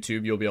Hippie on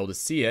YouTube, you'll be able to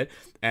see it.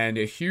 And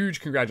a huge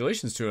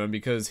congratulations to him,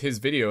 because his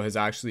video has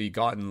actually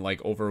gotten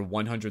like over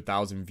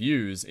 100,000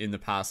 views in the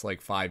past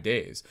like 5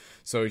 days.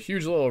 So a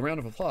huge little round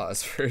of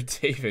applause for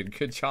David.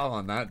 Good job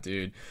on that,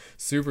 dude.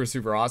 Super,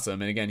 super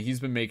awesome. And again, he's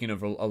been making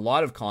a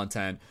lot of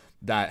content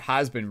that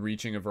has been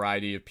reaching a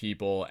variety of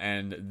people,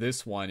 and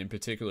this one in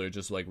particular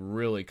just like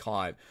really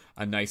caught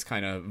a nice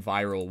kind of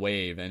viral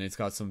wave, and it's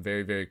got some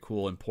very, very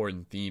cool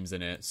important themes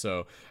in it.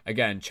 So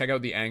again, check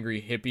out the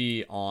Angry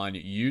Hippie on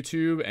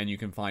YouTube, and you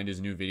can find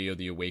his new video,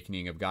 The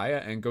Awakening of Gaia,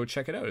 and go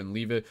check it out and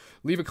leave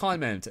a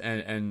comment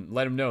and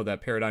let him know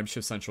that Paradigm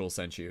Shift Central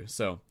sent you.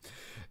 So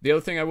the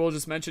other thing I will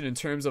just mention in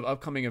terms of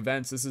upcoming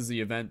events, this is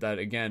the event that,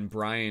 again,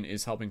 Brian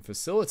is helping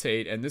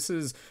facilitate, and this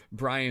is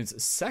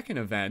Brian's second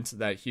event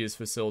that he is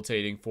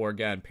facilitating for,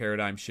 again,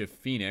 Paradigm Shift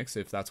Phoenix,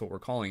 if that's what we're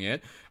calling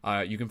it.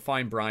 You can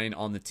find Brian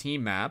on the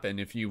team map, and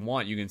if you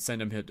want, you can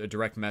send him a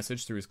direct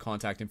message through his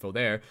contact info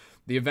there.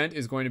 The event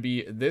is going to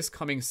be this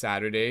coming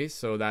Saturday,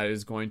 so that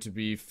is going to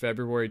be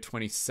February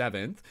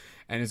 27th,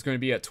 and it's going to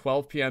be at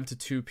 12 p.m. to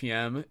 2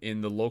 p.m.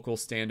 in the local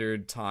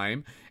standard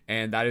time,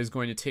 and that is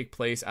going to take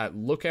place at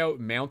Lookout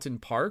Mountain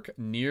Park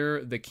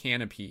near the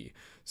Canopy.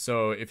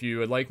 So if you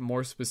would like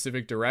more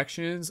specific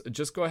directions,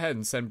 just go ahead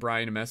and send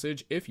Brian a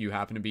message if you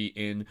happen to be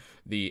in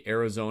the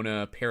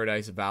Arizona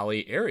Paradise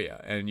Valley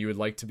area and you would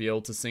like to be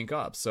able to sync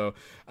up. So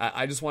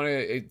I just want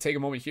to take a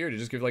moment here to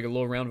just give like a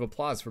little round of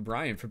applause for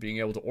Brian for being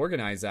able to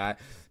organize that,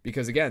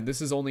 because again,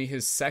 this is only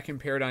his second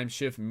Paradigm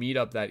Shift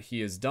meetup that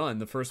he has done.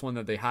 The first one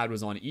that they had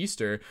was on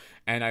Easter,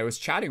 and I was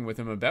chatting with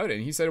him about it,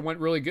 and he said it went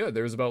really good.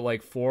 There was about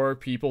like 4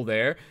 people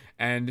there,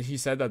 and he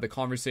said that the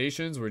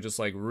conversations were just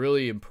like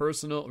really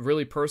personal,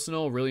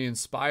 really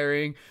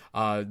inspiring.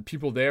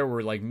 People there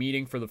were like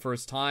meeting for the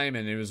first time,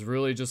 and it was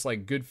really just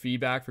like good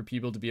feedback for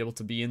people to be able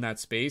to be in that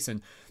space.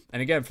 And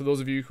again, for those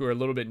of you who are a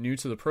little bit new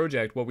to the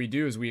project, what we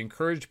do is we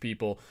encourage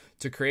people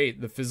to create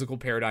the physical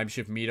Paradigm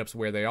Shift meetups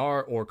where they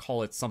are, or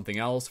call it something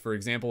else. For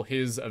example,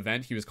 his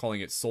event, he was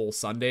calling it Soul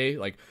Sunday,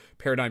 like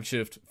Paradigm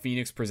Shift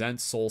Phoenix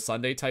Presents Soul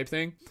Sunday type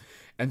thing.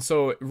 And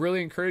so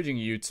really encouraging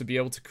you to be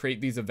able to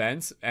create these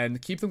events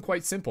and keep them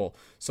quite simple.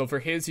 So for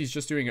his, he's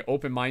just doing an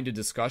open-minded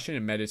discussion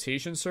and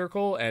meditation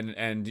circle.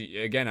 And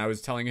again, I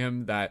was telling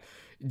him that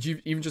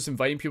even just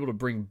inviting people to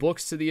bring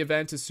books to the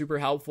event is super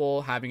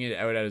helpful. Having it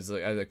out as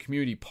a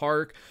community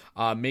park,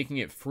 making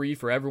it free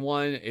for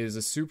everyone is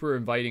a super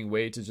inviting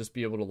way to just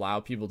be able to allow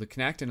people to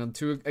connect and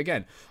to,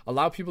 again,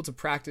 allow people to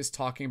practice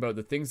talking about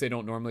the things they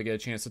don't normally get a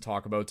chance to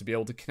talk about, to be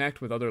able to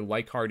connect with other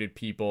like-hearted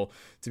people,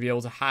 to be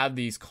able to have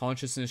these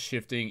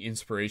consciousness-shifting,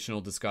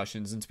 inspirational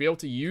discussions, and to be able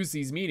to use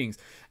these meetings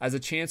as a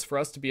chance for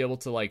us to be able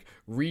to like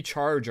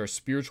recharge our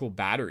spiritual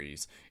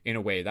batteries in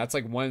a way. That's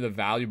like one of the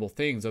valuable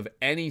things of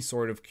any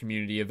sort of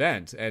community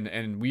event,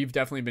 and we've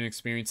definitely been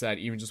experiencing that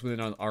even just within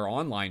our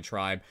online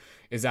tribe,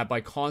 is that by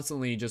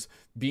constantly just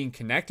being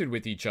connected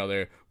with each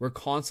other, we're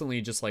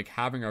constantly just like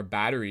having our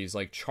batteries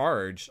like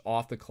charged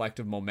off the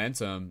collective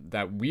momentum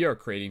that we are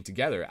creating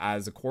together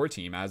as a core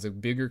team, as a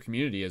bigger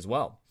community as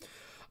well.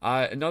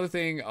 Another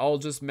thing I'll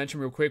just mention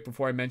real quick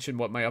before I mention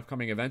what my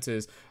upcoming event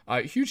is,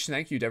 a huge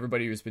thank you to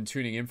everybody who's been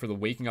tuning in for the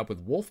Waking Up with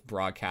Wolf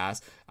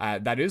broadcast.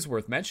 That is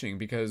worth mentioning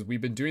because we've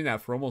been doing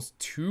that for almost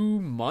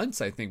 2 months,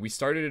 I think. We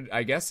started,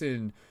 I guess,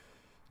 in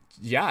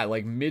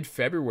like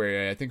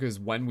mid-February, I think is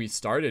when we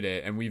started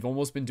it, and we've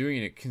almost been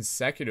doing it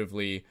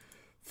consecutively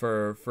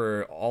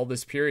for all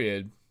this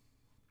period.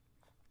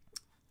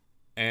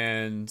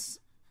 And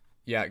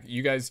yeah,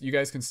 you guys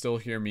can still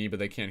hear me, but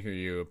they can't hear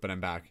you, but I'm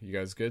back. You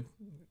guys good?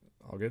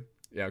 All good?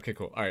 Yeah, okay,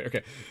 cool. All right,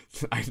 okay.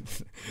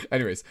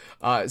 Anyways,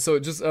 so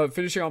just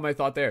finishing on my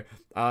thought there.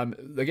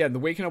 Again, the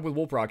Waking Up with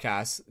Wolf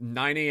broadcasts,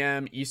 9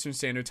 a.m. Eastern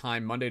Standard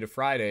Time, Monday to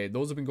Friday.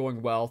 Those have been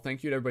going well.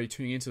 Thank you to everybody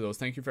tuning into those.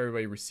 Thank you for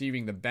everybody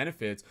receiving the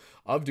benefits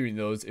of doing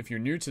those. If you're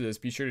new to this,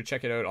 be sure to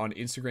check it out on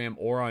Instagram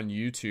or on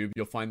YouTube.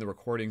 You'll find the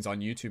recordings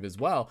on YouTube as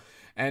well.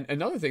 And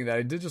another thing that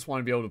I did just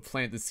want to be able to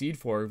plant the seed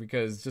for,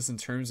 because just in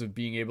terms of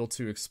being able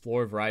to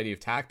explore a variety of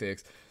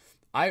tactics,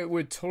 I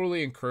would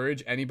totally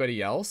encourage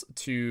anybody else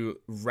to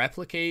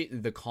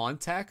replicate the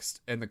context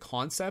and the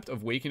concept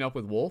of Waking Up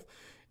with Wolf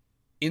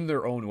in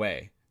their own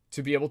way,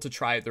 to be able to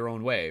try it their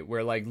own way,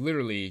 where like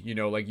literally, you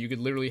know, like you could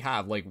literally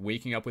have like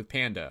Waking Up with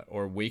Panda,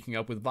 or Waking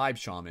Up with Vibe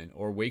Shaman,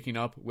 or Waking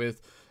Up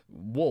with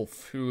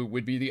Wolf, who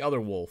would be the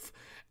other wolf.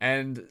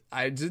 And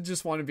I did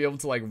just want to be able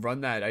to like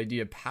run that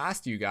idea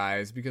past you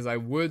guys, because I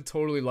would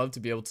totally love to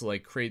be able to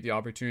like create the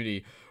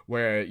opportunity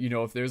where, you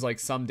know, if there's like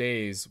some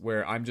days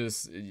where I'm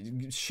just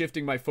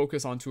shifting my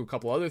focus onto a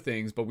couple other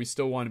things, but we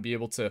still want to be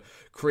able to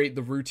create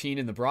the routine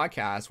in the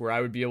broadcast where I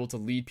would be able to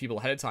lead people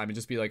ahead of time and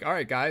just be like, all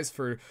right, guys,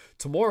 for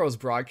tomorrow's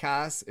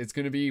broadcast, it's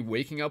going to be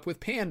waking up with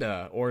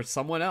Panda or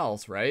someone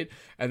else, right?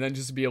 And then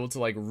just be able to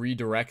like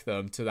redirect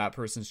them to that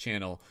person's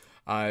channel.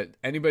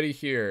 Anybody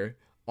here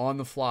on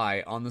the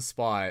fly, on the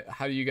spot,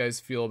 how do you guys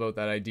feel about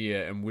that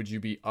idea, and would you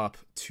be up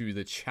to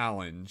the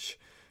challenge?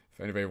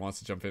 If anybody wants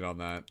to jump in on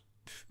that.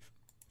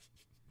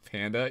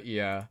 Panda,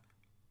 yeah.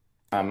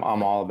 I'm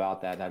all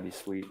about that. That'd be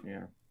sweet.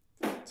 Yeah.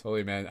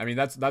 Totally, man. I mean,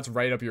 that's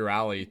right up your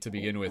alley to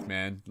begin with,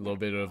 man. A little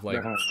bit of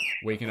like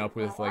waking up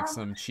with like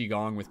some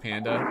qigong with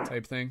Panda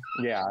type thing.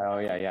 Yeah. Oh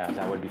yeah.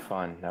 That would be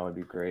fun. That would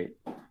be great.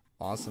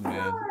 Awesome,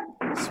 man.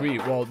 Sweet.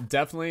 Well,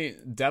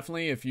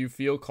 definitely, if you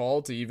feel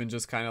called to even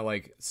just kind of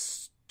like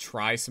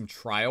try some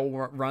trial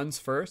runs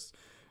first,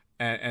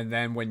 and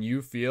then when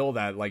you feel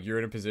that like you're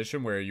in a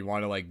position where you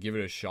want to like give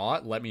it a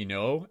shot, let me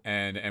know,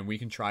 and we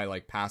can try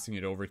like passing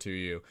it over to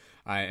you.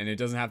 And it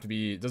doesn't have to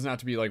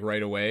be like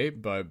right away,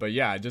 but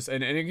yeah, just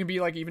and it can be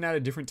like even at a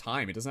different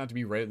time. It doesn't have to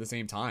be right at the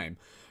same time,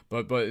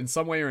 but in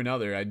some way or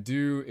another, I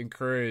do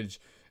encourage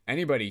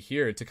anybody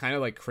here to kind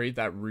of like create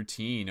that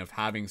routine of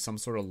having some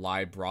sort of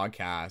live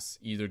broadcast,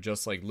 either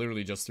just like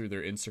literally just through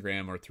their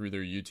Instagram or through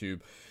their YouTube.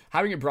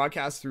 Having it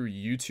broadcast through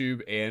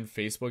YouTube and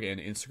Facebook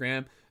and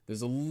Instagram,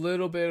 there's a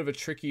little bit of a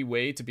tricky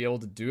way to be able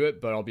to do it,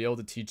 but I'll be able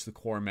to teach the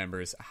core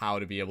members how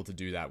to be able to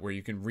do that, where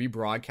you can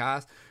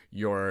rebroadcast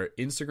your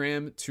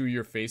Instagram to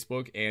your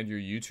Facebook and your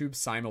YouTube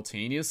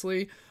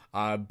simultaneously.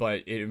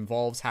 But it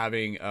involves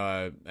having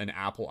an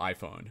Apple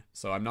iPhone.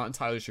 So I'm not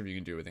entirely sure if you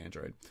can do it with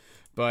Android.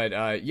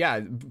 But yeah,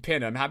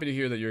 Panda, I'm happy to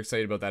hear that you're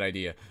excited about that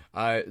idea.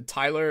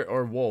 Tyler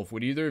or Wolf,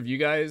 would either of you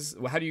guys,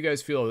 how do you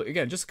guys feel?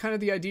 Again, just kind of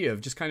the idea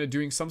of just kind of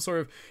doing some sort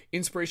of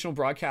inspirational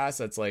broadcast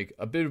that's like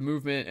a bit of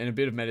movement and a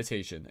bit of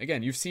meditation.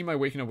 Again, you've seen my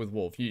Waking Up with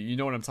Wolf. You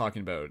know what I'm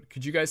talking about.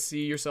 Could you guys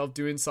see yourself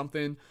doing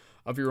something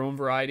of your own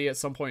variety at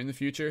some point in the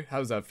future? How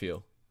does that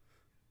feel?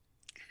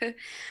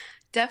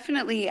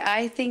 Definitely.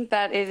 I think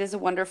that it is a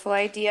wonderful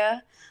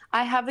idea.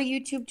 I have a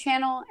YouTube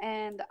channel,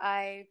 and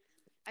I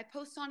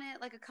post on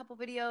it like a couple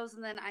videos,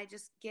 and then I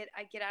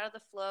get out of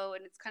the flow,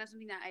 and it's kind of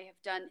something that I have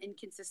done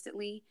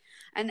inconsistently.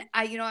 And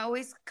I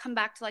always come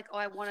back to like, oh,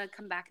 I want to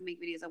come back and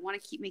make videos. I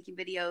want to keep making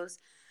videos.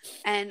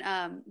 And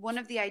one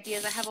of the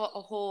ideas, I have a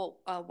whole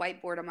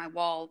whiteboard on my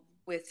wall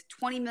with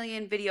 20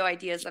 million video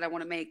ideas that I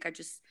want to make.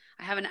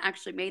 I haven't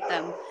actually made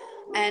them.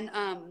 And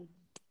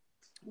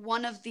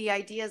one of the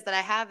ideas that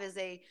I have is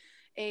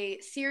a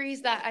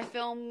series that I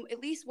film at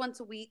least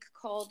once a week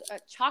called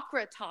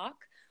Chakra Talk,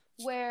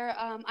 where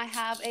I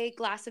have a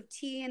glass of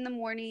tea in the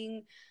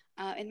morning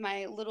in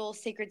my little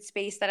sacred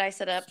space that I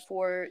set up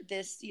for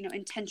this,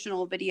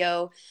 intentional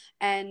video,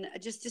 and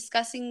just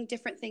discussing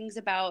different things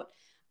about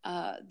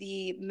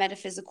the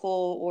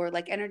metaphysical or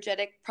like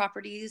energetic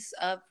properties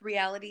of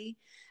reality,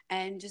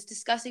 and just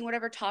discussing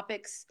whatever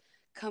topics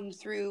come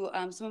through.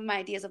 Some of my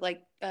ideas of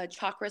like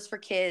chakras for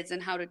kids,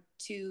 and how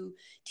to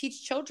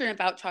teach children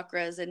about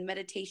chakras, and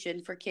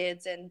meditation for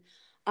kids, and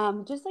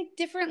just like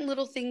different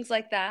little things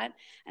like that.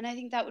 And I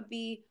think that would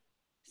be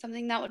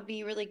something that would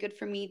be really good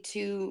for me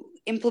to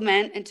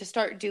implement and to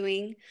start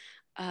doing,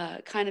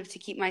 kind of to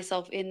keep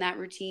myself in that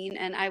routine.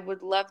 And I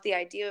would love the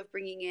idea of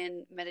bringing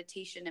in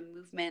meditation and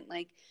movement,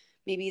 like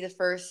maybe the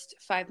first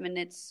 5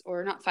 minutes,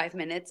 or not 5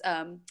 minutes,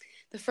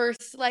 the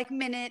first like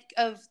minute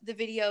of the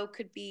video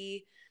could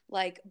be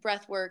like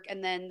breath work,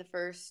 and then the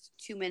first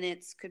 2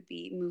 minutes could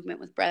be movement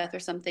with breath or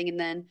something, and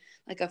then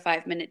like a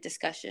 5-minute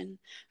discussion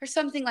or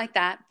something like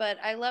that. But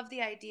I love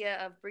the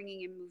idea of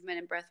bringing in movement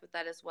and breath with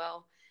that as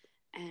well,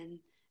 and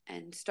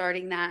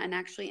starting that and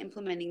actually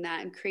implementing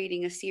that and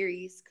creating a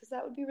series, because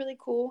that would be really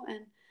cool.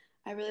 And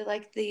I really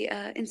like the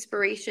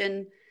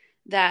inspiration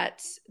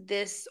that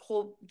this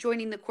whole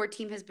joining the core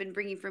team has been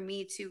bringing for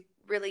me to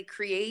really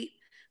create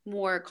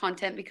more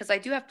content, because I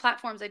do have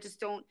platforms, I just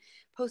don't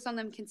post on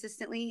them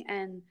consistently.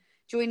 And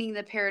joining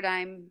the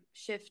Paradigm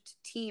Shift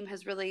team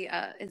has really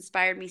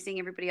inspired me, seeing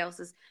everybody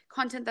else's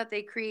content that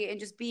they create, and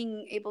just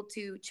being able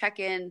to check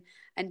in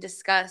and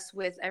discuss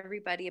with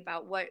everybody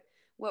about what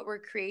we're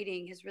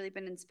creating has really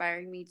been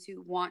inspiring me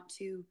to want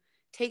to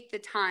take the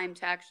time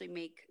to actually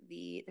make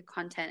the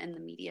content and the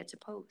media to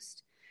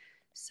post.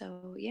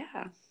 So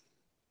yeah.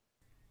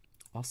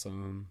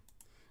 Awesome.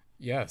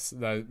 Yes,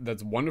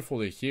 that's wonderful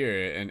to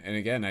hear. And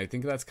again, I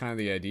think that's kind of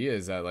the idea,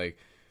 is that like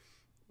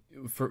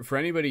for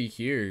anybody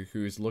here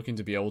who's looking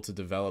to be able to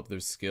develop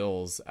their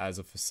skills as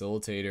a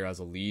facilitator, as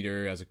a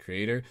leader, as a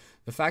creator,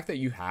 the fact that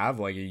you have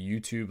like a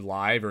YouTube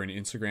live or an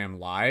Instagram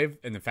live,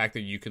 and the fact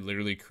that you could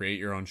literally create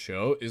your own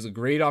show, is a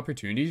great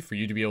opportunity for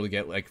you to be able to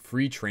get like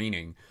free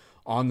training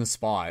on the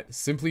spot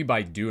simply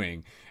by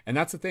doing. And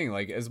that's the thing,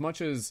 like as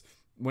much as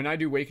when I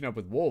do Waking Up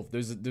with Wolf,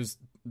 there's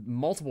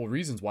multiple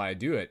reasons why I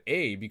do it.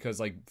 A, because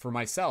like for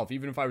myself,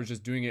 even if I was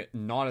just doing it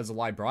not as a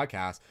live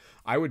broadcast,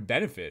 I would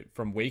benefit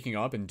from waking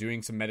up and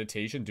doing some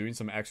meditation, doing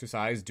some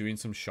exercise, doing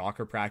some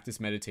chakra practice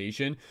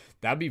meditation.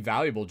 That'd be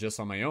valuable just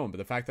on my own. But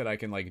the fact that I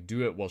can like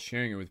do it while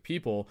sharing it with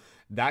people,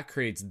 that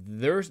creates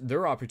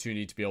their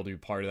opportunity to be able to be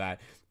part of that.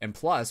 And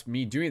plus,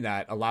 me doing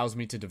that allows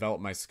me to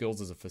develop my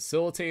skills as a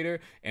facilitator,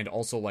 and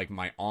also like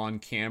my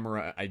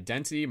on-camera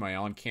identity, my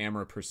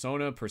on-camera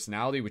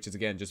personality, which is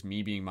again just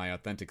me being my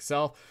authentic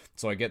self.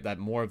 So I get that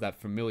more of that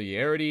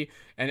familiarity,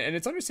 and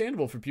it's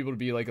understandable for people to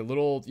be like a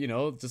little, you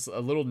know, just a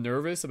little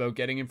nervous about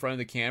getting in front of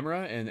the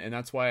camera, and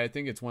that's why I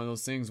think it's one of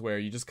those things where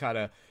you just kind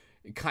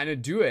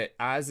of do it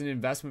as an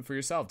investment for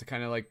yourself to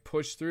kind of like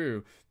push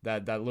through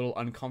that little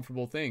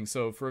uncomfortable thing.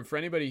 So for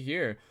anybody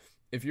here,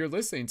 if you're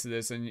listening to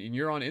this and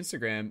you're on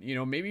Instagram, you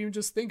know, maybe you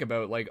just think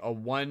about like a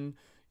one,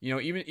 you know,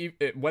 even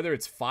whether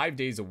it's 5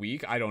 days a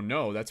week, I don't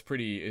know. That's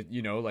pretty,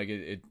 you know, like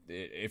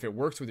if it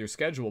works with your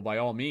schedule, by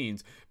all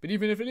means. But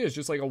even if it is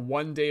just like a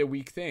 1 day a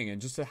week thing,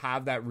 and just to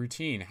have that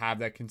routine, have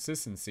that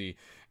consistency.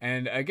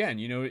 And again,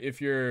 you know,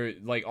 if you're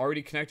like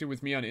already connected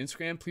with me on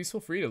Instagram, please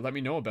feel free to let me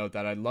know about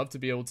that. I'd love to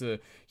be able to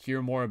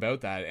hear more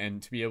about that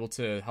and to be able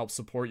to help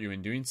support you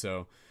in doing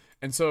so.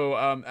 And so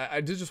I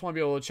did just want to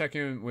be able to check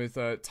in with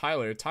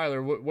Tyler.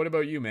 Tyler, what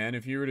about you, man?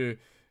 If you were to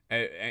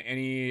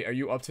are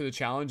you up to the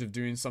challenge of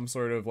doing some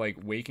sort of like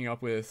waking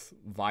up with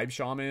Vibe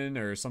Shaman,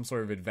 or some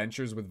sort of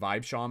adventures with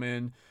Vibe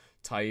Shaman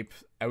type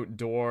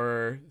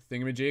outdoor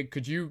thingamajig?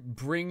 Could you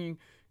bring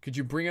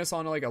us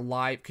on like a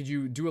live? Could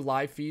you do a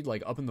live feed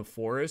like up in the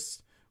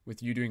forest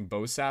with you doing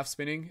bow staff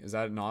spinning? Is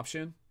that an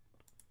option?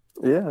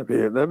 Yeah,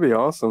 that'd be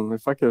awesome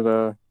if I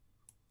could.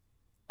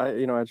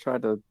 I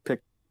tried to pick.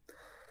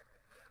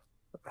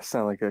 I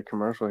sound like a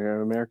commercial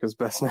here. America's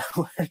Best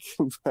Network,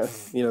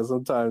 but you know,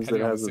 sometimes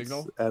it has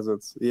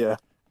its yeah.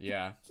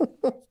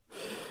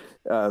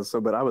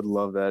 But I would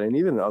love that, and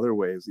even in other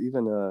ways,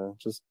 even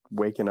just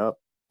waking up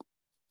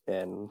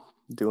and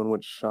doing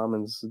what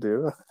shamans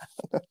do.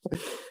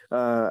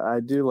 I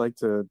do like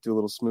to do a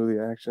little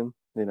smoothie action,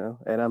 you know,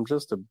 and I'm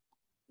just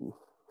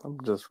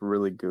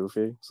really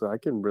goofy, so I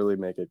can really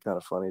make it kind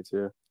of funny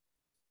too.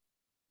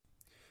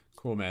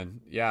 Cool, man.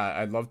 Yeah,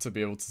 I'd love to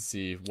be able to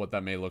see what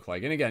that may look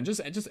like. And again,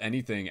 just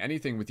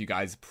anything with you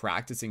guys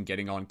practicing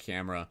getting on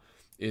camera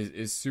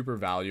is super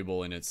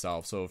valuable in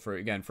itself. So for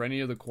any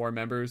of the core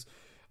members,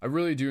 I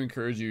really do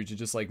encourage you to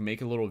just like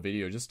make a little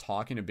video just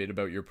talking a bit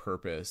about your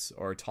purpose,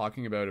 or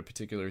talking about a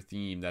particular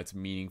theme that's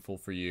meaningful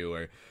for you,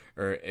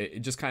 or it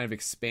just kind of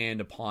expand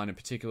upon a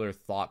particular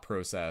thought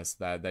process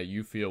that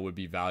you feel would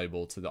be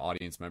valuable to the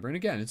audience member. And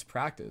again, it's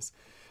practice.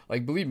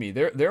 Like, believe me,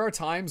 there are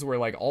times where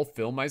like I'll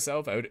film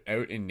myself out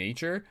in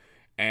nature,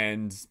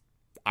 and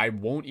I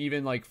won't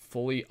even like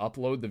fully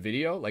upload the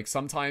video. Like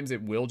sometimes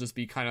it will just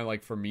be kind of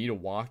like for me to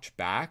watch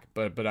back,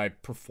 but I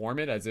perform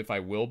it as if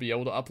I will be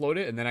able to upload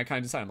it, and then I kind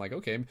of decide, I'm like,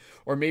 okay,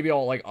 or maybe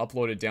I'll like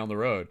upload it down the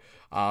road.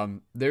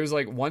 There's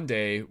like one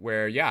day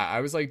where I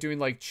was like doing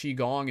like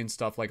qigong and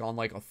stuff like on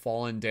like a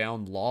fallen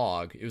down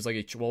log. It was like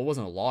it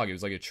wasn't a log, it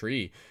was like a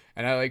tree,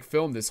 and I like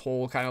filmed this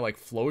whole kind of like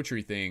flow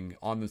tree thing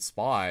on the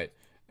spot.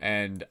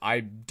 And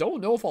I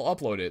don't know if I'll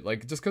upload it,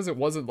 like just because it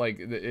wasn't like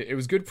it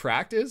was good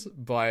practice,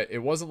 but it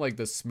wasn't like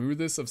the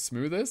smoothest of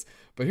smoothest.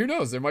 But who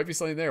knows? There might be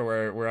something there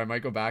where I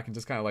might go back and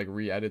just kind of like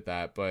re-edit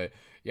that. But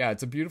yeah,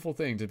 it's a beautiful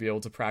thing to be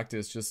able to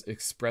practice just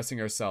expressing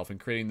ourselves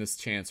and creating this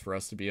chance for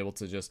us to be able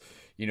to just,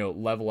 you know,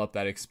 level up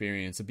that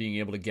experience of being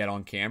able to get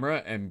on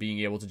camera and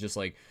being able to just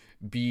like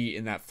be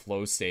in that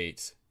flow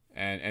state.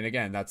 And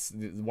again, that's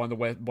one of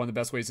the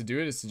best ways to do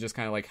it, is to just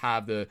kind of like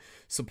have the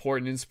support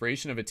and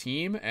inspiration of a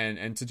team,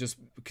 and to just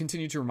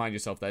continue to remind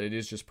yourself that it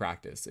is just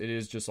practice. It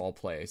is just all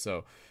play.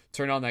 So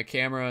turn on that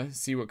camera,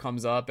 see what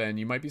comes up, and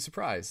you might be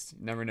surprised.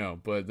 You never know.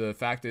 But the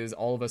fact is,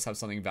 all of us have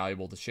something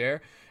valuable to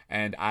share.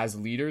 And as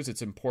leaders,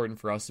 it's important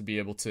for us to be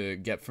able to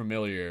get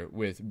familiar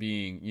with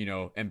being, you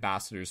know,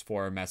 ambassadors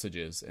for our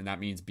messages. And that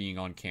means being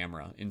on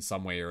camera in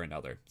some way or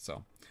another.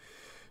 So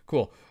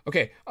cool.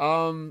 Okay.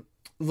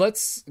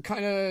 Let's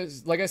kind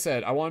of, like I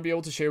said, I want to be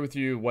able to share with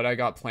you what I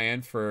got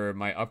planned for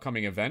my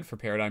upcoming event for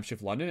Paradigm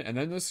Shift London. And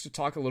then let's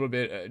talk a little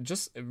bit,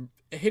 just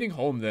hitting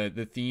home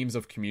the themes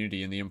of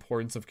community and the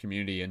importance of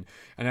community. And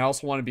I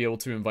also want to be able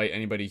to invite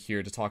anybody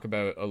here to talk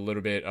about a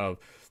little bit of,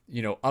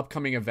 you know,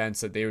 upcoming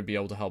events that they would be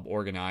able to help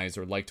organize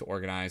or like to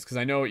organize. Because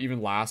I know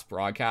even last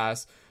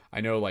broadcast, I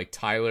know like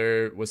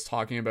Tyler was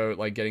talking about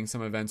like getting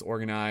some events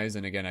organized.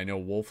 And again, I know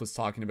Wolf was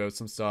talking about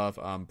some stuff.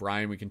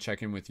 Brian, we can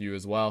check in with you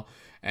as well,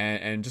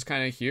 and just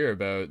kind of hear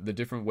about the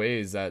different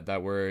ways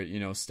that we're, you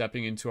know,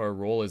 stepping into our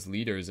role as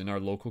leaders in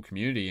our local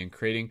community and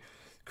creating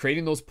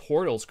those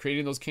portals,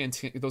 creating those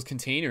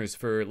containers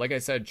for, like I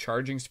said,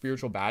 charging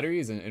spiritual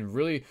batteries and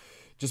really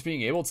just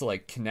being able to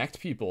like connect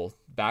people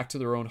back to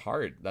their own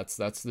heart.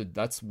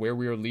 That's where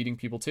we are leading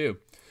people to.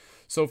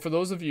 So for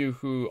those of you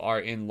who are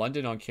in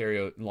London,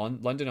 Ontario,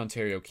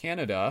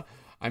 Canada,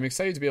 I'm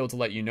excited to be able to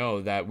let you know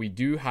that we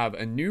do have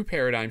a new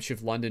Paradigm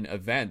Shift London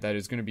event that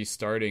is going to be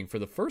starting for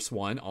the first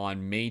one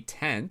on May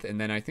 10th. And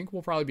then I think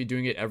we'll probably be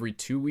doing it every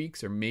 2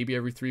 weeks or maybe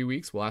every 3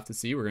 weeks. We'll have to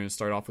see. We're going to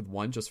start off with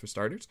one just for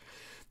starters.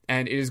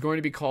 And it is going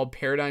to be called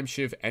Paradigm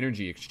Shift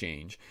Energy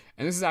Exchange.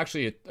 And this is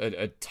actually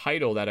a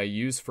title that I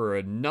used for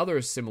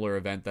another similar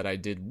event that I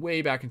did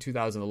way back in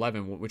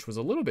 2011, which was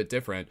a little bit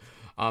different.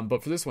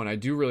 But for this one, I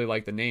do really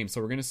like the name, so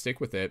we're going to stick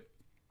with it.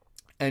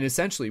 And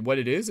essentially what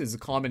it is a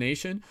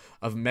combination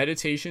of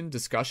meditation,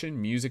 discussion,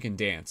 music, and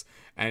dance.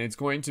 And it's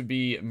going to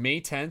be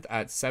May 10th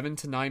at 7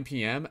 to 9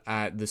 p.m.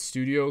 at the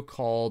studio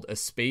called A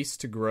Space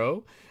to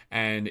Grow.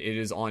 And it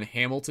is on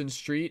Hamilton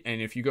Street.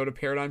 And if you go to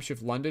Paradigm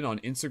Shift London on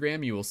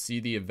Instagram, you will see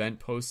the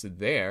event posted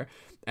there.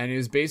 And it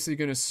is basically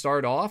going to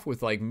start off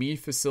with like me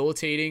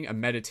facilitating a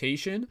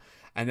meditation.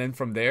 And then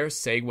from there,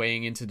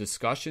 segueing into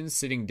discussions,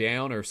 sitting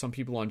down, or some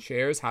people on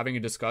chairs, having a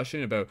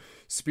discussion about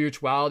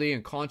spirituality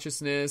and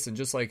consciousness and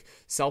just like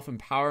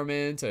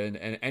self-empowerment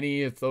and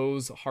any of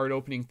those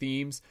heart-opening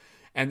themes.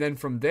 And then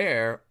from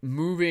there,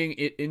 moving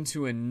it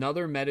into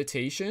another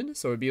meditation.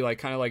 So it'd be like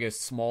kind of like a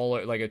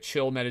smaller, like a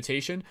chill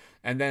meditation.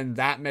 And then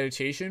that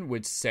meditation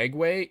would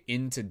segue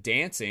into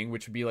dancing,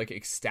 which would be like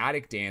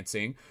ecstatic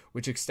dancing,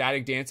 which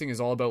ecstatic dancing is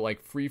all about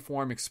like free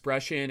form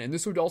expression. And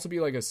this would also be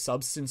like a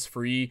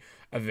substance-free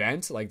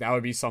event. Like that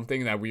would be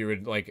something that we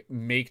would like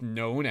make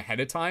known ahead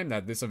of time,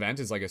 that this event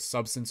is like a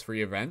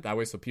substance-free event. That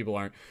way, so people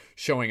aren't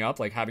showing up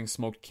like having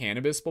smoked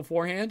cannabis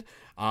beforehand.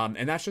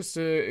 And that's just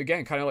to,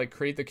 again, kind of like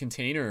create the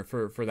container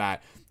for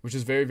that, which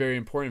is very, very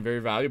important, very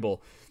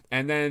valuable.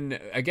 And then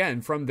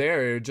again, from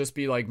there, it would just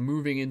be like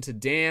moving into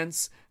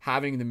dance,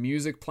 having the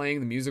music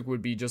playing. The music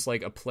would be just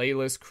like a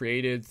playlist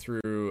created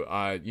through,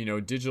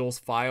 digital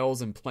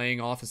files and playing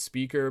off a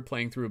speaker,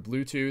 playing through a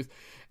Bluetooth,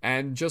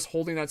 and just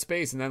holding that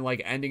space, and then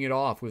like ending it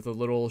off with a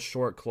little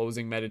short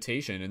closing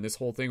meditation. And this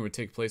whole thing would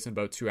take place in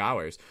about 2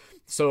 hours.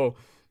 So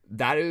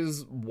that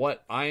is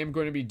what I am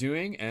going to be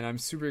doing, and I'm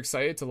super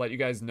excited to let you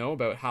guys know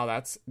about how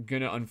that's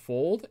going to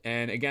unfold.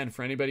 And again,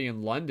 for anybody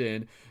in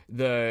London,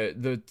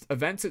 the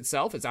events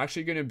itself, it's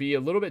actually going to be a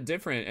little bit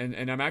different,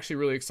 and I'm actually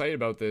really excited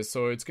about this.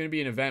 So it's going to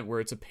be an event where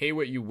it's a pay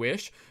what you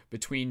wish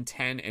between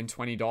 $10 and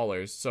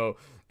 $20. So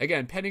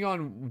again, depending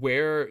on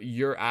where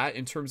you're at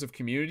in terms of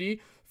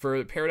community,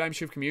 for Paradigm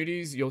Shift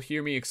communities, you'll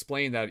hear me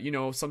explain that,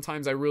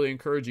 sometimes I really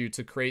encourage you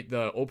to create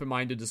the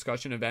open-minded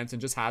discussion events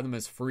and just have them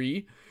as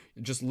free.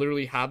 Just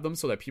literally have them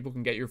so that people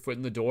can get your foot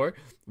in the door.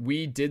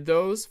 We did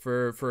those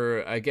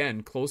for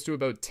again, close to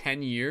about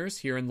 10 years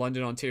here in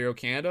London, Ontario,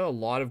 Canada. A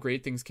lot of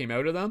great things came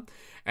out of them.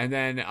 And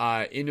then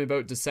in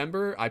about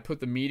December, I put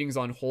the meetings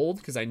on hold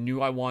because I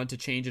knew I wanted to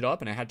change it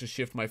up and I had to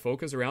shift my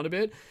focus around a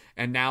bit.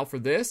 And now for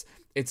this,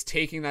 it's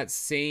taking that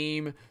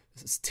same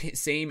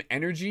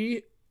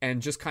energy and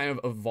just kind of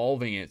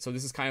evolving it. So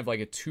this is kind of like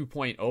a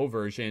 2.0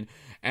 version.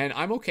 And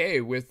I'm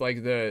okay with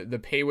like the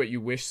pay what you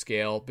wish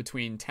scale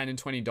between $10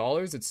 and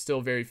 $20. It's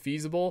still very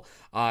feasible.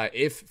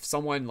 If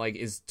someone like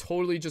is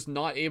totally just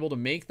not able to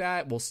make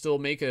that, we'll still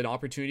make it an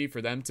opportunity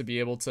for them to be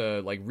able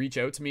to like reach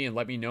out to me and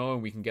let me know,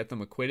 and we can get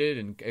them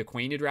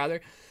acquainted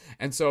rather.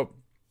 And so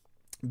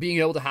being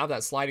able to have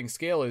that sliding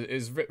scale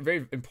is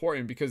very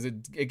important, because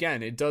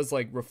it does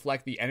like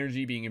reflect the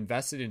energy being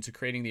invested into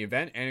creating the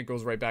event, and it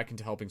goes right back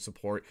into helping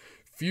support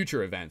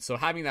future events. So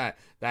having that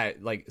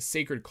like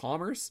sacred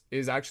commerce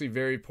is actually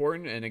very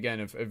important, and again,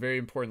 a very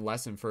important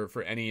lesson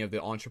for any of the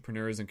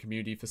entrepreneurs and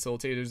community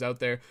facilitators out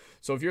there.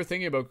 So if you're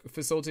thinking about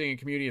facilitating a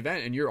community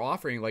event and you're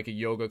offering like a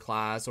yoga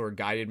class or a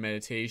guided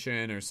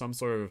meditation or some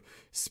sort of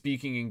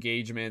speaking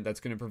engagement that's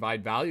going to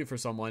provide value for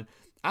someone,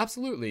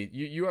 absolutely,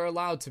 you are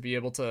allowed to be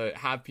able to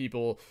have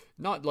people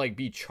not like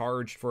be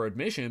charged for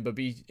admission, but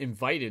be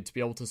invited to be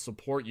able to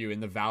support you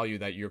in the value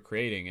that you're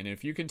creating. And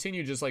if you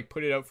continue just like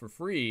put it out for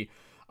free,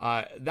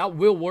 that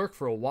will work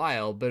for a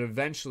while, but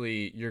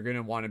eventually you're going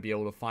to want to be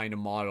able to find a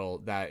model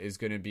that is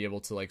going to be able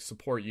to like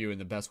support you in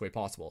the best way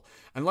possible,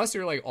 unless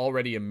you're like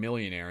already a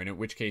millionaire, and in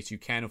which case you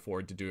can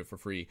afford to do it for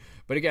free.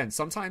 But again,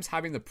 sometimes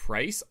having the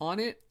price on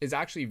it is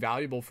actually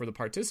valuable for the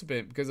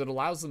participant, because it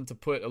allows them to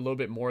put a little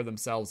bit more of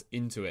themselves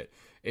into it.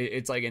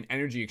 It's like an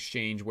energy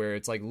exchange where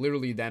it's like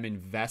literally them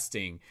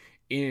investing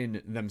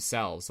in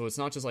themselves. So it's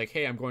not just like,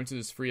 hey, I'm going to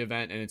this free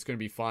event and it's going to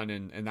be fun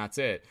and that's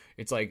it.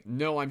 It's like,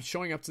 no, I'm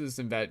showing up to this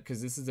event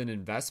because this is an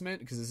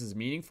investment, because this is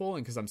meaningful,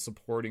 and because I'm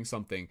supporting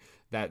something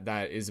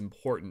that is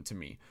important to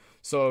me.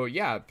 So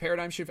yeah,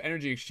 Paradigm Shift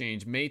Energy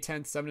Exchange, May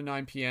 10th, 7 to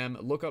 9 p.m.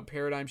 Look up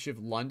Paradigm Shift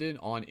London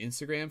on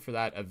Instagram for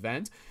that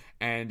event.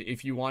 And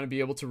if you want to be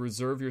able to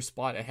reserve your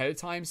spot ahead of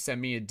time, send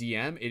me a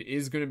DM. It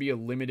is going to be a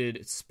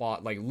limited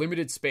spot, like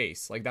limited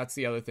space. Like that's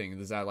the other thing,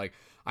 is that like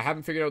I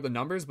haven't figured out the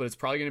numbers, but it's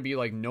probably going to be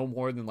like no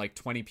more than like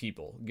 20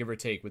 people, give or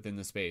take, within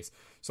the space.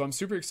 So I'm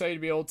super excited to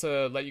be able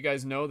to let you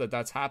guys know that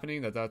that's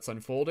happening, that's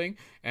unfolding.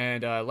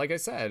 And like I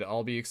said,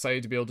 I'll be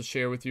excited to be able to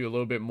share with you a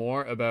little bit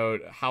more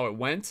about how it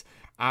went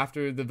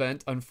after the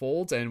event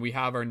unfolds, and we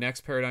have our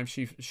next Paradigm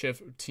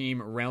Shift team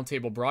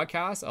roundtable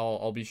broadcast.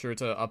 I'll be sure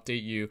to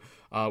update you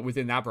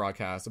within that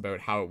broadcast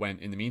about how it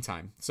went in the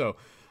meantime. So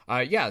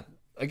yeah,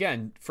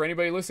 again, for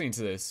anybody listening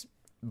to this,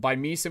 by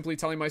me simply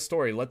telling my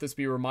story, let this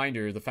be a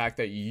reminder, the fact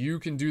that you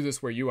can do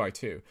this where you are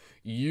too.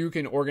 You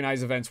can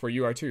organize events where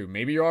you are too.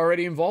 Maybe you're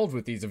already involved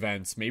with these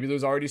events. Maybe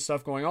there's already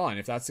stuff going on.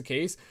 If that's the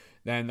case,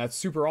 then that's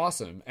super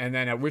awesome. And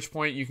then at which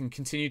point you can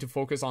continue to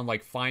focus on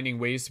like finding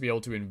ways to be able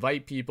to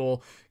invite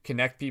people,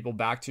 connect people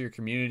back to your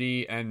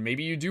community. And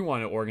maybe you do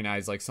want to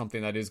organize like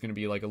something that is going to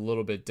be like a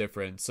little bit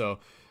different. So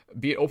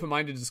be it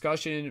open-minded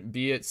discussion,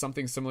 be it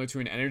something similar to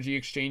an energy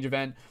exchange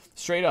event.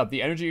 Straight up,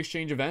 the energy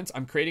exchange events,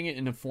 I'm creating it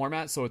in a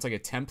format so it's like a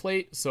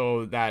template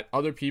so that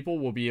other people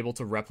will be able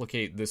to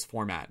replicate this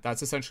format.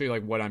 That's essentially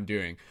like what I'm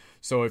doing.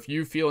 So if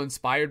you feel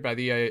inspired by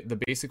the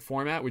basic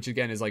format, which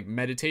again is like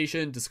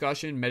meditation,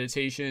 discussion,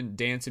 meditation,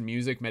 dance and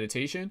music,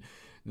 meditation,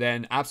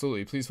 then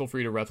absolutely, please feel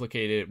free to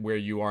replicate it where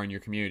you are in your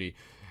community.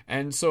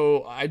 And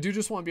so I do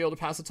just want to be able to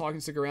pass the talking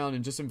stick around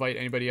and just invite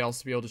anybody else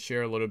to be able to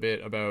share a little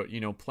bit about,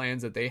 you know,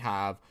 plans that they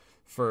have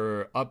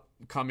for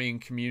upcoming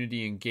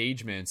community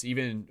engagements,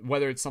 even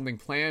whether it's something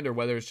planned or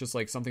whether it's just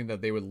like something that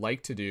they would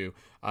like to do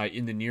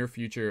in the near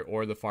future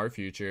or the far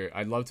future.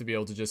 I'd love to be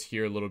able to just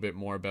hear a little bit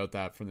more about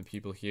that from the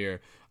people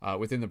here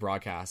within the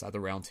broadcast at the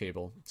round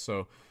table.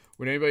 So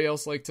would anybody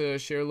else like to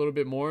share a little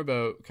bit more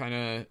about kind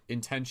of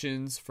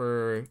intentions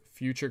for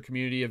future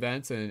community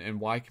events and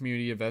why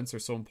community events are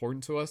so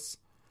important to us?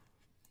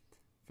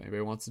 If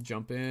anybody wants to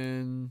jump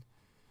in.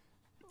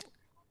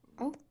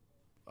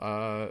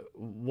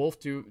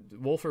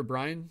 Wolf or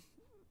Brian?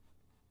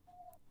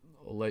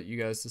 I'll let you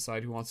guys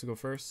decide who wants to go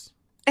first.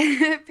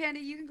 Panda,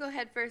 you can go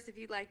ahead first if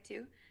you'd like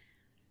to.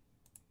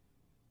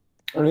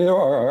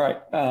 All right.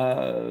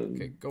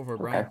 Okay, go for it,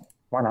 Brian. Okay.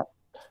 Why not?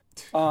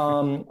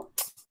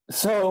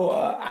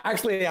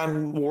 Actually,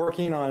 I'm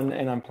working on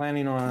and I'm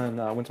planning on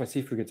once my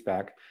Sifu gets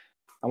back,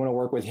 I want to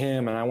work with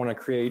him and I want to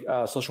create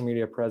a social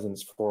media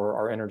presence for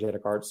our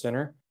Energetic Arts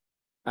Center.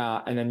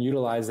 And then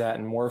utilize that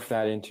and morph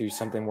that into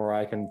something where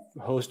I can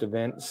host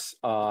events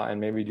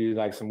and maybe do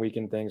like some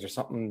weekend things or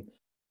something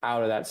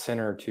out of that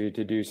center to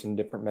do some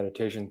different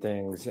meditation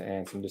things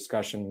and some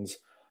discussions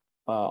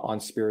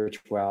on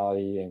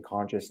spirituality and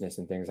consciousness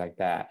and things like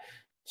that.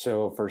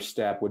 So first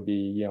step would be,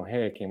 you know,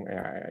 hey,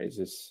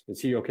 is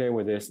he okay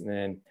with this? And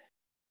then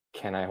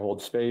can I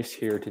hold space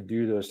here to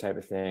do those type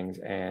of things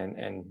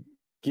and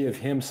give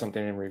him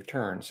something in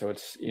return? So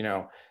it's, you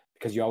know,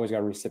 because you always got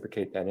to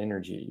reciprocate that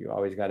energy. You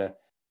always got to.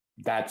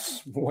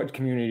 That's what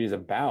community is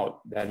about.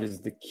 That is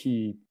the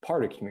key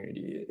part of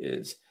community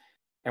is,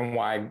 and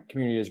why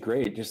community is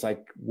great. Just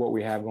like what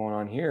we have going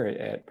on here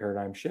at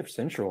Paradigm Shift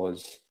Central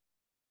is,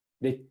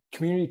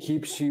 community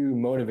keeps you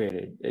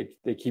motivated.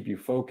 They keep you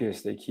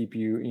focused. They keep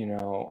you, you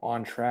know,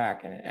 on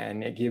track,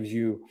 and it gives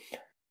you,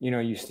 you know,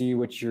 you see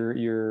what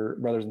your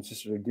brothers and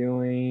sisters are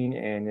doing,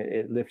 and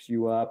it lifts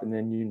you up, and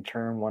then you in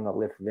turn want to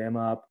lift them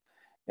up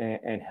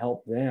and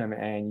help them,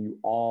 and you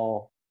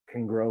all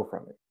can grow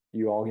from it.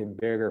 You all get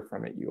bigger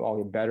from it. You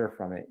all get better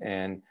from it.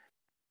 And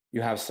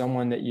you have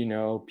someone that, you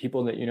know,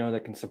 people that, you know,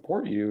 that can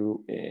support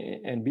you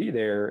and be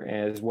there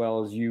as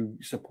well as you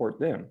support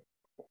them.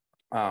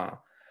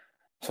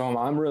 So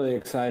I'm really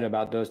excited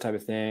about those type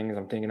of things.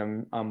 I'm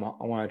thinking I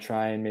want to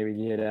try and maybe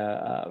get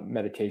a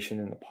meditation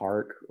in the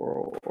park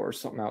or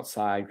something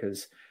outside,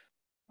 because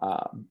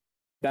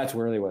that's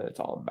really what it's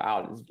all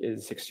about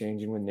is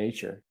exchanging with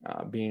nature,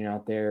 being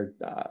out there,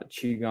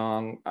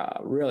 Qigong,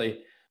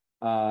 really.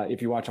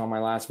 If you watch on my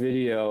last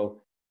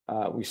video,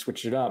 we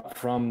switched it up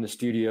from the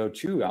studio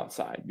to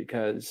outside,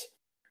 because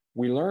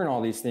we learn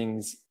all these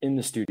things in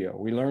the studio.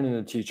 We learn in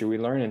the teacher, we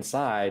learn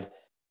inside,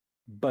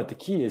 but the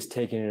key is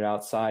taking it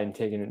outside and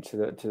taking it to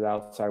the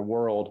outside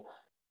world,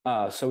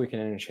 so we can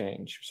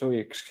interchange, so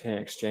we can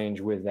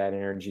exchange with that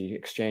energy,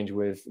 exchange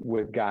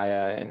with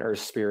Gaia and Earth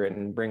Spirit,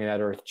 and bringing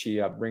that Earth Chi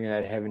up, bringing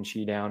that Heaven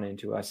Chi down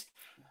into us,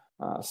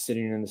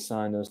 sitting in the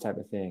sun, those type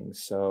of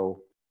things.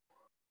 So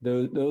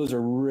those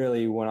are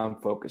really what I'm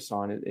focused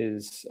on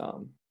is,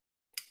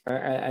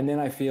 and then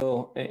I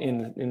feel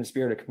in the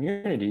spirit of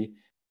community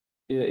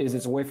is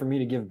it's a way for me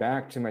to give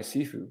back to my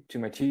Sifu, to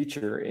my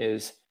teacher,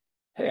 is,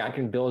 hey, I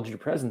can build your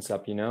presence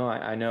up. You know,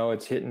 I know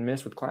it's hit and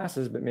miss with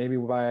classes, but maybe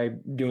by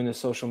doing this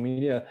social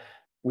media,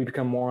 we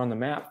become more on the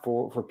map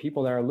for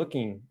people that are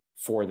looking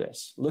for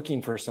this,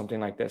 looking for something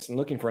like this and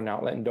looking for an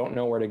outlet and don't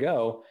know where to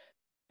go.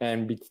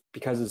 And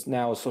because it's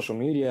now social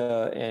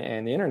media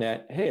and the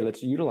internet, hey,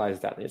 let's utilize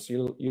that. Let's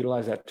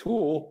utilize that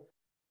tool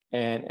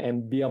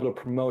and be able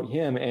to promote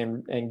him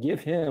and give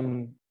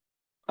him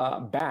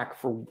back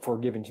for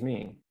giving to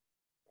me.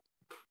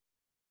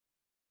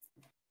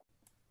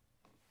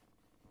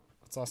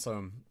 That's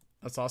awesome.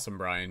 That's awesome,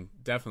 Brian.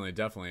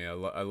 Definitely.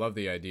 I love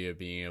the idea of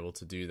being able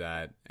to do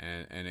that.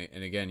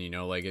 And again, you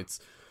know, like it's,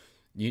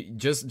 you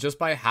just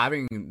by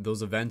having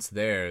those events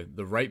there,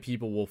 the right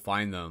people will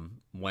find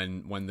them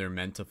when they're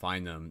meant to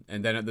find them.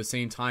 And then at the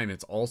same time,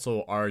 it's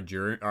also our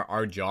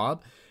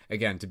job,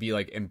 again, to be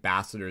like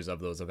ambassadors of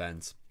those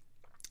events.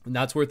 And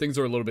that's where things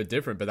are a little bit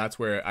different, but that's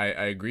where I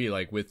agree,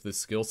 like with the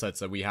skill sets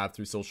that we have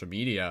through social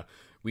media,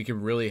 we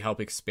can really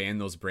help expand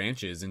those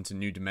branches into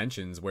new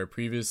dimensions where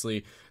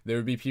previously there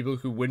would be people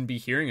who wouldn't be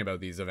hearing about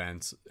these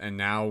events, and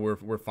now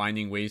we're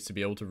finding ways to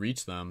be able to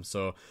reach them.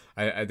 So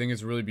I think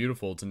it's really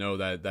beautiful to know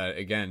that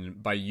again,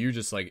 by you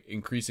just like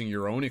increasing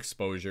your own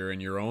exposure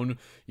and your own,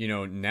 you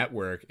know,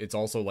 network, it's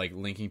also like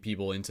linking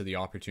people into the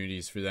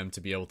opportunities for them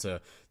to be able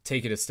to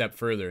take it a step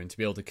further and to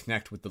be able to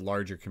connect with the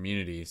larger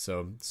community.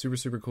 So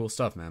super cool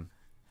stuff, man.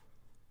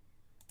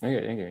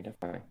 Okay,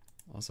 definitely.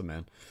 Awesome,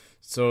 man.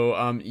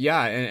 So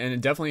yeah,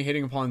 and definitely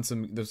hitting upon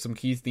some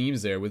key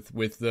themes there with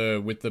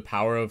the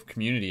power of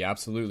community.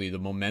 Absolutely, the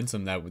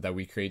momentum that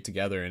we create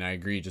together. And I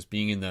agree, just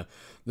being in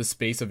the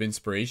space of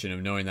inspiration,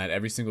 of knowing that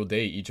every single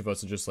day each of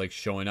us are just like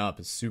showing up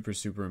is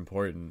super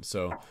important.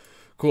 So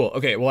cool.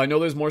 Okay, well, I know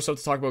there's more stuff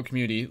to talk about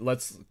community.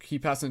 Let's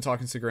keep passing the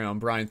talking stick around.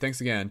 Brian,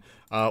 thanks again.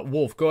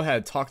 Wolf, go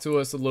ahead. Talk to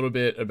us a little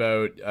bit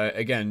about,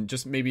 again,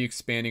 just maybe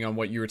expanding on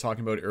what you were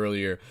talking about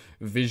earlier,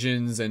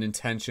 visions and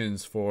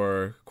intentions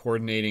for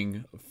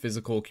coordinating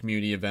physical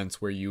community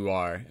events where you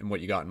are and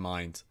what you got in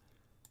mind.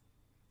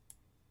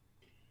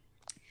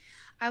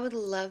 I would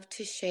love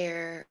to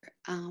share.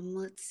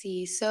 Let's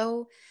see.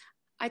 So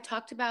I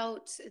talked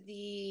about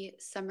the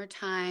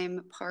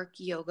summertime park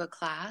yoga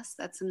class.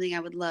 That's something I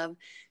would love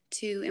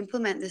to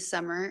implement this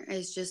summer,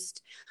 is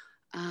just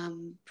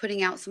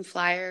putting out some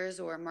flyers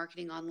or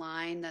marketing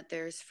online that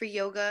there's free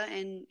yoga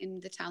in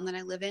the town that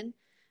I live in,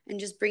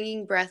 and just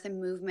bringing breath and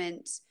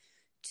movement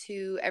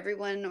to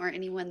everyone or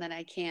anyone that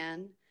I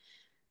can.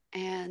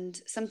 And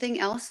something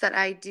else that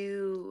I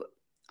do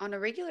on a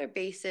regular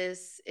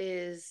basis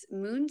is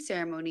moon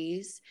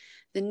ceremonies,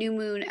 the new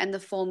moon and the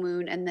full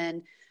moon, and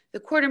then the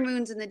quarter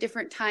moons and the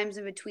different times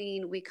in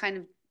between. We kind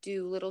of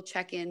do little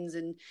check-ins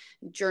and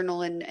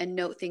journal and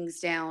note things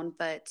down,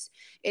 but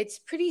it's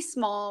pretty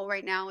small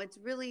right now. It's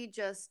really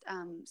just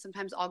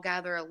sometimes I'll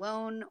gather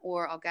alone,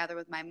 or I'll gather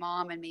with my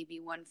mom and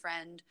maybe one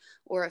friend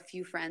or a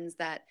few friends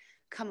that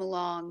come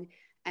along,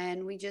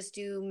 and we just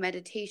do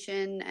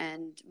meditation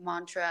and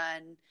mantra,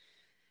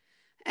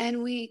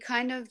 and we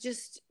kind of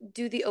just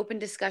do the open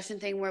discussion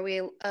thing where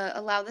we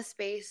allow the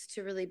space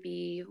to really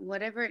be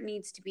whatever it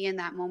needs to be in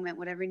that moment,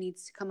 whatever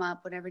needs to come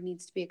up, whatever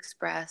needs to be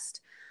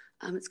expressed.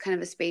 It's kind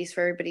of a space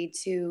for everybody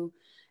to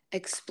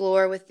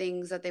explore with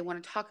things that they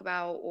want to talk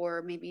about,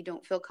 or maybe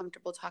don't feel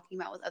comfortable talking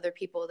about with other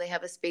people. They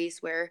have a space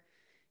where,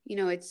 you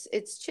know, it's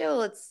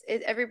chill.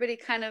 Everybody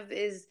kind of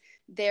is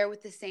there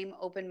with the same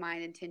open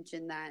mind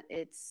intention that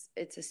it's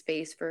a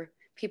space for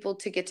people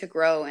to get to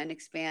grow and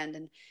expand.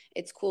 And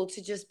it's cool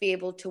to just be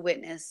able to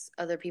witness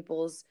other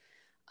people's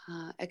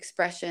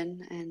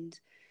expression. And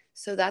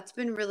so that's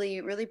been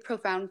really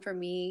profound for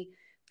me,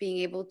 being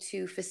able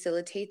to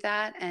facilitate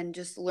that and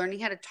just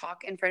learning how to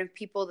talk in front of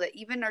people that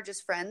even are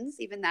just friends.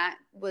 Even that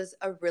was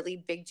a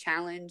really big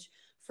challenge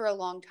for a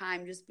long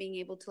time, just being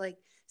able to like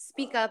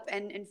speak up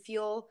and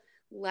feel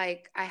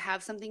like I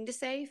have something to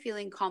say,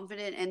 feeling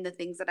confident in the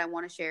things that I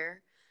want to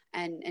share,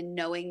 and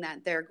knowing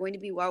that they're going to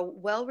be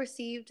well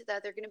received,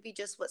 that they're going to be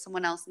just what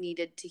someone else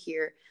needed to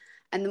hear.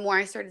 And the more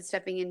I started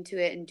stepping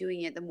into it and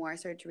doing it, the more I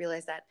started to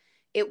realize that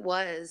it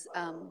was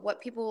what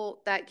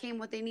people that came,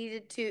 what they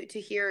needed to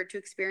hear or to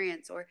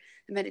experience, or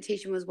the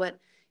meditation was what,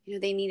 you know,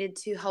 they needed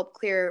to help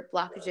clear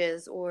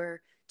blockages or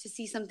to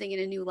see something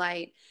in a new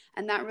light.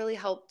 And that really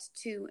helped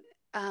to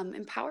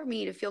empower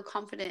me to feel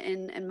confident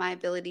in my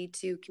ability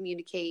to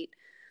communicate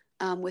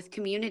with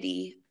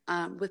community,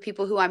 with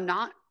people who I'm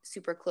not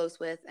super close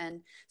with.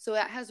 And so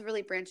that has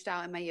really branched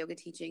out in my yoga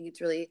teaching. It's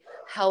really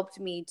helped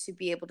me to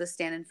be able to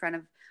stand in front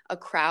of a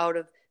crowd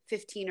of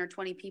 15 or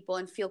 20 people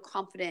and feel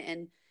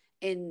confident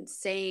in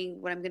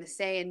saying what I'm going to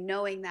say, and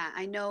knowing that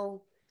I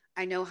know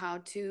how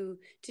to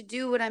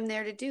do what I'm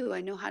there to do.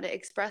 I know how to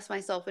express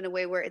myself in a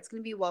way where it's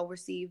going to be well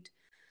received.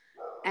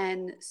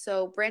 And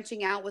so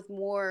branching out with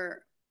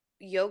more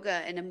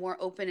yoga in a more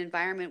open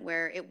environment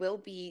where it will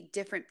be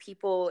different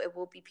people, it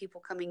will be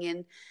people coming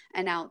in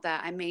and out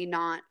that I may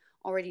not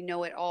already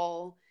know at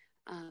all.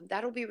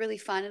 That'll be really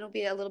fun. It'll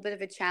be a little bit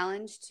of a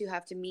challenge to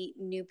have to meet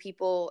new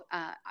people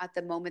at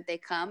the moment they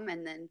come,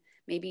 and then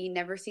maybe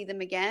never see them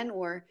again,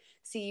 or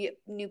see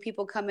new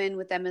people come in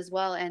with them as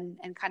well, and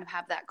kind of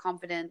have that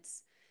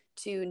confidence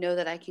to know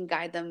that I can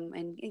guide them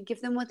and give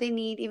them what they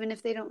need, even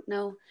if they don't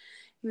know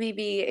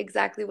maybe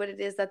exactly what it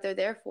is that they're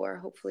there for.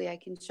 Hopefully I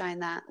can shine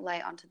that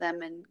light onto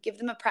them and give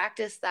them a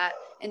practice that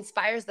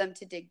inspires them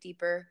to dig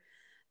deeper.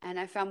 And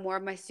I found more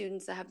of my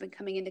students that have been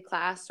coming into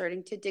class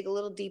starting to dig a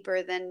little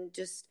deeper than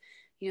just,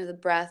 you know, the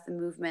breath, the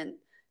movement,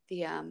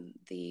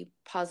 the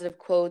positive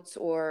quotes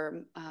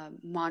or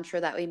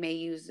mantra that we may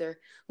use. They're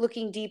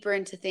looking deeper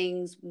into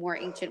things, more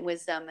ancient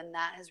wisdom. And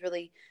that has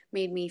really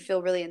made me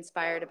feel really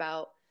inspired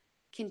about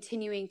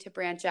continuing to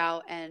branch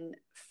out and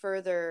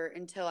further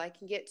until I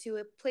can get to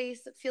a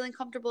place feeling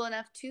comfortable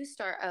enough to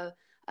start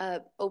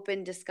a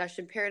open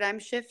discussion paradigm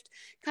shift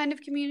kind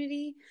of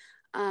community.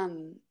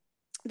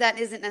 That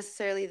isn't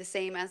necessarily the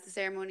same as the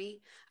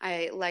ceremony.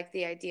 I like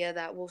the idea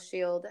that Wolf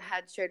Shield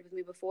had shared with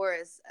me before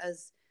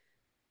as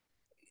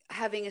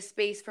having a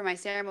space for my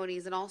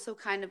ceremonies, and also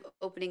kind of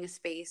opening a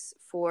space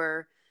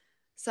for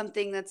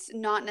something that's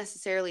not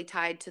necessarily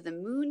tied to the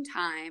moon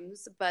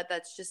times, but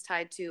that's just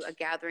tied to a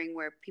gathering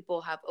where people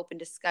have open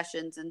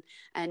discussions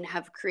and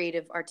have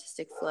creative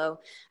artistic flow.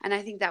 And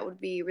I think that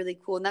would be really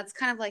cool. And that's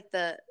kind of like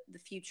the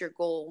future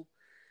goal.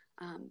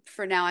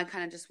 For now, I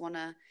kind of just want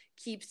to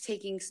keep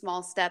taking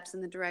small steps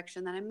in the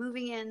direction that I'm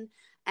moving in.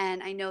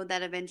 And I know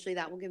that eventually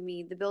that will give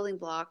me the building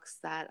blocks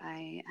that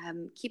I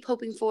keep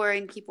hoping for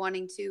and keep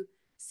wanting to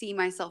see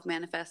myself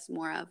manifest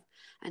more of.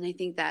 And I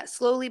think that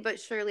slowly but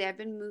surely I've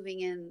been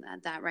moving in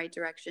that right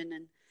direction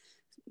and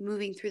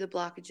moving through the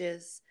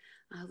blockages.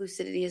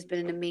 Lucidity has been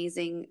an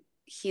amazing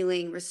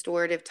healing,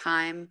 restorative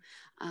time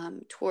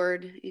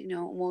toward,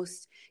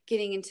 almost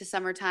getting into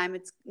summertime.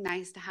 It's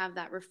nice to have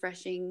that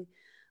refreshing,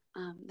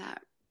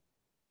 that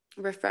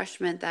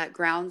refreshment that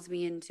grounds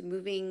me into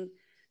moving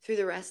through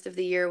the rest of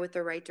the year with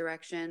the right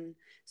direction,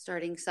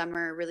 starting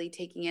summer, really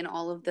taking in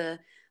all of the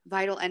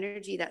vital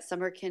energy that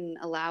summer can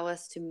allow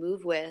us to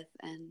move with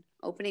and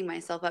opening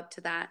myself up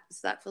to that.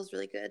 So that feels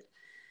really good.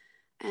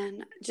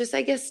 And just,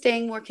 I guess,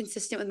 staying more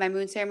consistent with my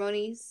moon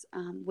ceremonies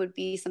would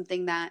be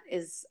something that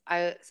is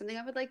something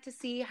I would like to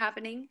see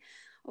happening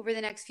over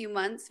the next few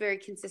months. Very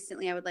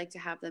consistently, I would like to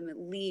have them at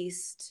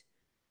least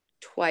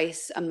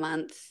twice a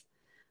month.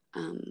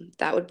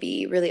 That would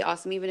be really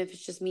awesome, even if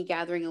it's just me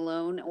gathering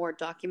alone or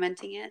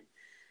documenting it.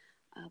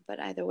 But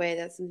either way,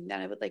 that's something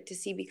that I would like to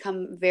see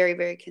become very,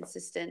 very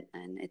consistent.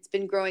 And it's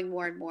been growing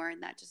more and more,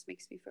 and that just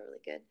makes me feel really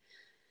good.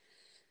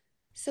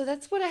 So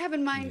that's what I have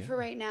in mind for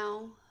right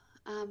now,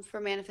 for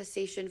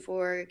manifestation,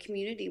 for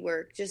community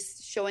work.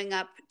 Just showing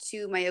up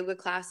to my yoga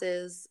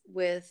classes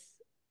with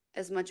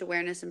as much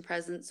awareness and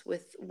presence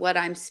with what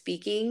I'm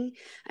speaking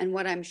and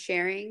what I'm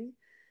sharing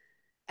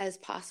as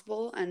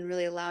possible, and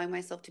really allowing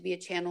myself to be a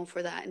channel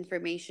for that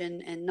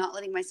information and not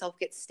letting myself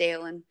get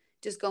stale and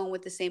just going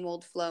with the same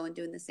old flow and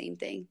doing the same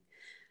thing.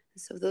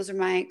 So those are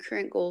my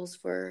current goals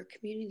for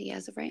community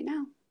as of right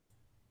now.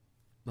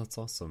 That's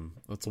awesome.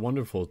 That's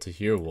wonderful to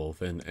hear,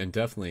 Wolf. And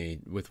definitely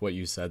with what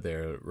you said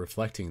there,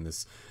 reflecting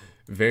this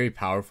very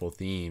powerful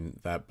theme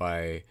that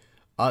by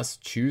us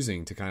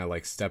choosing to kind of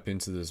like step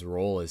into this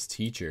role as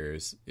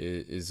teachers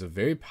is a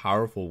very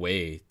powerful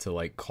way to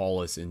like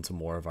call us into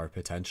more of our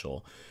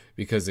potential,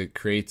 because it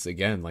creates,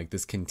 again, like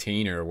this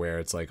container where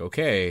it's like,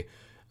 okay,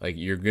 like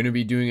you're going to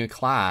be doing a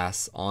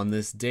class on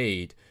this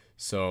date.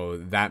 So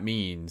that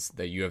means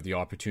that you have the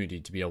opportunity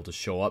to be able to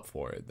show up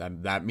for it.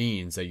 That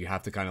means that you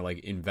have to kind of like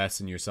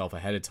invest in yourself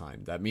ahead of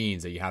time. That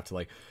means that you have to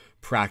like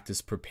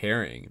practice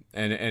preparing.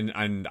 And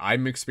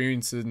I'm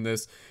experiencing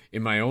this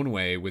in my own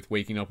way with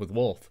waking up with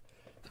Wolf.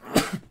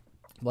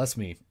 Bless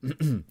me.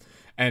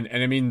 and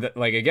I mean,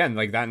 like, again,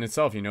 like that in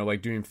itself,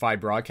 like doing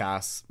 5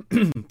 broadcasts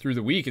through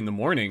the week in the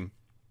morning,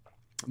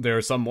 there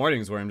are some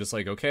mornings where I'm just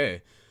like,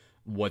 okay,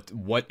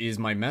 what is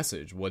my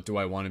message? What do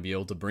I want to be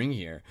able to bring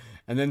here?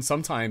 And then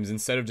sometimes,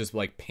 instead of just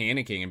like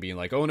panicking and being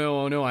like, oh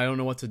no, I don't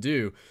know what to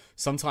do,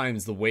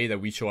 sometimes the way that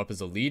we show up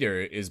as a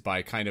leader is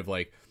by kind of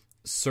like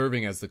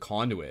serving as the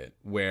conduit,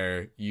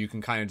 where you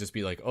can kind of just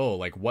be like, oh,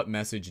 like what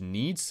message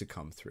needs to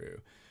come through.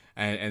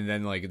 And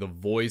then like the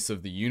voice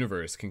of the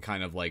universe can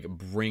kind of like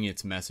bring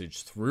its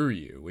message through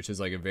you, which is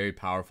like a very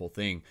powerful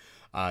thing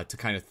to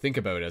kind of think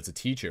about as a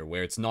teacher,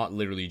 where it's not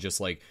literally just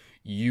like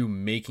you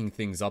making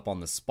things up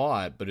on the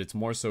spot, but it's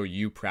more so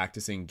you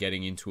practicing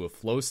getting into a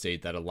flow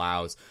state that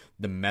allows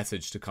the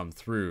message to come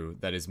through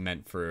that is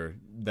meant for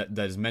that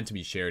is meant to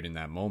be shared in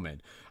that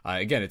moment.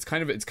 Again, it's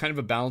kind of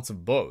a balance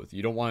of both.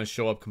 You don't want to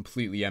show up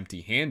completely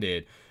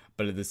empty-handed,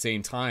 but at the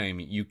same time,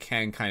 you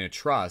can kind of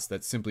trust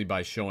that simply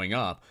by showing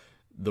up,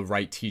 the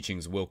right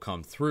teachings will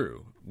come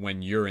through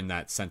when you're in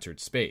that centered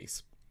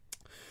space.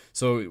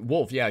 So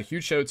Wolf, yeah,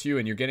 huge shout out to you,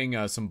 and you're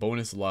getting some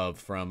bonus love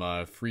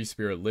from Free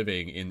Spirit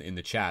Living in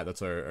the chat.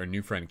 That's our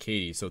new friend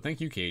Katie. So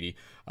thank you, Katie,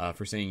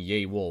 for saying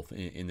yay Wolf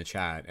in the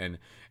chat. And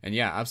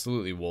yeah,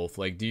 absolutely, Wolf.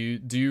 Like, do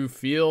you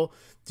feel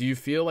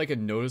like a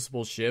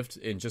noticeable shift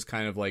in just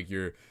kind of like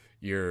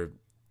your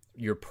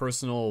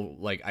personal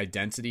like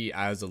identity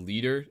as a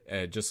leader,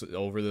 just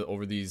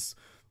over these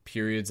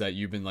periods that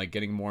you've been like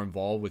getting more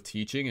involved with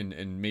teaching,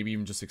 and maybe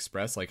even just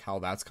express like how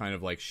that's kind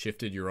of like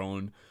shifted your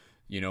own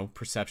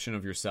perception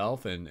of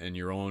yourself and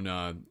your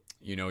own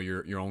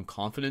your own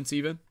confidence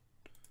even?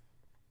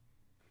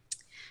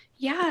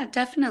 Yeah,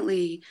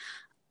 definitely.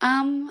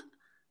 I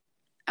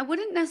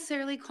wouldn't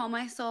necessarily call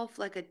myself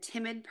like a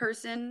timid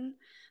person,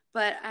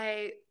 but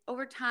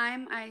over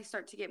time I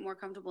start to get more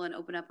comfortable and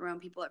open up around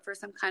people. At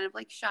first I'm kind of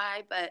like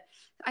shy, but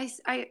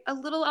I a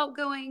little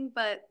outgoing,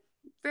 but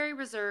very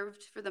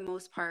reserved for the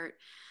most part.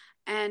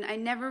 And I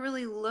never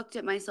really looked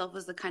at myself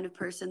as the kind of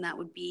person that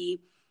would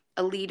be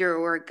a leader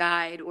or a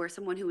guide or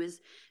someone who is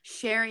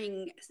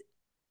sharing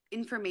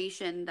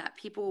information that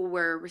people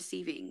were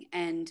receiving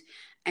and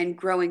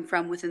growing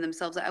from within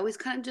themselves. I always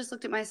kind of just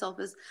looked at myself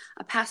as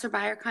a passerby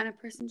or kind of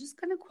person, just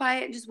kind of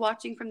quiet, just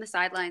watching from the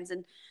sidelines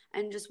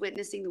and just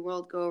witnessing the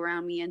world go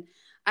around me. And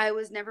I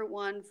was never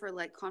one for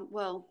like,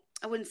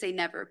 I wouldn't say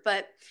never,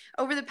 but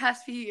over the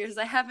past few years,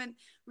 I haven't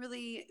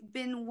really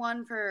been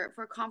one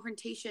for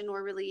confrontation,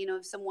 or really,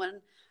 if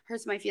someone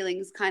hurts my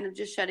feelings, kind of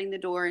just shutting the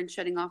door and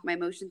shutting off my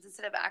emotions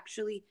instead of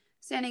actually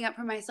standing up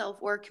for myself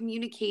or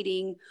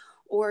communicating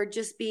or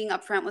just being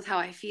upfront with how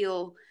I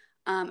feel.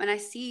 And I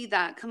see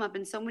that come up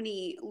in so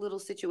many little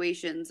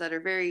situations that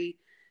are very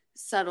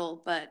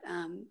subtle, but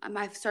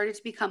I've started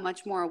to become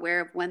much more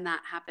aware of when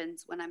that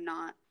happens, when I'm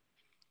not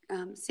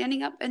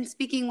standing up and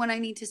speaking when I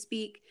need to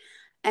speak.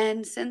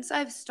 And since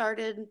I've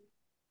started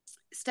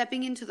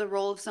stepping into the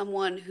role of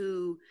someone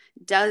who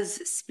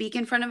does speak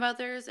in front of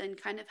others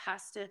and kind of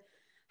has to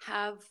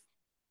have,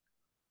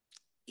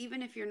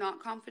 even if you're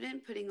not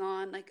confident, putting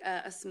on like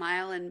a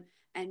smile and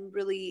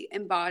really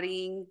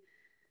embodying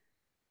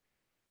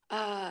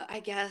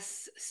I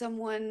guess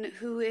someone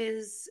who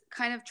is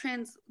kind of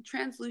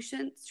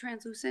translucent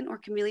or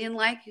chameleon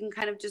like. You can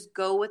kind of just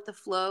go with the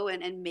flow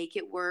and make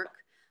it work.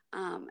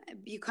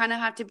 You kind of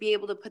have to be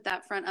able to put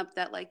that front up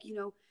that, like,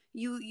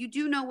 you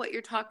do know what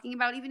you're talking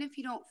about, even if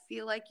you don't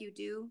feel like you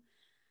do.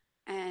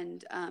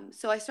 And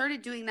so I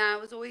started doing that.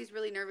 I was always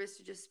really nervous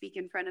to just speak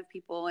in front of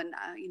people. And,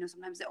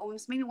 sometimes it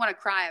almost made me want to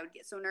cry. I would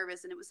get so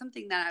nervous. And it was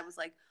something that I was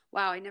like,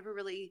 wow, I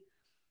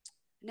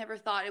never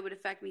thought it would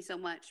affect me so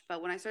much.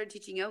 But when I started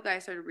teaching yoga, I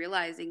started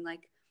realizing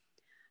like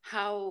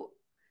how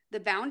the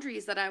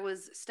boundaries that I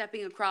was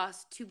stepping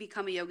across to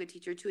become a yoga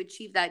teacher, to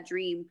achieve that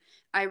dream,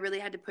 I really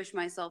had to push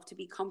myself to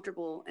be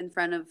comfortable in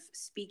front of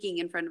speaking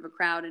in front of a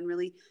crowd and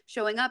really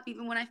showing up,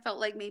 even when I felt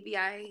like maybe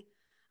I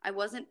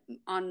wasn't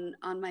on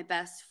my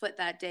best foot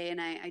that day and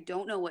I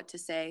don't know what to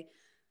say.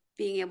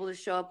 Being able to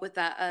show up with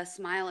that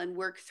smile and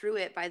work through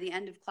it. By the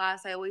end of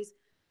class, I always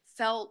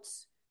felt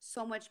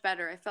so much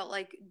better. I felt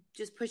like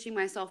just pushing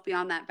myself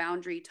beyond that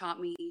boundary taught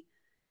me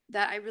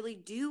that I really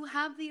do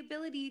have the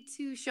ability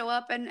to show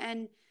up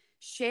and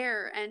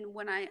share. And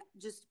when I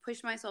just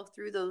pushed myself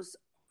through those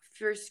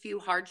first few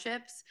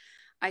hardships,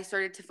 I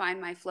started to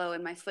find my flow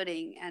and my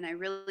footing. And I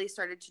really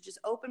started to just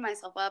open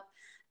myself up,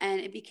 and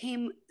it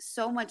became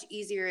so much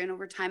easier. And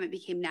over time, it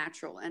became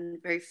natural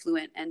and very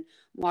fluent and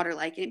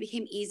water-like, and it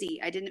became easy.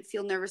 I didn't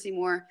feel nervous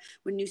anymore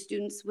when new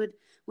students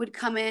would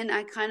come in.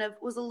 I kind of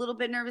was a little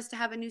bit nervous to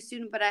have a new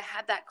student, but I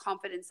had that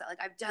confidence that, like,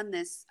 I've done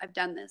this,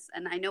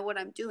 and I know what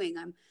I'm doing.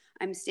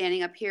 I'm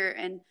standing up here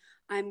and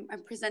I'm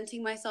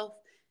presenting myself,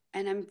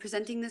 and I'm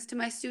presenting this to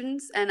my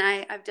students, and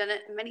I've done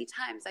it many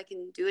times. I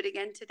can do it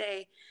again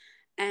today.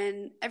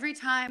 And every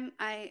time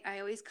I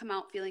always come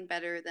out feeling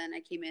better than I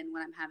came in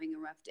when I'm having a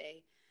rough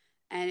day.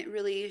 And it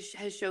really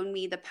has shown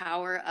me the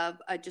power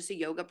of just a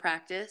yoga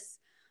practice,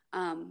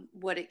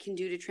 what it can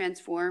do to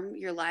transform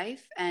your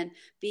life. And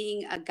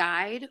being a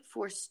guide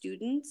for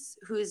students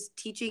who is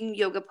teaching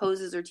yoga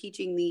poses or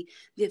teaching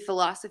the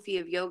philosophy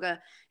of yoga,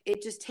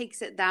 it just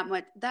takes it that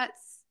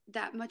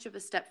much of a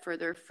step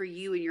further for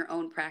you in your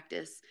own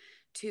practice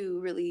to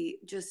really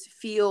just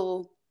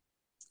feel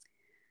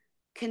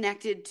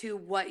connected to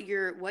what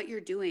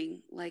you're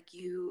doing. Like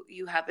you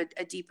have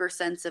a deeper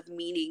sense of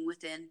meaning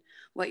within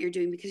what you're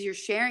doing because you're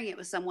sharing it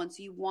with someone,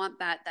 so you want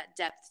that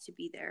depth to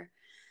be there.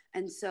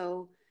 And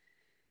so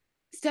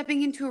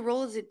stepping into a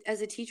role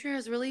as a teacher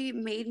has really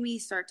made me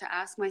start to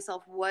ask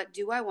myself, what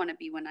do I want to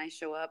be when I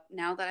show up?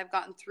 Now that I've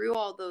gotten through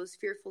all those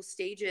fearful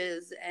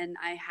stages and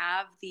I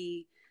have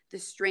the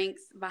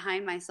strength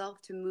behind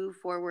myself to move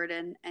forward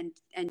and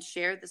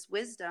share this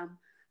wisdom,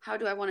 how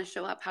do I want to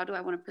show up? How do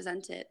I want to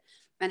present it?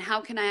 And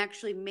how can I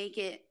actually make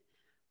it,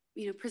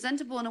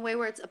 presentable in a way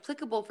where it's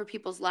applicable for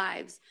people's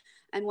lives?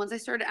 And once I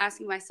started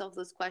asking myself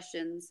those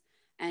questions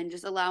and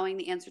just allowing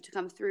the answer to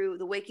come through,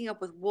 the Waking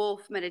Up with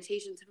Wolf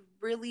meditations have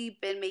really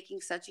been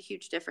making such a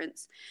huge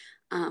difference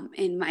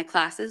in my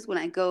classes. When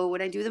I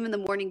do them in the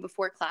morning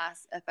before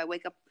class, if I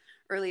wake up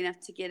early enough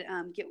to get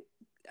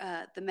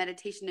the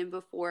meditation in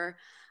before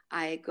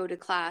I go to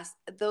class,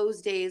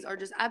 those days are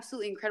just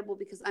absolutely incredible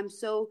because I'm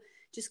so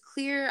just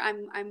clear.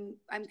 I'm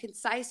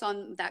concise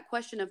on that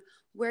question of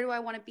where do I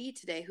want to be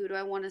today? Who do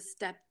I want to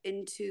step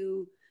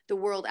into the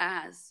world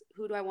as?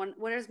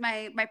 What is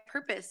my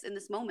purpose in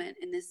this moment,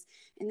 in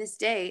this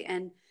day?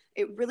 And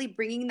it really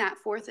bringing that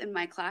forth in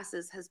my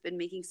classes has been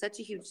making such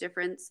a huge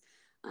difference.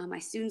 My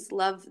students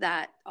love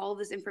that all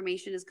this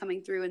information is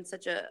coming through in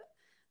such a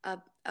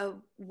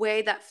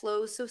way that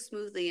flows so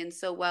smoothly and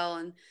so well,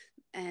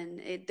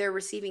 and they're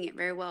receiving it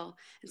very well.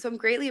 And so I'm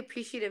greatly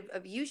appreciative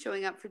of you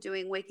showing up for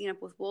doing Waking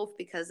Up with Wolf,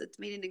 because it's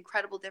made an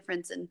incredible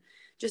difference in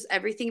just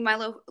everything in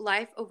my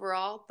life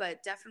overall,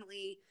 but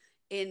definitely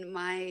in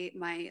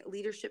my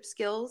leadership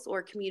skills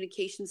or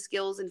communication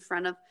skills in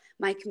front of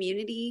my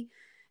community.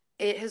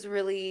 It has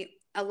really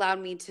allowed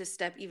me to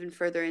step even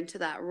further into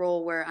that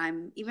role where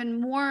I'm even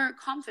more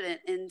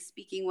confident in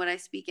speaking what I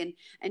speak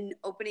and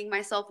opening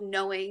myself,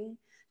 knowing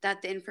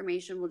that the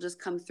information will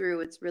just come through.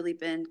 It's really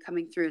been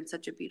coming through in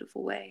such a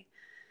beautiful way.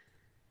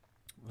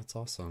 That's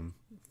awesome.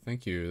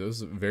 Thank you. That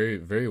was very,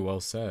 very well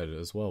said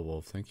as well,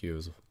 Wolf. Thank you.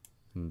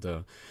 And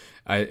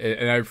I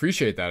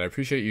appreciate that. I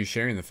appreciate you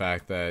sharing the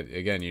fact that,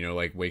 again,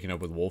 like Waking Up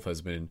with Wolf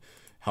has been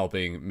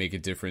helping make a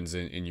difference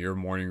in your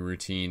morning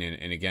routine.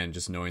 And again,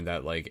 just knowing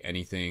that like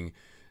anything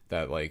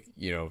that like,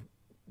 you know,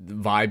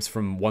 vibes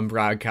from one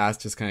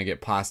broadcast just kind of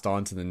get passed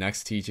on to the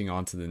next teaching,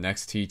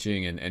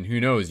 and who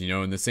knows, you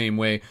know, in the same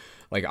way,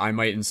 like I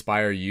might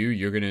inspire you,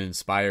 you're going to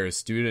inspire a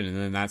student, and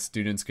then that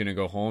student's going to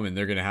go home and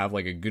they're going to have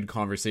like a good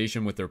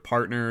conversation with their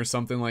partner or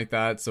something like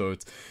that. So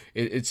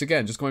it's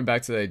again just going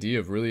back to the idea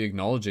of really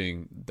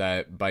acknowledging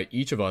that by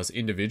each of us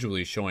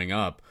individually showing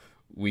up,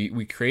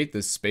 we create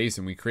this space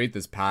and we create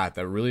this path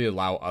that really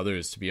allow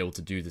others to be able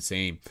to do the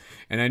same.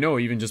 And I know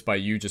even just by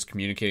you just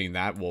communicating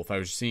that, Wolf, I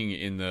was seeing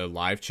in the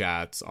live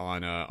chats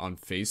on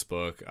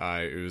Facebook,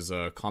 it was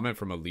a comment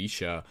from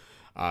Alicia,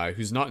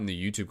 who's not in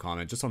the YouTube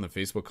comment, just on the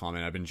Facebook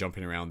comment. I've been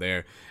jumping around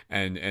there,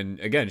 and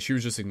again, she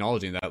was just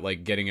acknowledging that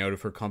like getting out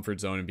of her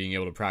comfort zone and being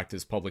able to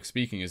practice public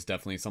speaking is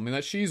definitely something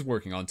that she's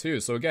working on too.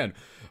 So again,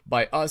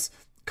 by us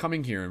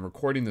coming here and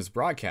recording this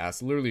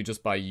broadcast, literally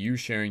just by you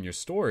sharing your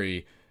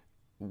story,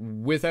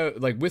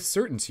 without like with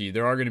certainty,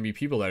 there are going to be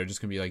people that are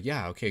just going to be like,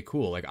 yeah, okay,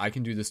 cool, like I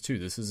can do this too,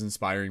 this is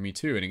inspiring me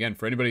too. And again,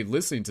 for anybody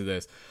listening to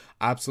this,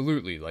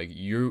 absolutely, like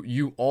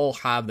you all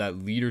have that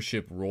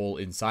leadership role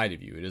inside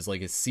of you. It is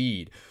like a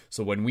seed,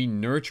 so when we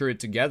nurture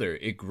it together,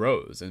 it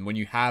grows. And when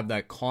you have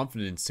that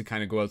confidence to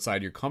kind of go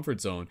outside your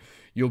comfort zone,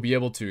 you'll be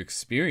able to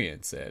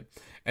experience it.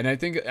 And I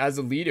think as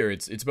a leader,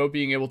 it's about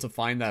being able to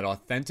find that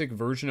authentic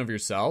version of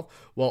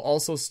yourself, while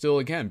also still,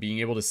 again, being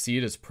able to see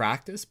it as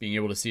practice, being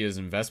able to see it as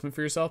investment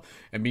for yourself,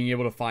 and being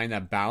able to find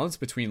that balance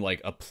between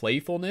like a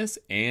playfulness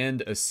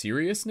and a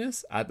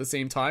seriousness at the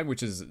same time,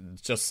 which is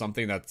just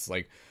something that's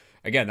like,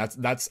 again,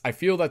 that's I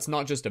feel that's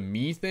not just a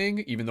me thing,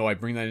 even though I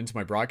bring that into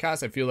my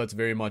broadcast. I feel that's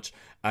very much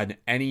an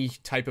any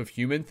type of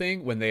human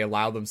thing when they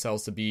allow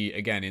themselves to be,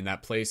 again, in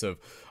that place of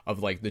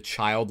like the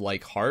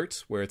childlike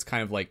heart, where it's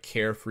kind of like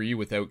carefree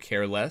without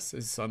careless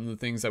is some of the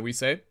things that we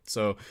say.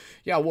 So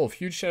yeah, Wolf,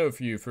 huge shout out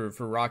for you for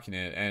rocking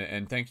it,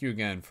 and thank you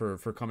again for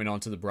coming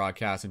onto the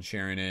broadcast and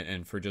sharing it,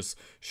 and for just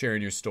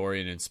sharing your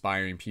story and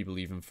inspiring people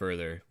even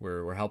further.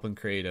 We're helping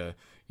create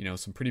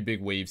some pretty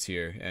big waves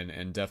here,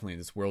 and definitely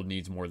this world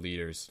needs more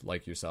leaders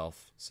like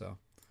yourself. So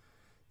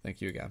thank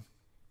you again.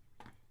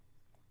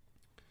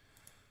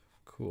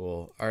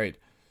 Cool. All right.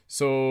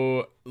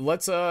 So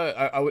let's,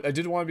 I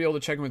did want to be able to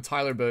check in with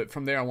Tyler, but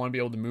from there I want to be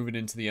able to move it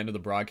into the end of the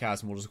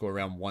broadcast, and we'll just go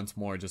around once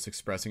more, just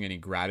expressing any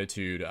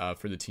gratitude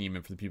for the team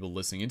and for the people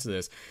listening into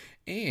this.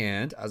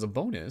 And as a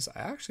bonus, I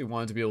actually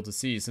wanted to be able to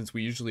see, since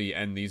we usually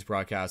end these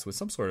broadcasts with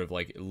some sort of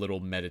like little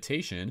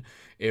meditation,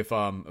 if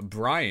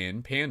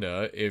Brian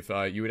Panda, if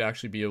you would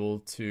actually be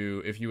able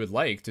to, if you would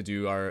like to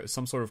do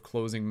some sort of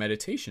closing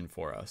meditation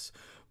for us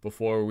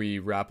before we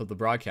wrap up the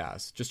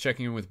broadcast. Just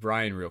checking in with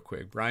Brian real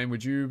quick. Brian,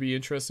 would you be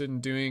interested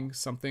in doing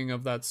something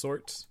of that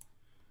sort?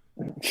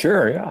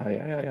 Sure. Yeah.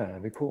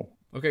 That'd be cool.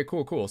 Okay,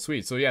 cool.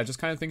 Sweet. So yeah, just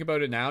kind of think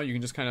about it now. You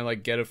can just kind of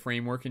like get a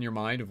framework in your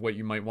mind of what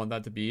you might want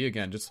that to be.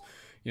 Again, just,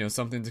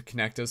 something to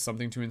connect us,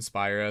 something to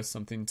inspire us,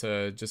 something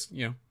to just,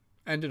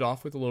 end it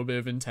off with a little bit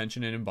of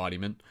intention and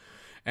embodiment.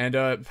 And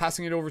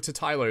passing it over to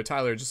Tyler.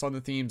 Tyler, just on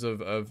the themes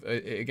of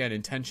again,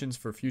 intentions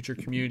for future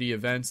community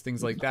events,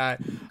 things like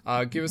that.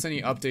 Give us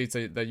any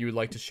updates that you would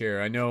like to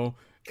share. I know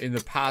in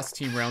the past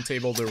Team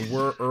Roundtable, there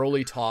were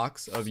early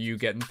talks of you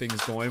getting things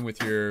going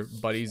with your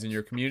buddies in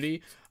your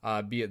community.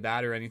 Be it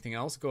that or anything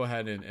else, go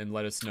ahead and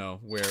let us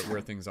know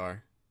where things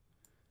are.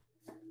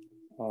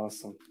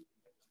 Awesome.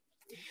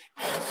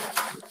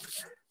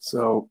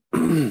 So,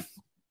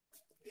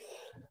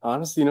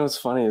 honestly, what's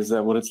funny is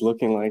that what it's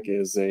looking like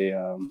is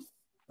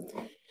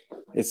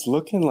it's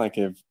looking like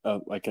a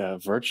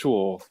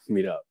virtual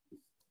meetup.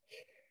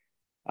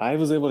 I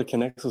was able to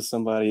connect with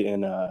somebody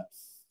in the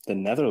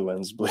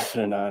Netherlands, believe it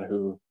or not,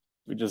 who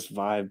we just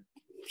vibe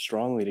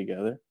strongly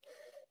together,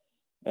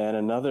 and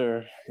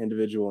another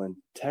individual in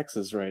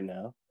Texas right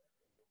now,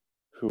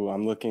 who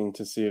I'm looking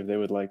to see if they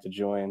would like to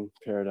join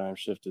Paradigm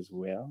Shift as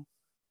well.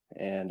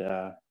 And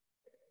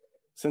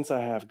since I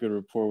have good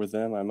rapport with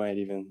them, I might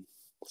even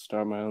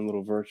start my own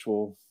little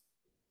virtual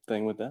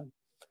thing with them.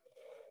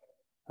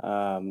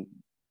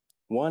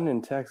 One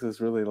in Texas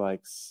really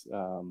likes,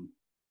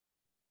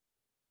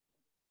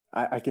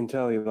 I can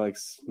tell he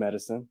likes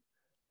medicine,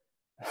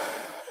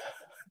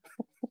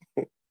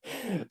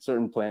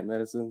 certain plant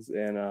medicines.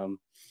 And,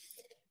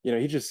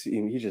 he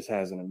just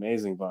has an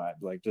amazing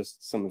vibe. Like,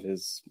 just some of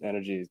his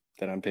energy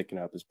that I'm picking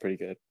up is pretty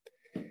good.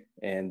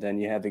 And then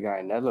you have the guy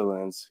in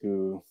Netherlands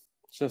who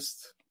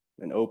just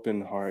an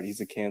open heart. He's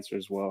a Cancer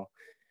as well,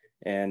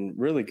 and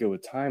really good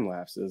with time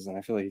lapses. And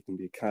I feel like he can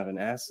be kind of an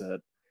asset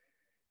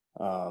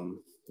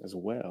as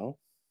well.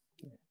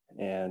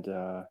 And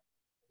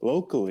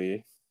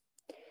locally,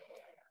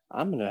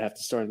 I'm gonna have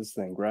to start this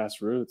thing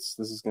grassroots.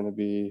 This is gonna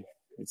be,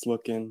 it's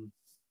looking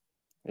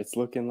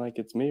like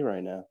it's me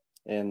right now,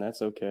 and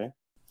that's okay.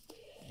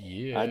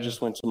 Yeah, I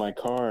just went to my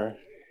car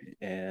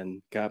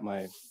and got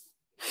my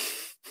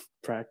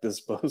practice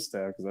bow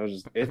staff because I was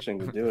just itching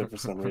to do it for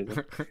some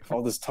reason.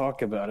 All this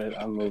talk about it,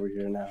 I'm over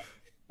here now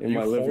in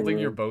my living room. Holding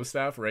your bow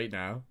staff right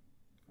now?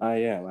 I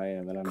am,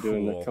 and I'm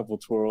doing a Cool. couple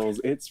twirls.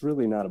 It's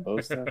really not a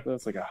bow staff though.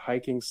 It's like a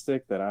hiking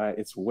stick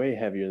it's way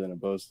heavier than a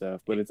bow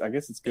staff, but I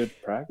guess it's good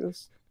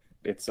practice.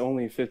 It's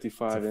only It's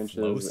 55 a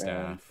flow inches,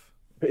 and staff.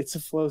 it's a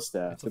flow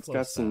staff. It's a It's flow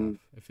got staff. some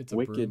If it's a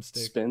wicked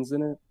broomstick, spins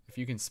in it. if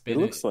you can It spin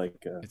looks it, like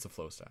it's a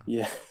flow staff.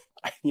 yeah.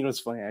 You know, it's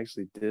funny. I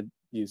actually did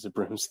use a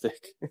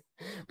broomstick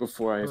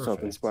before I felt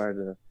Perfect. inspired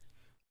to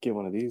get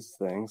one of these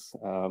things.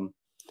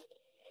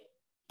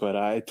 But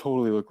I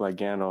totally look like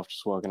Gandalf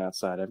just walking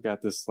outside. I've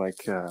got this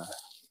like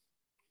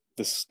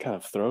this kind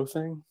of throw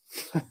thing.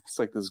 It's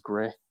like this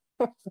gray.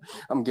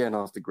 I'm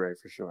Gandalf the Gray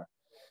for sure.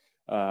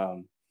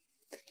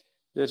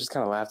 Yeah, just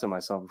kind of laughed at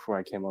myself before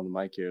I came on the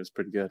mic here. It was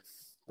pretty good.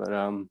 But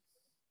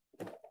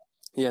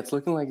yeah, it's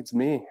looking like it's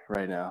me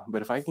right now.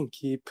 But if I can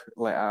keep,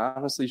 like, I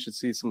honestly should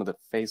see some of the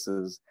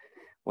faces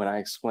when I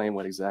explain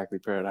what exactly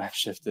paradigm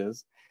shift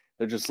is.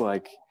 They're just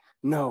like,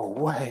 no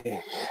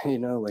way, you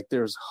know, like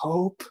there's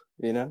hope,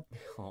 you know.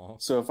 Aw.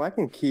 So if I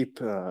can keep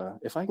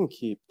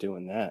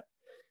doing that,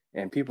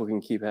 and people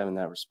can keep having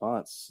that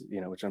response, you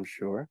know, which I'm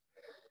sure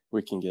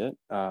we can get,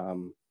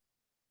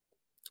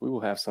 we will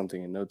have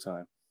something in no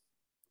time.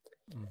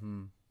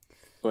 Mm-hmm.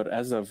 But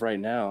as of right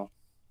now,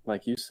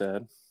 like you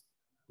said,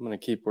 I'm gonna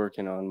keep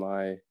working on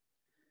my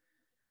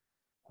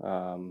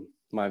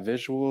my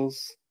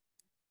visuals.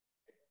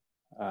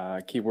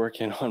 Keep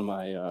working on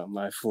my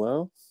my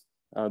flow.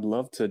 I would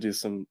love to do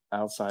some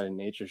outside in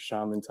nature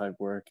shaman type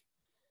work.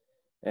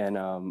 And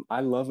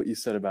I love what you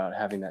said about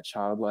having that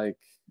childlike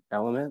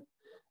element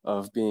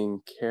of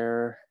being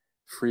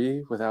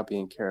carefree without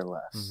being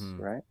careless,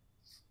 right?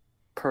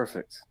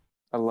 Perfect.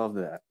 I love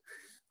that.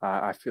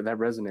 I feel that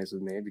resonates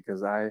with me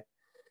because I'm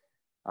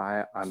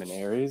an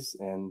Aries,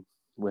 and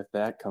with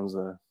that comes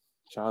a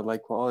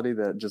childlike quality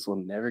that just will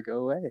never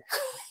go away.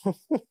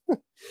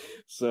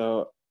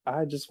 So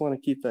I just want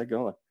to keep that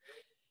going.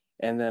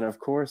 And then, of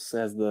course,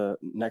 as the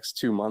next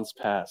 2 months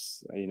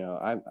pass, you know,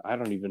 I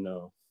don't even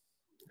know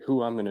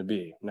who I'm going to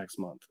be next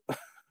month.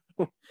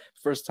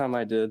 First time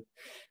I did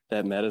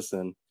that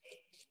medicine,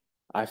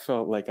 I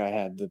felt like I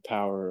had the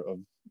power of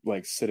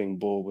like Sitting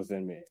Bull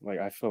within me. Like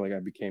I felt like I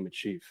became a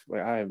chief.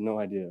 Like I have no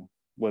idea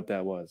what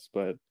that was,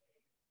 but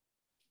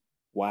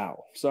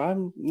wow. So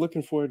I'm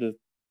looking forward to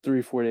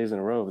 3-4 days in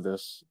a row of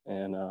this.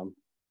 And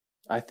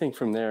I think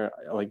from there,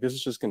 like this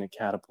is just going to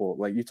catapult.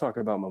 Like you talk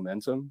about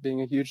momentum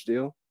being a huge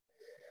deal.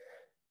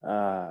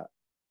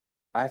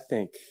 I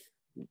think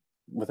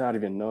without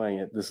even knowing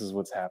it, this is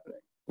what's happening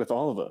with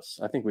all of us.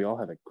 I think we all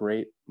have a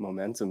great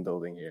momentum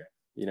building here,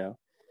 you know,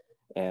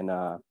 and,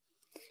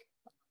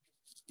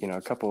 you know,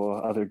 a couple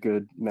of other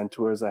good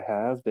mentors I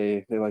have,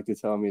 they like to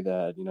tell me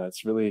that, you know,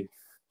 it's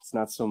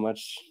not so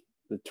much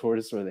the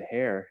tortoise or the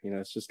hare, you know,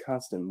 it's just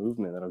constant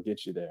movement that'll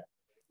get you there.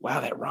 Wow,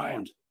 that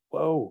rhymed.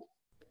 Whoa.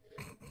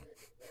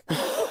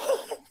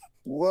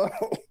 Whoa.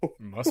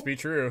 Must be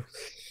true.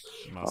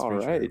 Must All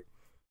be right. true.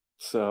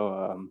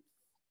 So,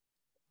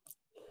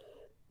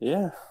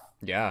 yeah.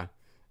 Yeah.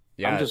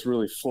 I'm just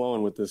really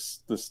flowing with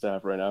this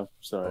stuff right now.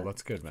 Sorry. Oh,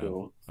 that's good, man.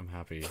 Cool. I'm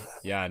happy.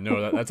 Yeah,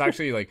 no, that's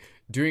actually like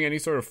doing any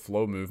sort of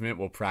flow movement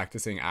while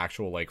practicing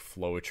actual like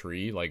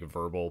flowetry, like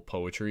verbal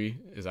poetry,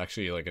 is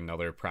actually like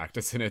another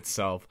practice in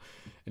itself.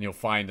 And you'll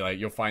find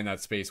that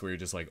space where you're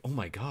just like, oh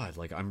my god,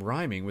 like I'm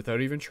rhyming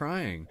without even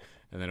trying,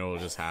 and then it'll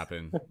just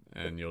happen,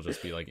 and you'll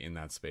just be like in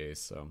that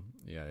space. So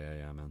yeah,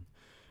 man.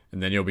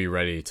 And then you'll be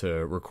ready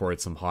to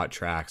record some hot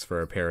tracks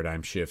for a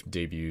Paradigm Shift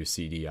debut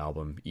CD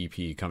album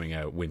EP coming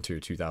out winter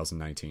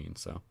 2019.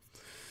 So,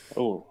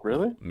 oh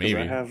really?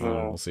 Maybe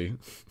we'll see.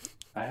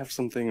 I have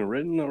something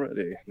written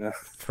already. No.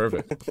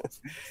 Perfect.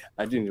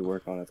 I do need to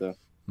work on it though.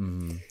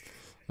 Mm-hmm.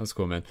 That's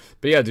cool, man.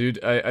 But yeah,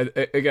 dude. I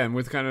again,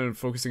 with kind of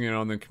focusing in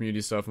on the community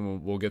stuff,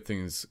 and we'll get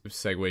things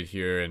segued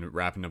here and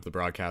wrapping up the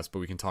broadcast. But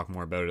we can talk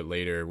more about it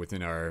later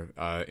within our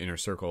inner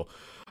circle.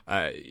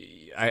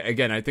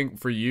 I think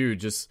for you,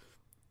 just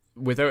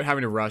without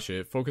having to rush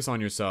it, focus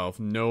on yourself,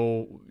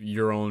 know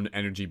your own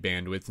energy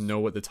bandwidth, know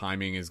what the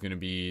timing is going to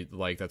be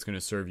like that's going to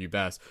serve you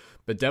best,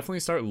 but definitely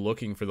start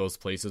looking for those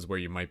places where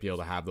you might be able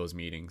to have those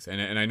meetings.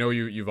 And I know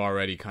you've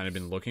already kind of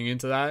been looking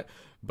into that,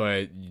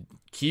 but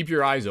keep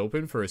your eyes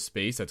open for a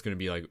space that's going to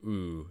be like,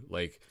 ooh,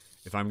 like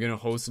if I'm going to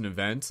host an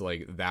event,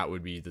 like that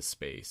would be the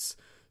space.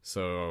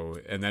 So,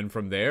 and then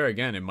from there,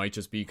 again, it might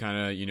just be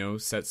kind of, you know,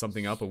 set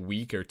something up a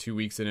week or 2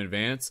 weeks in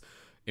advance,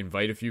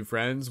 invite a few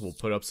friends, we'll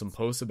put up some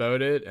posts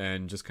about it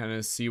and just kind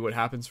of see what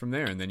happens from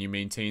there, and then you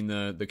maintain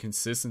the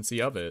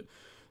consistency of it.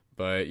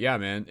 But yeah,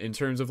 man, in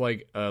terms of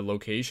like a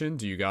location,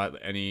 do you got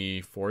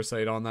any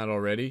foresight on that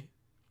already?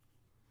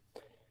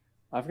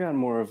 I've got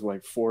more of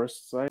like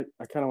forest site.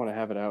 I kind of want to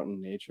have it out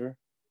in nature.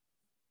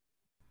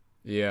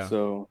 Yeah.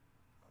 So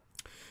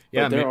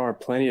yeah, there are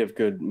plenty of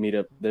good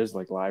meetup. There's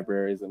like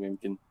libraries. I mean, we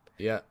can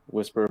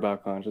whisper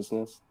about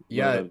consciousness.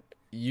 Yeah.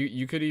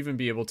 You could even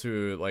be able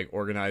to like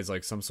organize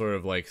like some sort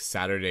of like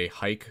Saturday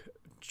hiking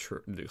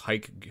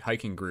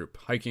group,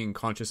 hiking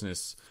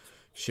consciousness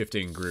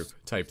shifting group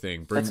type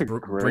thing.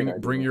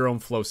 Bring your own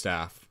flow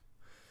staff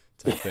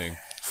type thing.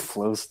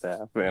 Flow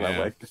staff, man. Yeah. I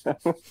like that.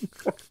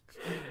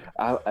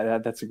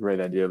 That's a great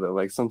idea, though.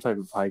 Like some type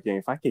of hiking.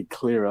 If I could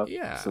clear up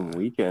Yeah. some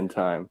weekend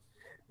time,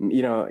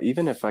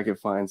 even if I could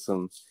find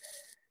some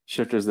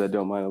shifters that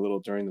don't mind a little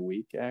during the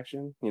week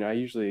action. I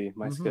usually,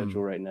 my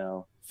schedule right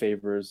now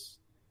favors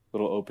a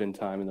little open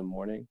time in the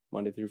morning,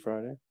 Monday through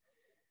Friday,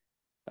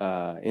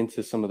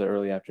 into some of the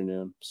early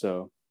afternoon.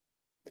 So,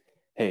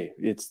 hey,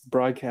 it's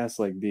broadcasts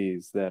like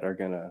these that are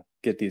gonna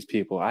get these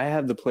people. I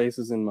have the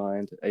places in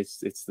mind.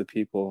 It's the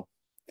people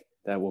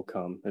that will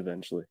come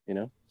eventually.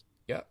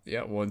 Yeah.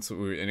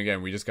 And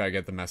again, we just gotta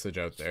get the message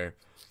out there.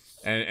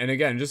 And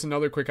again, just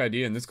another quick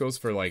idea, and this goes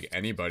for like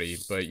anybody,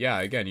 but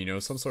yeah, again,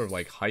 some sort of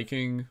like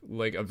hiking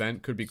like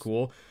event could be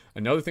cool.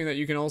 Another thing that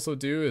you can also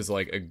do is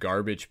like a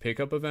garbage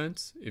pickup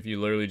event if you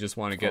literally just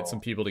want to get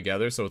some people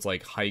together. So it's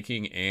like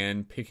hiking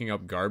and picking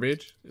up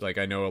garbage. Like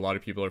I know a lot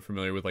of people are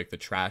familiar with like the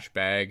trash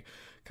bag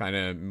kind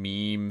of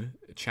meme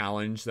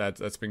challenge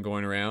that's been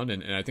going around,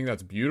 and I think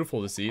that's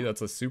beautiful to see.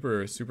 That's a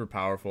super super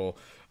powerful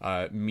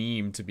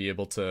meme to be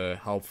able to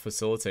help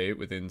facilitate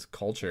within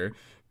culture.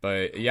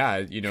 But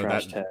yeah,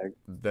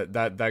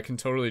 that can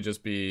totally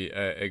just be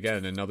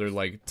again another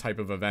like type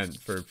of event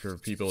for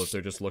people if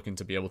they're just looking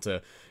to be able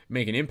to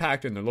make an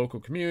impact in their local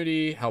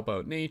community, help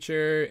out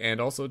nature,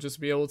 and also just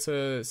be able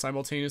to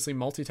simultaneously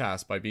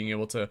multitask by being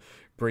able to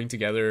bring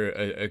together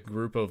a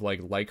group of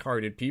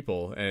like-hearted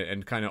people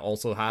and kind of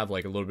also have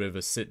like a little bit of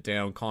a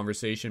sit-down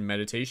conversation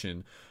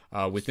meditation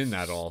within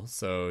that all.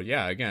 So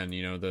yeah, again,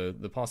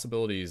 the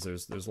possibilities,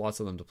 there's lots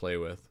of them to play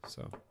with.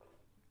 So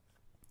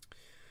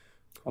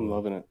I'm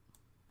loving it.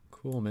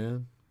 Cool,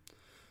 man.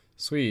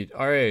 Sweet.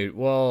 All right.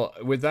 Well,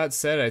 with that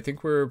said, I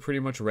think we're pretty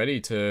much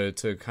ready to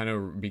kind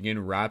of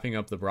begin wrapping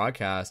up the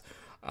broadcast.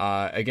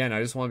 Again,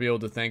 I just want to be able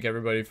to thank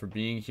everybody for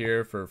being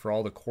here, for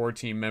all the core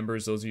team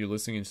members, those of you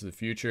listening into the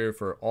future,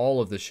 for all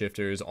of the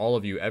shifters, all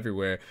of you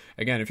everywhere.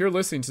 Again, if you're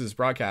listening to this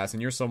broadcast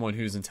and you're someone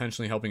who's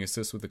intentionally helping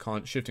assist with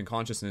the shift in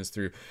consciousness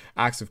through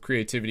acts of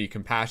creativity,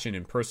 compassion,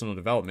 and personal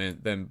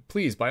development, then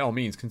please, by all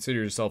means, consider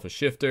yourself a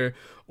shifter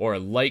or a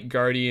light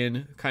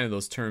guardian. Kind of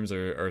those terms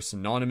are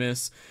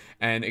synonymous.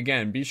 And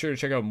again, be sure to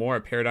check out more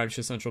at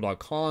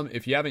ParadigmShiftCentral.com.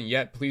 If you haven't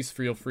yet, please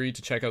feel free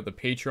to check out the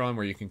Patreon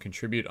where you can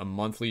contribute a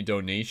monthly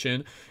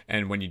donation.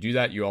 And when you do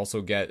that, you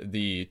also get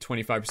the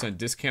 25%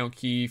 discount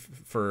key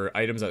for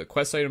items at the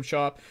Quest item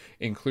shop,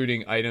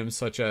 including items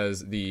such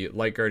as the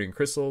Light Guardian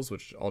crystals,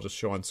 which I'll just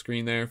show on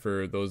screen there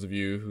for those of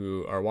you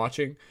who are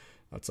watching.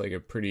 That's like a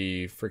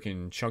pretty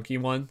freaking chunky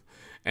one.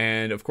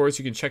 And of course,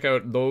 you can check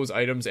out those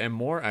items and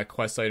more at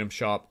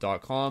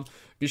questitemshop.com.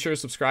 Be sure to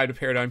subscribe to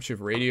Paradigm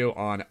Shift Radio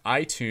on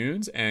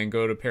iTunes and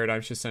go to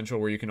Paradigm Shift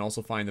Central, where you can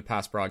also find the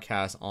past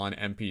broadcasts on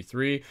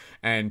MP3,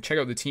 and check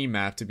out the team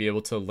map to be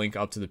able to link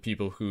up to the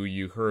people who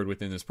you heard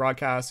within this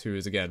broadcast, who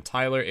is again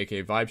Tyler,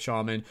 aka Vibe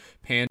Shaman,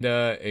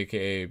 Panda,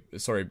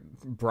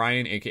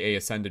 Brian, aka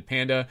Ascended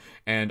Panda,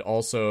 and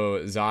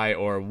also Zai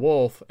or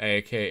Wolf,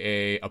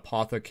 aka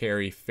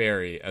Apothecary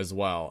Fairy as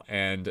well.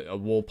 And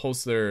we'll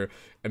post their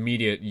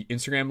immediate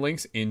Instagram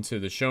links into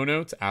the show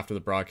notes after the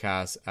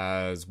broadcast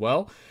as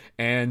well.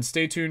 And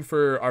stay tuned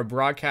for our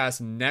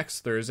broadcast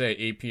next Thursday at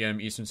 8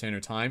 p.m. Eastern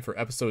Standard Time for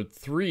episode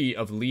 3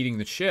 of Leading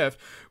the Shift,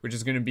 which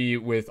is going to be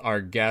with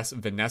our guest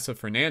Vanessa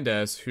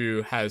Fernandez,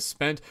 who has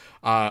spent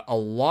a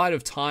lot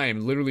of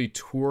time literally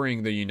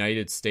touring the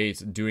United States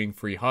doing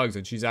free hugs,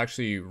 and she's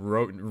actually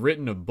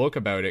written a book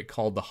about it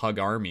called The Hug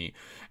Army.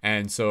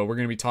 And so we're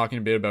going to be talking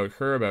a bit about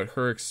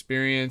her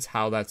experience,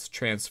 how that's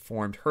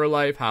transformed her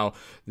life, how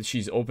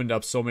she's opened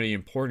up so many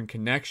important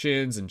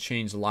connections and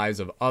changed the lives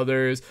of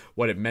others,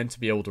 what it meant to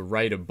be able to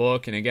write a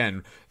book. And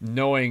again,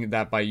 knowing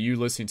that by you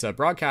listening to that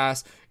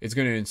broadcast, it's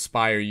going to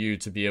inspire you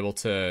to be able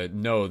to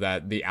know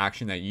that the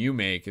action that you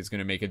make is going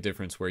to make a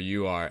difference where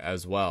you are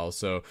as well.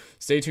 So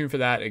stay tuned for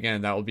that.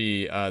 Again, that will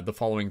be the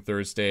following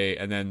Thursday.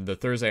 And then the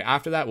Thursday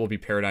after that will be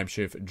Paradigm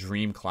Shift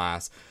Dream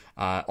Class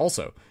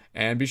also.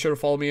 And be sure to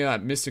follow me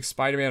at Mystic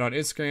Spider-Man on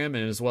Instagram,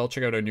 and as well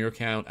check out our new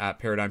account at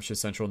Paradigm Shift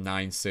Central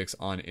 96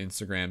 on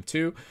Instagram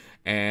too.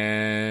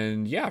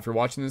 And yeah, if you're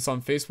watching this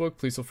on Facebook,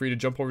 please feel free to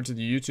jump over to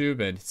the YouTube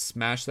and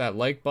smash that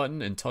like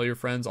button and tell your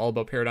friends all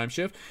about Paradigm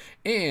Shift.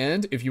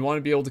 And if you want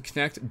to be able to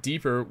connect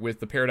deeper with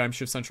the Paradigm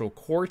Shift Central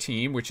core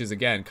team, which is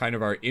again kind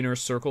of our inner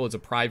circle, it's a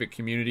private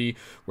community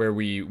where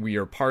we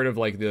are part of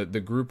like the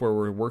group where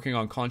we're working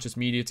on conscious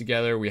media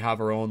together. We have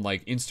our own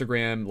like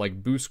Instagram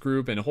like boost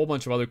group and a whole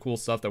bunch of other cool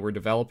stuff that we're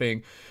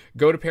developing.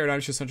 Go to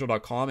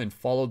ParadigmShiftCentral.com and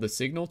follow the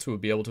signal to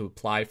be able to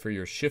apply for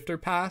your shifter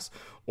pass,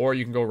 or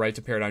you can go right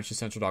to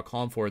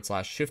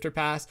ParadigmShiftCentral.com/shifter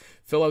pass,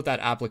 fill out that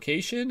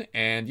application,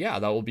 and yeah,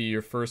 that will be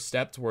your first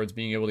step towards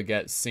being able to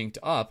get synced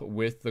up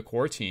with the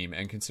core team.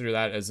 And consider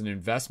that as an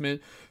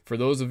investment for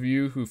those of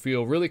you who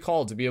feel really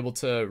called to be able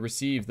to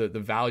receive the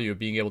value of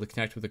being able to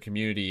connect with the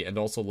community and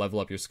also level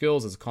up your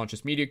skills as a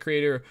conscious media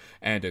creator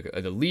and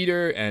a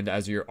leader and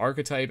as your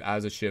archetype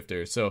as a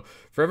shifter. So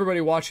for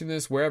everybody watching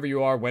this, wherever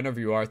you are,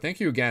 whenever you are, thank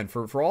you again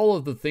for all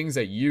of the things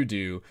that you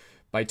do.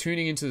 by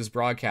tuning into this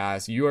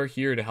broadcast, you are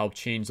here to help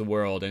change the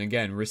world. And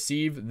again,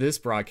 receive this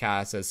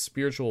broadcast as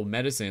spiritual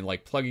medicine,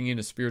 like plugging in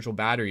a spiritual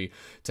battery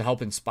to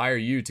help inspire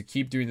you to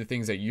keep doing the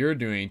things that you're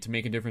doing to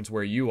make a difference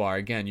where you are.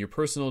 Again, your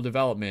personal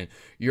development,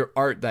 your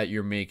art that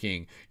you're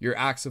making, your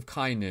acts of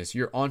kindness,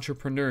 your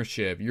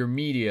entrepreneurship, your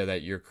media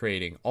that you're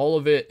creating, all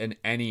of it and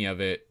any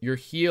of it, your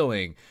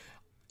healing.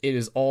 It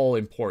is all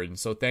important.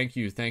 So thank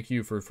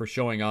you for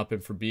showing up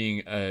and for being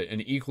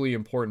an equally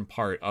important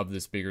part of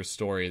this bigger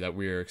story that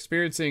we are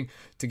experiencing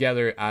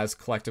together as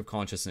collective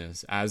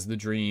consciousness, as the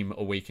dream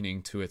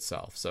awakening to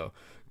itself. So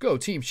go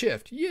Team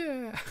Shift,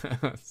 yeah.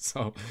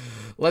 So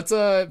let's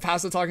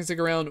pass the talking stick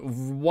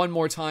around one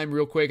more time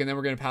real quick, and then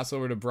we're going to pass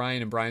over to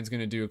Brian, and Brian's going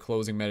to do a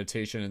closing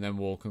meditation, and then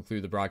we'll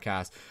conclude the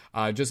broadcast.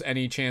 Just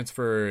any chance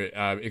for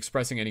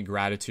expressing any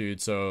gratitude.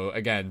 So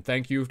again,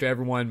 thank you to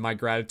everyone. My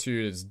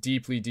gratitude is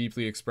deeply,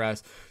 deeply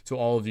expressed to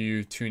all of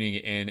you tuning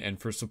in and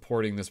for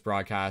supporting this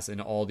broadcast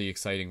in all the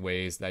exciting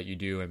ways that you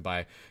do, and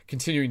by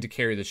continuing to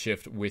carry the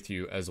shift with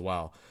you as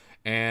well.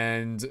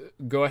 And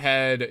go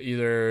ahead,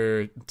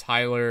 either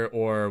Tyler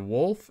or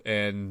Wolf,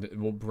 and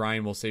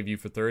Brian will save you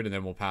for third, and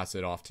then we'll pass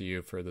it off to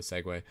you for the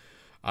segue.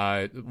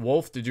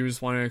 Wolf, did you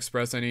just want to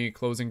express any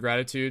closing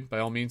gratitude? By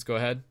all means, go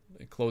ahead.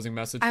 A closing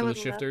message for the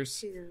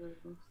shifters.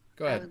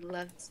 Go ahead. I would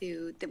love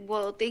to.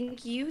 Well,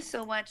 thank you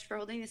so much for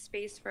holding this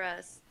space for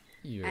us.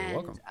 You're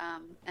welcome.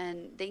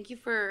 And thank you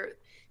for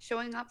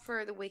showing up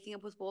for the Waking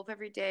Up with Wolf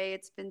every day.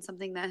 It's been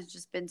something that has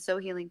just been so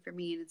healing for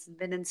me, and it's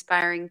been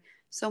inspiring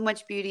so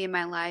much beauty in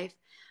my life.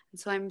 And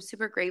so I'm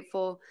super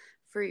grateful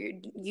for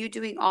you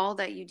doing all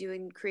that you do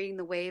and creating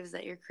the waves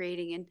that you're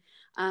creating. And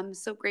I'm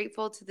so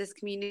grateful to this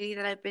community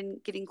that I've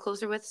been getting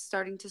closer with,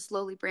 starting to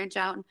slowly branch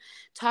out and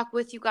talk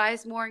with you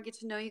guys more and get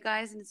to know you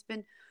guys. And it's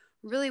been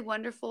really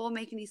wonderful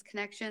making these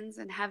connections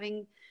and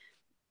having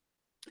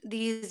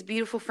these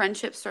beautiful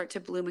friendships start to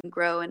bloom and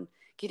grow, and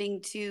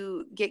getting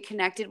to get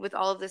connected with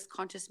all of this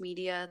conscious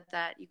media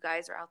that you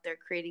guys are out there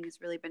creating has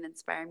really been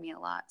inspiring me a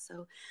lot. So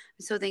I'm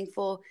so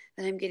thankful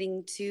that I'm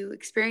getting to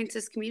experience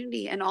this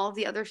community and all of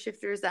the other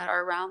shifters that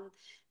are around,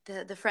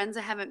 the friends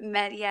I haven't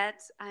met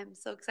yet. I'm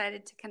so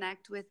excited to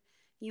connect with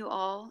you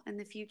all in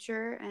the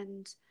future,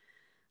 and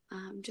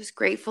I'm just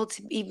grateful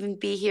to even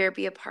be here,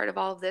 be a part of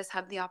all of this,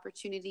 have the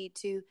opportunity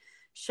to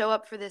show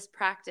up for this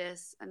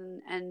practice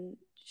and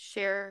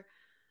share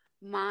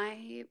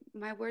my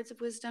words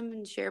of wisdom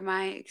and share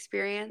my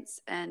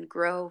experience and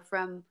grow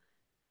from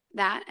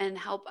that and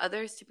help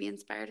others to be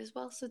inspired as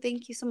well. So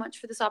thank you so much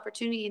for this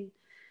opportunity, and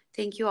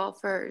thank you all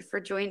for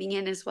joining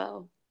in as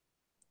well.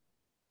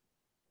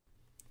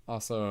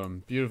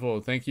 Awesome.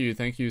 Beautiful. Thank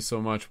you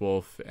so much,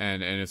 Wolf.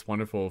 And it's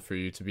wonderful for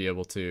you to be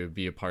able to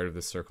be a part of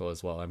this circle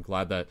as well. I'm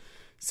glad that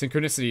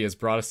synchronicity has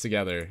brought us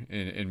together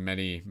in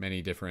many,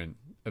 many different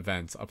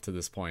events up to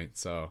this point.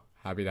 So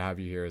happy to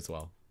have you here as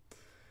well.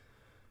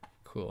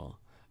 Cool.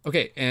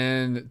 Okay,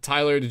 and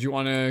Tyler, did you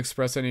want to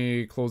express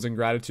any closing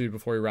gratitude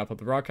before we wrap up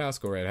the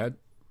broadcast? Go right ahead.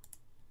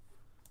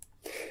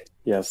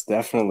 Yes,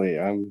 definitely.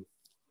 I'm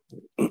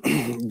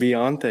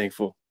beyond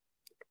thankful,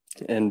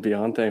 and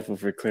beyond thankful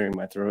for clearing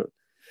my throat,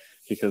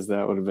 because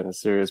that would have been a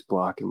serious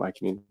block in my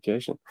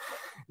communication.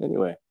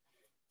 Anyway,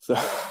 so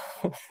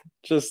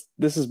just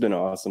this has been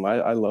awesome.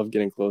 I love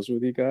getting closer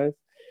with you guys,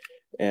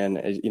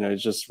 and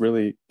just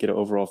really get an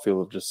overall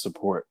feel of just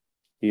support.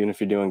 Even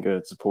if you're doing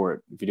good,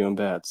 support. If you're doing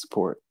bad,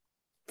 support.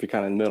 If you're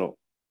kind of in the middle,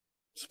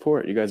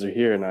 support. You guys are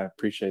here, and I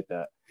appreciate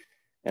that.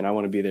 And I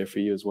want to be there for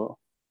you as well.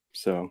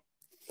 So,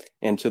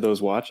 and to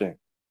those watching,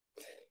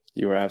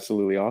 you are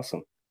absolutely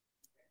awesome.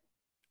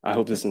 I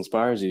hope this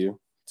inspires you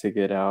to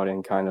get out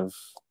and kind of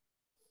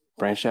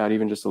branch out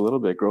even just a little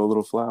bit, grow a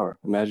little flower.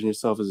 Imagine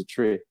yourself as a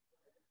tree,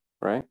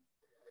 right?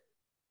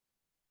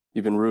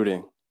 You've been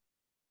rooting.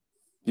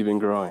 You've been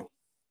growing.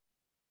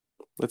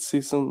 Let's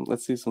see some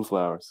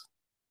flowers.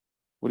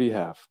 What do you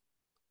have?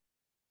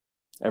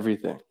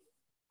 Everything.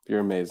 You're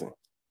amazing.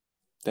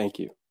 Thank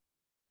you.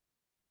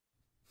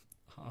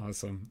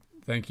 Awesome.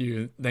 Thank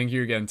you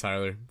again,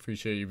 Tyler.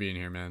 Appreciate you being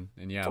here, man.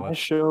 And yeah, can I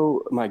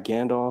show my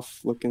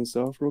Gandalf looking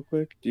self real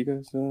quick? Do you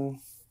guys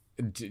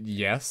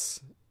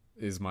yes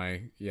is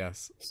my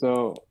yes.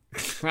 So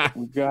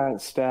we've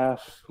got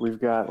staff,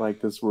 we've got like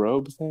this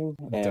robe thing,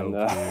 and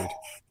dude.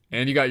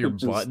 And you got your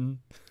button.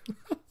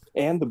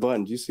 And the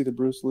button. Do you see the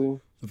Bruce Lee?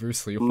 The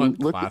Bruce Lee one,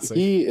 classic.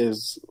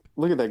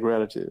 Look at that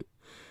gratitude.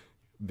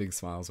 Big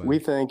smiles, man. We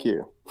thank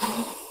you.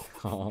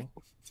 Oh.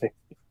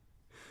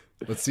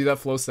 Let's see that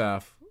flow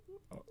staff.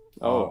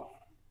 Oh.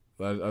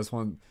 I just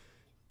want...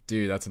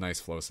 Dude, that's a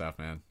nice flow staff,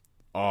 man.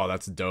 Oh,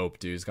 that's dope,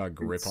 dude. It's got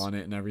grip on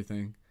it and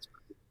everything.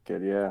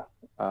 Good, yeah.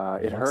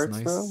 It hurts,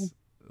 nice.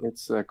 Though.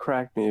 It's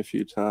cracked me a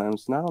few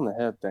times. Not on the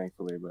head,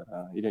 thankfully, but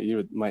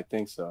you might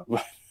think so.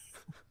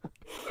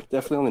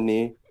 Definitely on the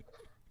knee.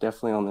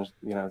 Definitely on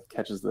the,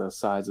 catches the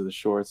sides of the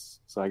shorts.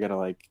 So I got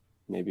to,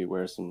 maybe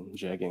wear some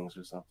jeggings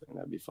or something.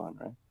 That'd be fun,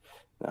 right?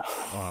 No.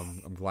 Oh,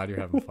 I'm glad you're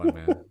having fun,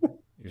 man.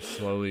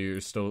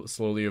 You're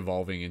slowly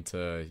evolving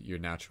into your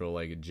natural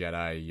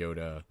Jedi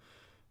Yoda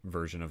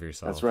version of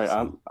yourself. That's right.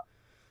 So.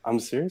 I'm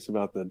serious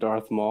about the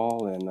Darth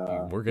Maul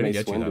and We're gonna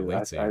Mace get you that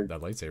Windu.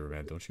 lightsaber,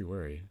 man. Don't you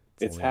worry.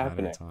 It's It's only a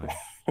matter of happening.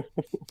 time.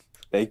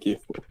 Thank you.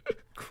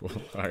 Cool.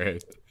 All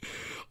right.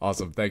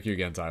 Awesome. Thank you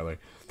again, Tyler.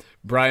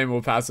 Brian,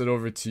 we'll pass it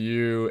over to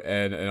you,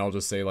 and I'll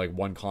just say like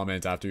one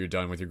comment after you're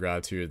done with your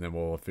gratitude, and then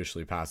we'll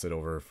officially pass it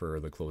over for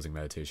the closing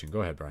meditation.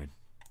 Go ahead, Brian.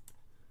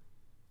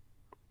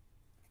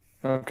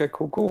 Okay,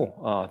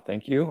 cool.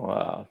 Thank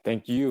you.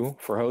 Thank you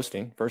for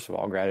hosting. First of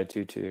all,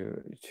 gratitude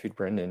to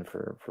Brendan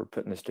for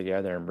putting this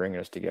together and bringing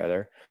us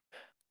together.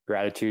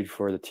 Gratitude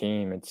for the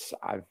team.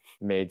 I've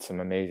made some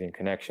amazing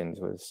connections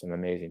with some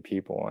amazing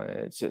people, and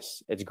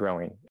it's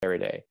growing every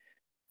day.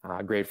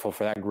 Grateful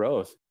for that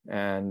growth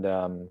and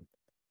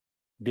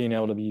being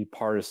able to be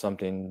part of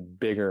something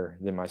bigger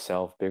than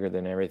myself, bigger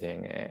than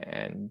everything,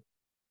 and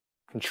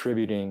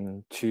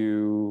contributing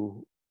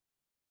to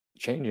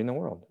changing the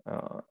world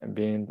and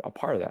being a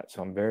part of that.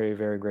 So I'm very,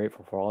 very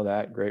grateful for all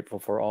that. Grateful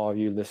for all of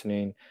you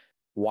listening,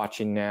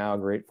 watching now.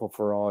 Grateful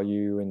for all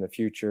you in the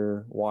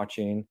future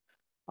watching.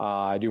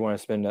 I do want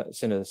to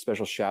send a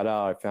special shout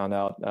out. I found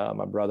out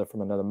my brother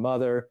from another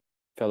mother,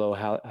 fellow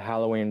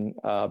Halloween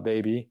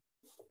baby,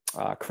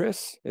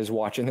 Chris, is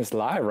watching this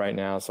live right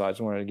now. So I just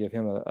wanted to give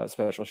him a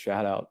special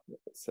shout out.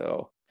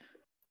 So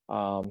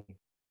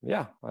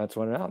yeah, that's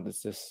what it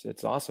is.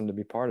 It's awesome to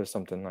be part of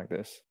something like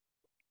this.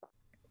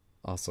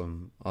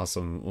 Awesome.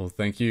 Well,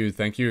 thank you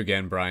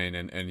again, Brian,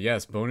 and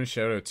yes, bonus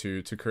shout out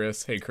to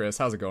Chris. Hey, Chris,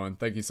 how's it going?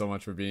 Thank you so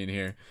much for being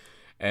here.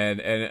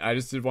 And I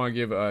just did want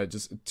to give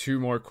just two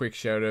more quick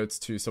shout outs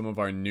to some of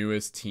our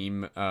newest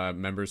team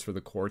members for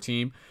the core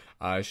team.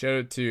 Shout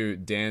out to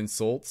Dan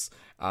Soltz.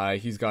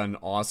 He's got an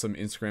awesome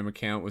Instagram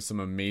account with some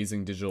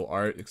amazing digital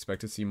art.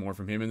 Expect to see more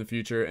from him in the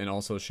future. And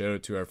also shout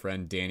out to our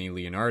friend Danny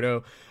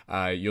Leonardo.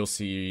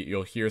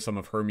 You'll hear some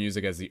of her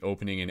music as the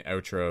opening and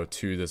outro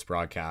to this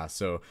broadcast.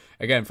 So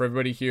again, for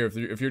everybody here,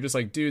 if you're just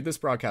like, dude, this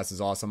broadcast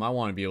is awesome, I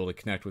want to be able to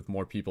connect with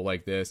more people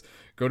like this,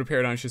 go to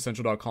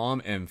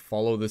ParadigmShiftCentral.com and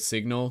follow the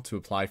signal to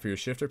apply for your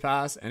shifter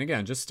pass. And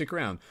again, just stick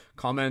around,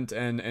 comment,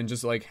 and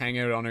just like hang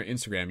out on our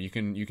Instagram.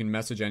 You can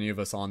message any of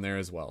us on there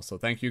as well. So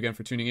thank you again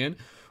for tuning in.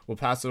 We'll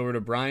pass it over to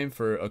Brian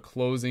for a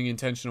closing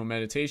intentional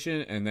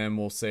meditation, and then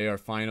we'll say our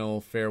final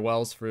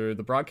farewells for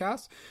the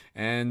broadcast.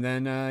 And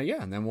then,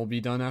 and then we'll be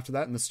done after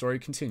that, and the story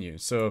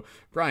continues. So,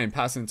 Brian,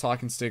 passing the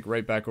talking stick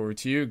right back over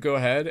to you. Go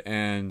ahead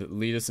and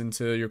lead us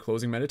into your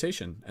closing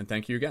meditation. And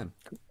thank you again.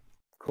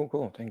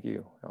 Cool. Thank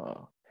you.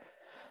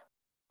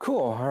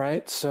 Cool. All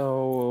right.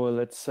 So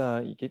let's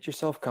get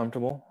yourself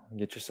comfortable.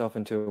 Get yourself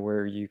into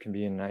where you can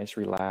be nice,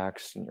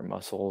 relaxed, and your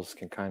muscles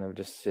can kind of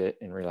just sit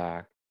and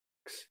relax.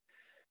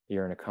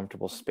 You're in a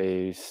comfortable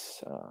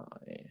space,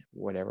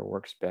 whatever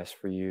works best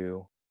for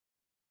you.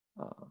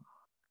 And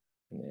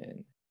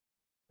then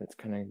let's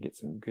kind of get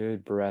some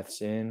good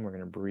breaths in. We're going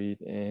to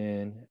breathe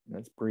in.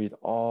 Let's breathe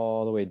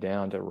all the way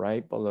down to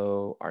right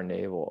below our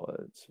navel.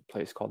 It's a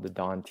place called the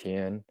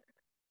Dantian,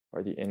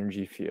 or the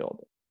energy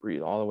field.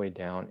 Breathe all the way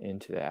down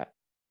into that.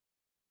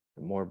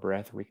 The more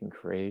breath we can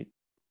create,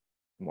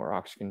 the more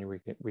oxygen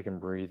we can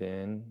breathe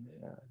in,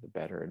 the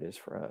better it is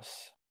for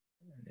us.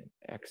 And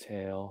then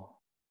exhale.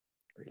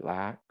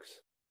 Relax.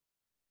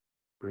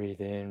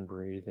 Breathe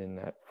in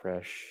that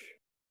fresh,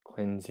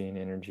 cleansing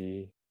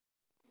energy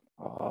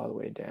all the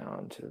way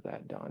down to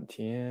that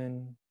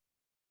Dantian.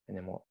 And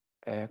then we'll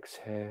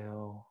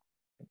exhale.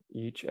 And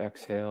each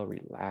exhale,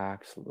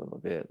 relax a little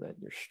bit. Let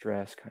your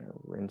stress kind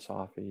of rinse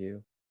off of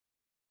you.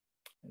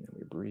 And then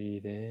we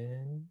breathe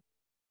in.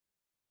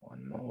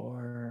 One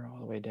more, all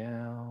the way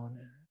down.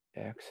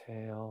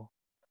 Exhale.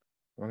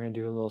 We're going to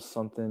do a little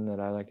something that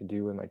I like to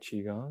do with my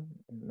Qigong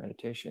and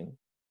meditation.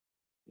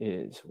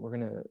 Is we're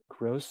going to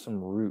grow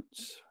some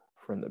roots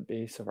from the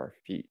base of our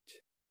feet,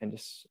 and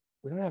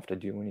we don't have to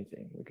do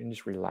anything. We can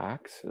just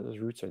relax. So those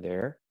roots are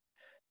there,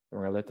 and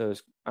we're going to let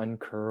those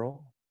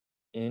uncurl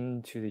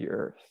into the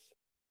earth.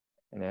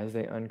 And as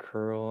they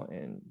uncurl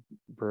and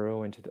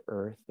burrow into the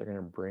earth, they're going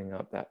to bring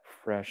up that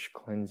fresh,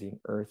 cleansing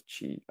earth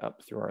chi up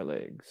through our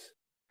legs.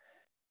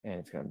 And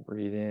it's going to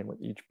breathe in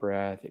with each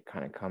breath. It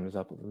kind of comes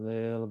up a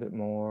little bit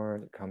more.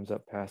 It comes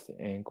up past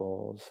the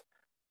ankles,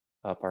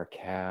 up our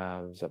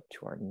calves, up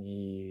to our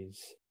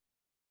knees.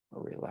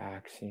 We're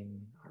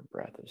relaxing. Our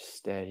breath is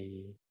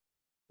steady.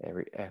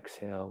 Every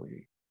exhale,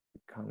 we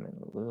come in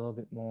a little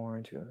bit more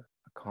into a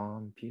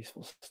calm,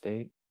 peaceful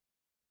state.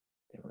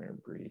 Then we're going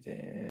to breathe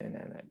in,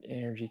 and that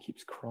energy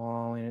keeps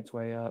crawling its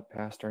way up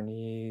past our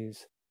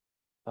knees,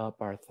 up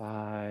our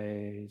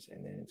thighs,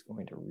 and then it's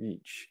going to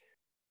reach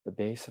the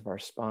base of our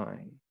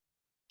spine.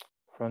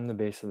 From the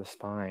base of the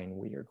spine,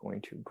 we are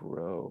going to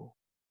grow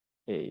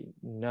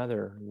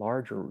another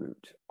larger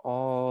root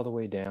all the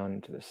way down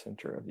into the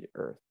center of the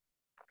earth,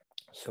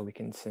 so we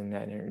can send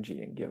that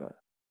energy and give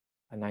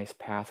a nice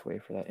pathway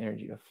for that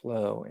energy to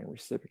flow and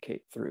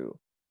reciprocate through,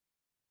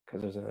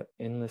 because there's an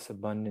endless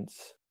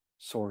abundance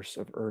source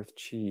of earth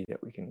chi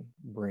that we can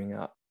bring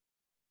up.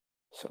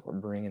 So we're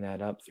bringing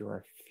that up through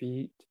our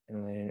feet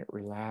and letting it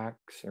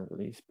relax and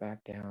release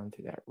back down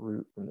to that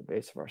root from the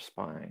base of our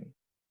spine.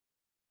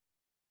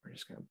 We're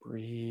just going to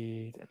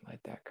breathe and let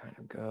that kind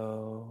of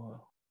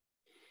go.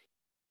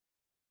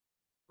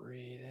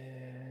 Breathe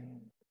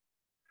in,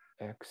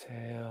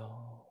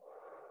 exhale.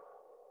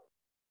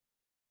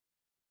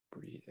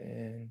 Breathe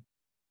in.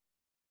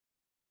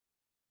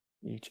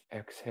 Each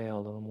exhale,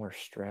 a little more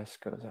stress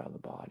goes out of the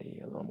body,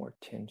 a little more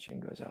tension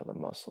goes out of the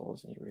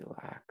muscles, and you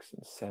relax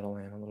and settle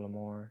in a little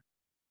more.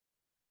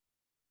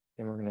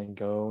 Then we're going to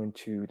go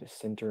into the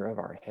center of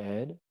our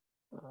head,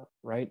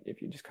 right?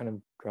 If you just kind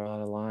of draw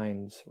the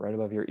lines right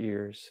above your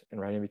ears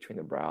and right in between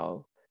the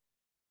brow,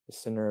 the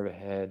center of a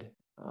head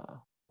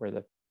where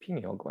the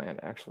pineal gland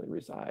actually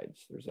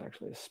resides. There's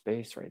actually a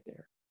space right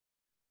there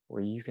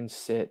where you can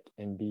sit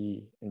and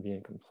be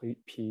in complete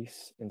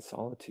peace and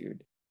solitude.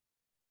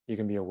 You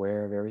can be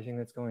aware of everything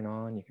that's going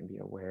on. You can be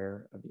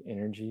aware of the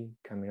energy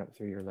coming up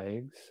through your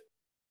legs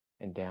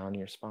and down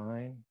your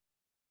spine.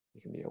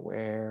 You can be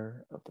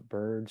aware of the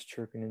birds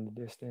chirping in the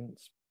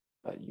distance,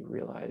 but you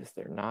realize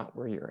they're not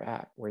where you're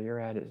at. Where you're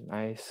at is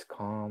nice,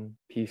 calm,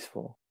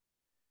 peaceful.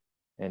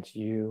 And it's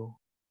you,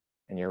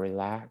 and you're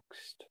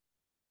relaxed.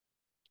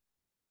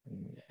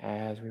 And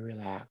as we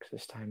relax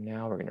this time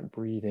now, we're going to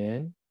breathe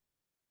in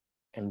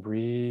and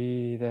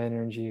breathe that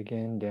energy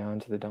again down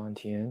to the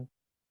Dantian.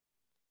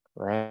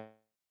 Right.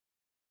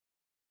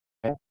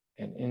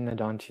 And in the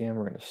Dantian,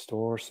 we're going to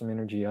store some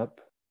energy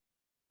up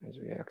as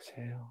we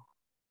exhale.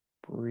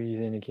 Breathe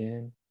in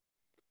again.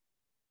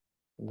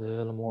 A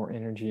little more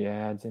energy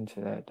adds into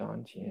that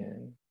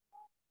Dantian.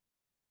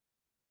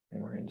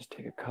 And we're going to just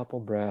take a couple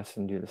breaths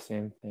and do the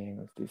same thing.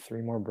 Let's do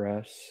 3 more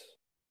breaths.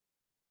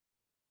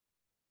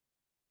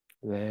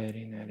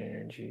 Letting that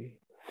energy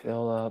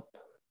fill up,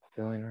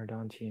 filling our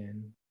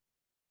Dantian.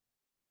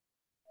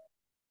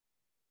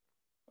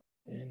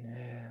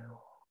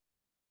 Inhale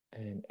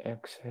and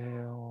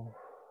exhale.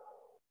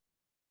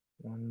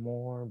 1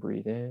 more.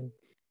 Breathe in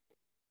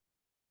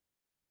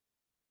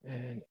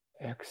and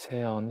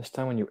exhale. And this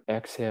time when you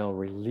exhale,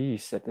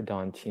 release at the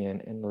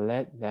Dantian and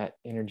let that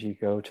energy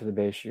go to the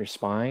base of your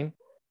spine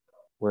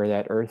where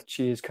that earth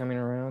chi is coming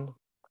around.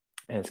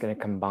 And it's going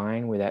to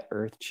combine with that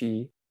earth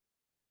chi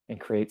and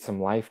create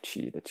some life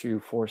chi. The two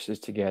forces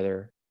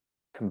together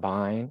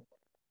combine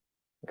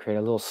and create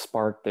a little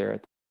spark there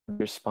at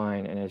your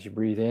spine. And as you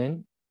breathe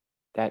in,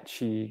 that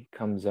chi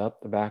comes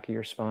up the back of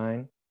your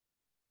spine,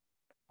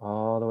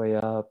 all the way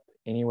up.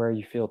 Anywhere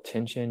you feel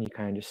tension, you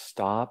kind of just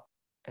stop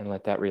and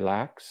let that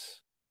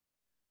relax.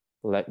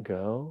 Let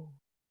go,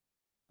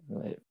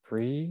 let it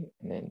free,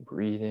 and then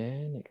breathe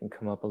in. It can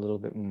come up a little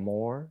bit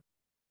more.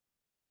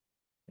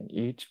 And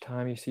each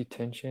time you see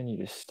tension, you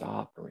just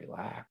stop and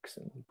relax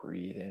and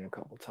breathe in a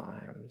couple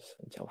times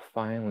until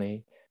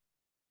finally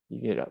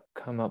you get up,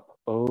 come up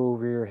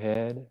over your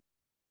head,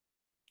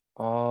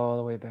 all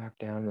the way back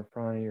down the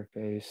front of your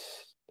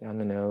face, down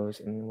the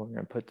nose, and we're going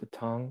to put the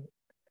tongue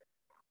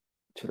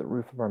to the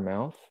roof of our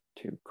mouth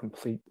to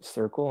complete the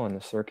circle on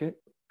the circuit.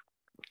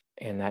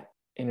 And that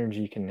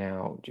energy can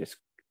now just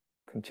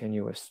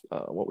continue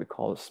what we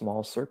call a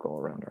small circle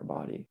around our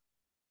body,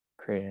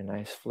 creating a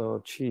nice flow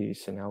of chi.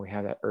 So now we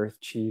have that earth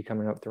chi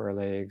coming up through our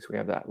legs. We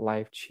have that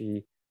life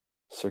chi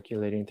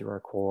circulating through our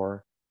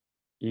core.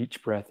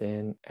 Each breath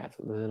in adds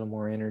a little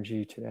more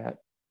energy to that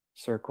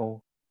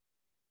circle.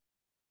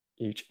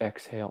 Each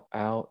exhale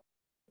out,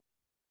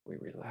 we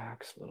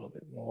relax a little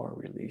bit more,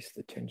 release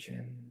the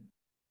tension.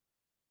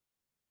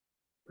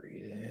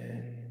 Breathe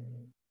in.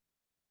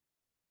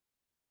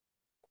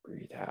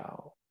 Breathe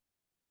out.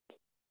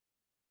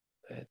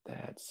 Let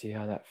that, see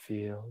how that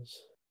feels.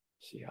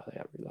 See how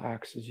that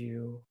relaxes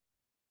you.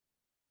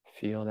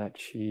 Feel that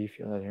chi,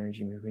 feel that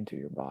energy moving through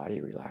your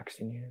body,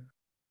 relaxing you.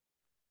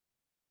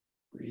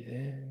 Breathe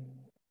in.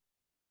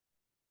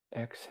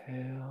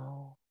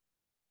 Exhale.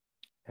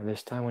 And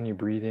this time when you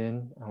breathe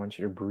in, I want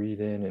you to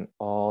breathe in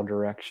all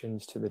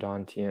directions to the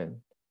Dantian.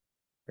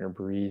 We're going to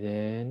breathe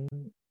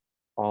in,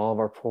 all of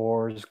our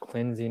pores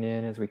cleansing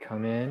in as we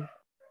come in.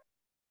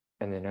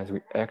 And then as we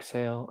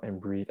exhale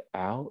and breathe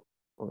out,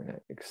 we're going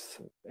to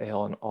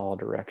exhale in all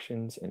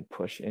directions and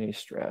push any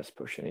stress,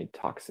 push any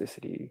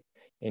toxicity,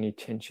 any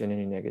tension,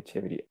 any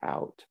negativity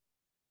out.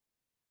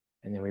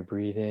 And then we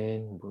breathe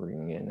in,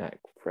 bring in that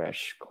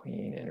fresh,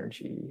 clean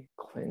energy,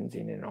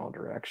 cleansing in all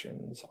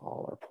directions,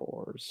 all our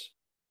pores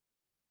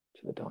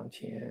to the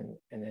Dantian.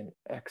 And then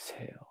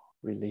exhale,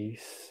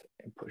 release,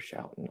 and push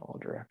out in all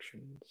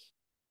directions.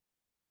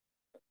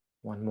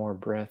 1 more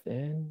breath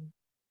in.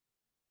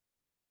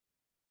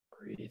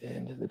 Breathe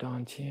into the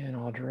Dantian,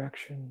 all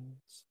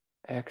directions.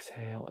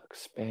 Exhale,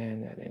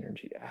 expand that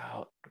energy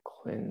out.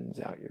 Cleanse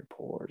out your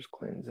pores,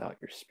 cleanse out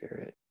your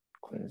spirit,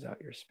 cleanse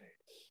out your space.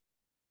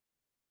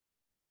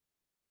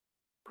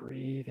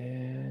 Breathe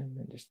in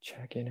and just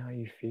check in how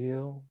you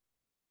feel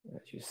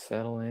as you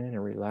settle in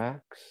and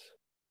relax.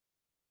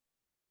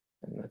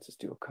 And let's just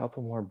do a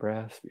couple more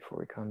breaths before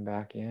we come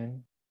back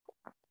in.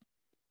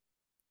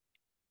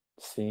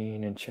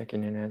 Seeing and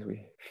checking in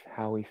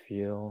how we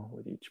feel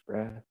with each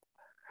breath.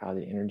 How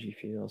the energy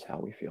feels, how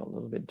we feel a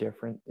little bit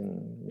different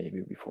than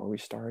maybe before we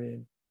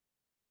started.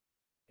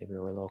 Maybe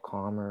we're a little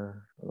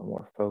calmer, a little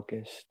more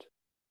focused.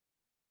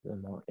 The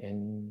more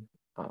in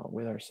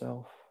with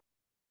ourselves.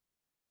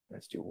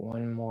 Let's do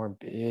one more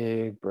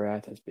big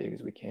breath, as big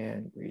as we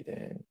can. Breathe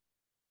in.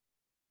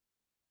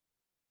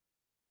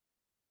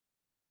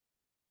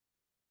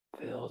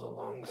 Fill the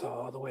lungs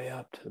all the way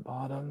up to the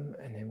bottom,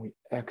 and then we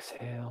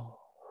exhale.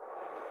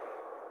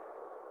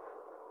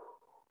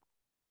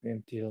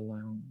 Empty the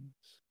lungs.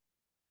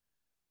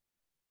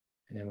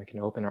 And then we can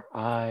open our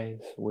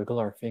eyes, wiggle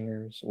our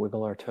fingers,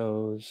 wiggle our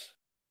toes,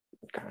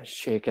 kind of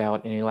shake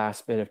out any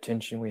last bit of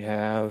tension we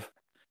have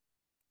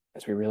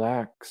as we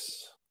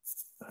relax.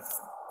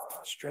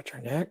 Stretch our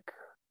neck,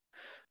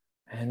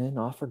 and then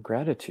offer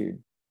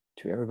gratitude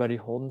to everybody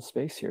holding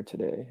space here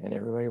today and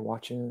everybody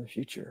watching in the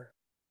future.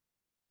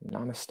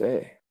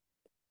 Namaste.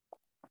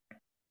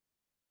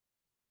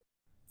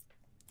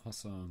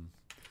 Awesome.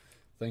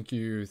 Thank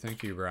you,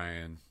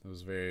 Brian. It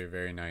was very,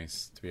 very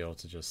nice to be able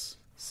to just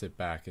sit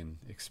back and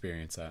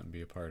experience that and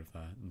be a part of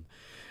that.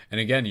 And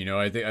again, you know,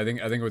 I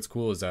think what's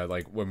cool is that,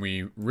 like, when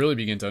we really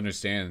begin to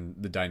understand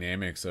the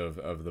dynamics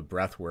of the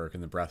breath work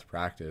and the breath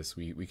practice,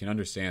 we can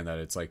understand that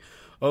it's like,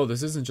 oh,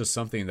 this isn't just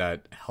something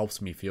that helps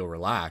me feel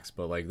relaxed,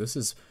 but like this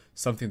is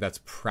something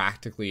that's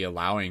practically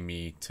allowing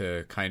me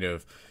to kind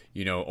of,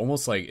 you know,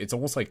 almost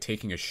like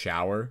taking a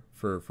shower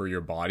for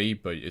your body,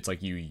 but it's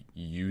like you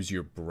use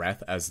your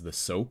breath as the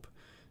soap.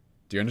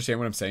 Do you understand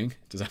what I'm saying?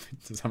 Does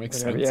that make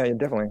sense? Yeah,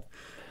 definitely.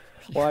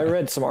 Well, I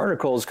read some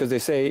articles because they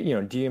say, you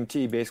know,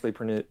 DMT basically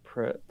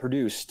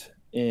produced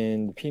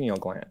in the pineal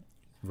gland.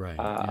 Right.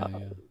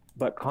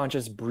 But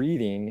conscious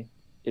breathing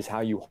is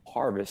how you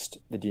harvest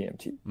the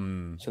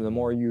DMT. So the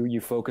more you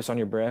focus on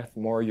your breath,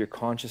 the more you're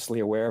consciously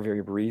aware of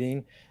your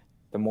breathing,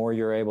 the more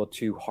you're able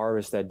to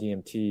harvest that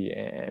DMT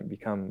and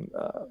become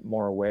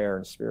more aware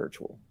and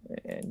spiritual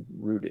and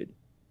rooted.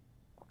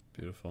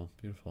 Beautiful.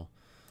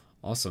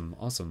 Awesome.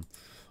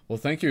 Well,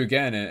 thank you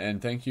again,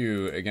 and thank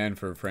you again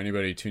for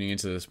anybody tuning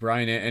into this.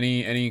 Brian,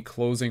 any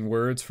closing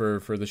words for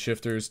the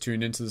shifters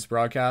tuned into this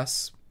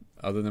broadcast,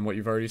 other than what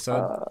you've already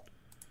said?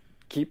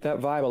 Keep that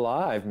vibe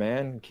alive,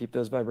 man. Keep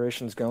those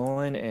vibrations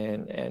going,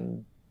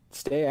 and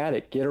stay at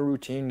it. Get a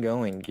routine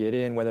going. Get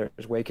in, whether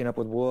it's waking up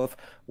with Wolf,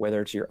 whether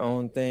it's your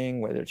own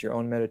thing, whether it's your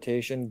own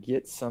meditation.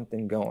 Get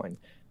something going.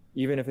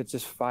 Even if it's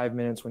just 5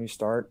 minutes when you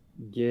start,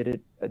 get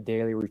it a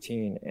daily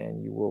routine,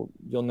 and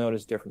you'll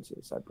notice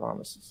differences, I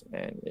promise,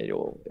 and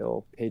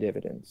it'll pay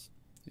dividends.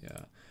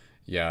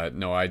 Yeah.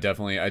 No, I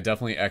definitely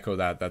echo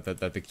that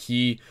the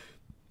key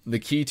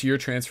to your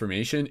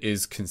transformation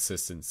is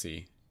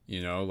consistency.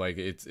 You know, like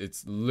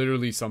it's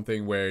literally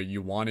something where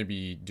you want to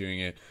be doing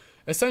it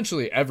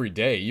essentially every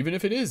day, even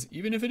if it is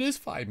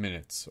 5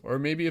 minutes, or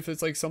maybe if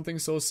it's like something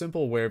so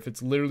simple where if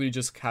it's literally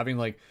just having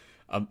like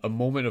a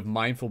moment of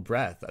mindful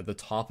breath at the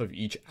top of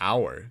each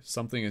hour,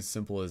 something as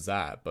simple as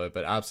that. But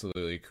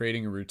absolutely,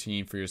 creating a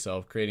routine for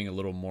yourself, creating a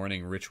little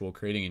morning ritual,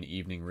 creating an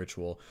evening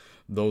ritual,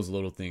 those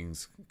little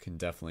things can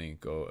definitely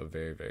go a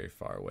very, very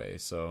far way.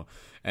 So,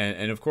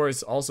 and of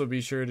course, also be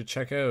sure to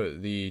check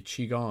out the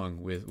Qigong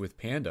with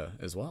Panda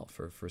as well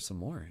for some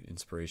more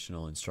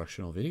inspirational,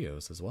 instructional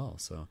videos as well.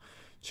 So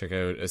check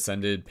out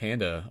Ascended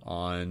Panda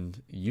on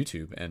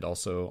YouTube and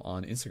also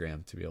on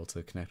Instagram to be able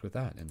to connect with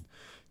that, and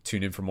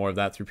tune in for more of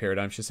that through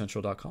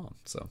ParadigmShiftCentral.com.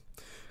 So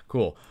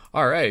cool.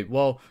 All right.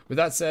 Well, with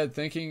that said,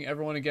 thanking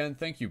everyone again.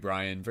 Thank you,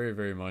 Brian, very,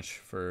 very much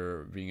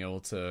for being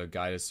able to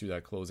guide us through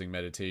that closing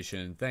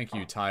meditation. Thank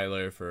you,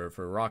 Tyler, for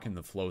rocking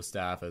the flow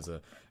staff as a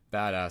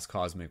badass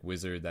cosmic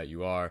wizard that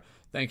you are.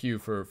 Thank you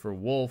for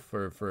Wolf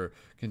for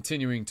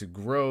continuing to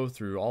grow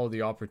through all of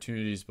the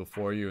opportunities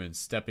before you and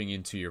stepping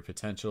into your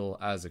potential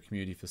as a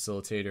community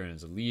facilitator and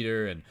as a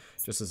leader and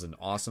just as an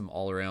awesome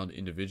all-around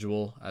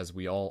individual, as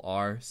we all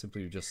are,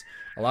 simply just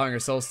allowing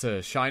ourselves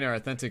to shine our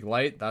authentic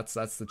light. That's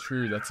the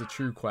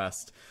true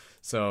quest.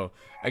 So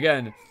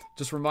again,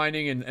 just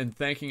reminding and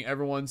thanking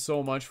everyone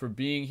so much for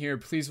being here.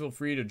 Please feel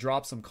free to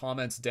drop some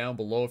comments down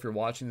below if you're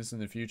watching this in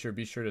the future.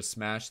 Be sure to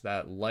smash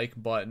that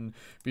like button.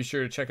 Be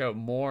sure to check out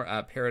more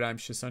at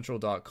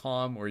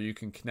ParadigmShiftCentral.com, where you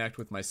can connect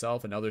with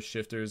myself and other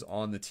shifters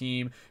on the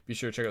team. Be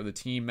sure to check out the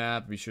team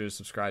map. Be sure to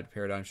subscribe to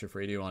Paradigm Shift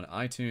Radio on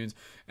iTunes,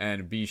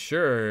 and be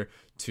sure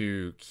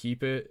to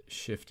keep it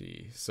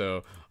shifty.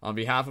 So on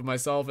behalf of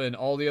myself and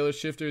all the other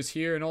shifters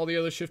here and all the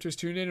other shifters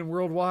tuned in and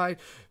worldwide,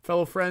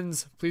 fellow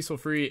friends, please feel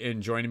free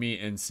in joining me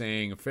in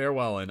saying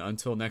farewell and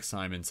until next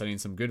time, and sending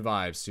some good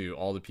vibes to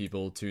all the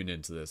people tuned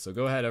into this. So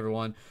go ahead,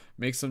 everyone,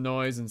 make some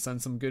noise and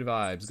send some good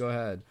vibes. Go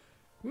ahead.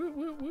 Woo,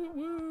 woo, woo,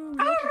 woo.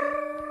 Love you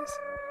guys.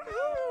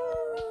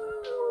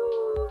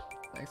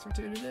 Thanks for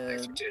tuning in.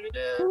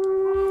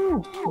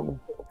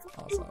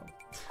 Awesome.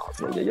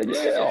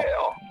 Yeah.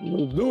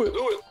 Let's do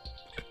it.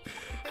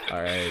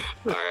 All right.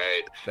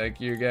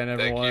 Thank you again,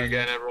 everyone.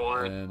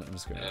 And I'm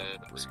just gonna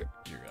bring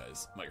you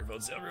guys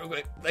microphones down real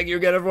quick. Thank you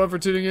again, everyone, for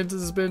tuning in.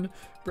 This has been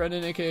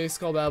Brendan, aka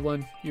Skull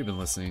Babylon. You've been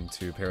listening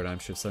to Paradigm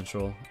Shift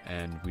Central,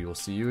 and we will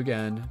see you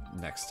again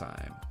next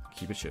time.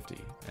 Keep it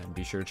shifty, and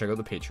be sure to check out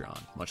the Patreon.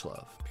 Much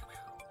love.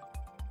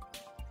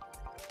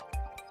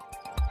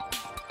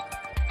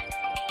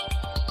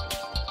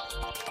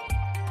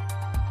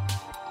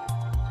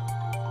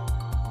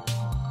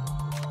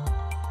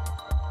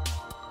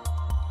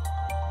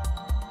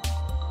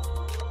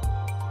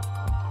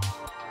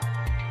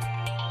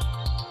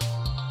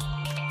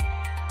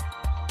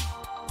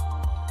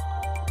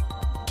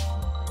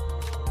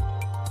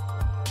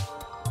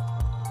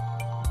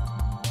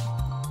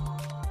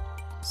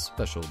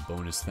 Special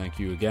bonus thank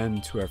you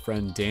again to our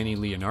friend Danny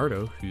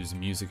Leonardo, whose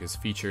music is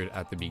featured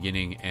at the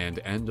beginning and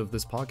end of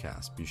this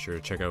podcast. Be sure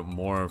to check out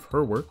more of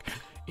her work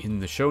in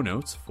the show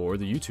notes for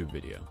the YouTube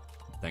video.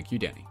 Thank you,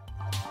 Danny.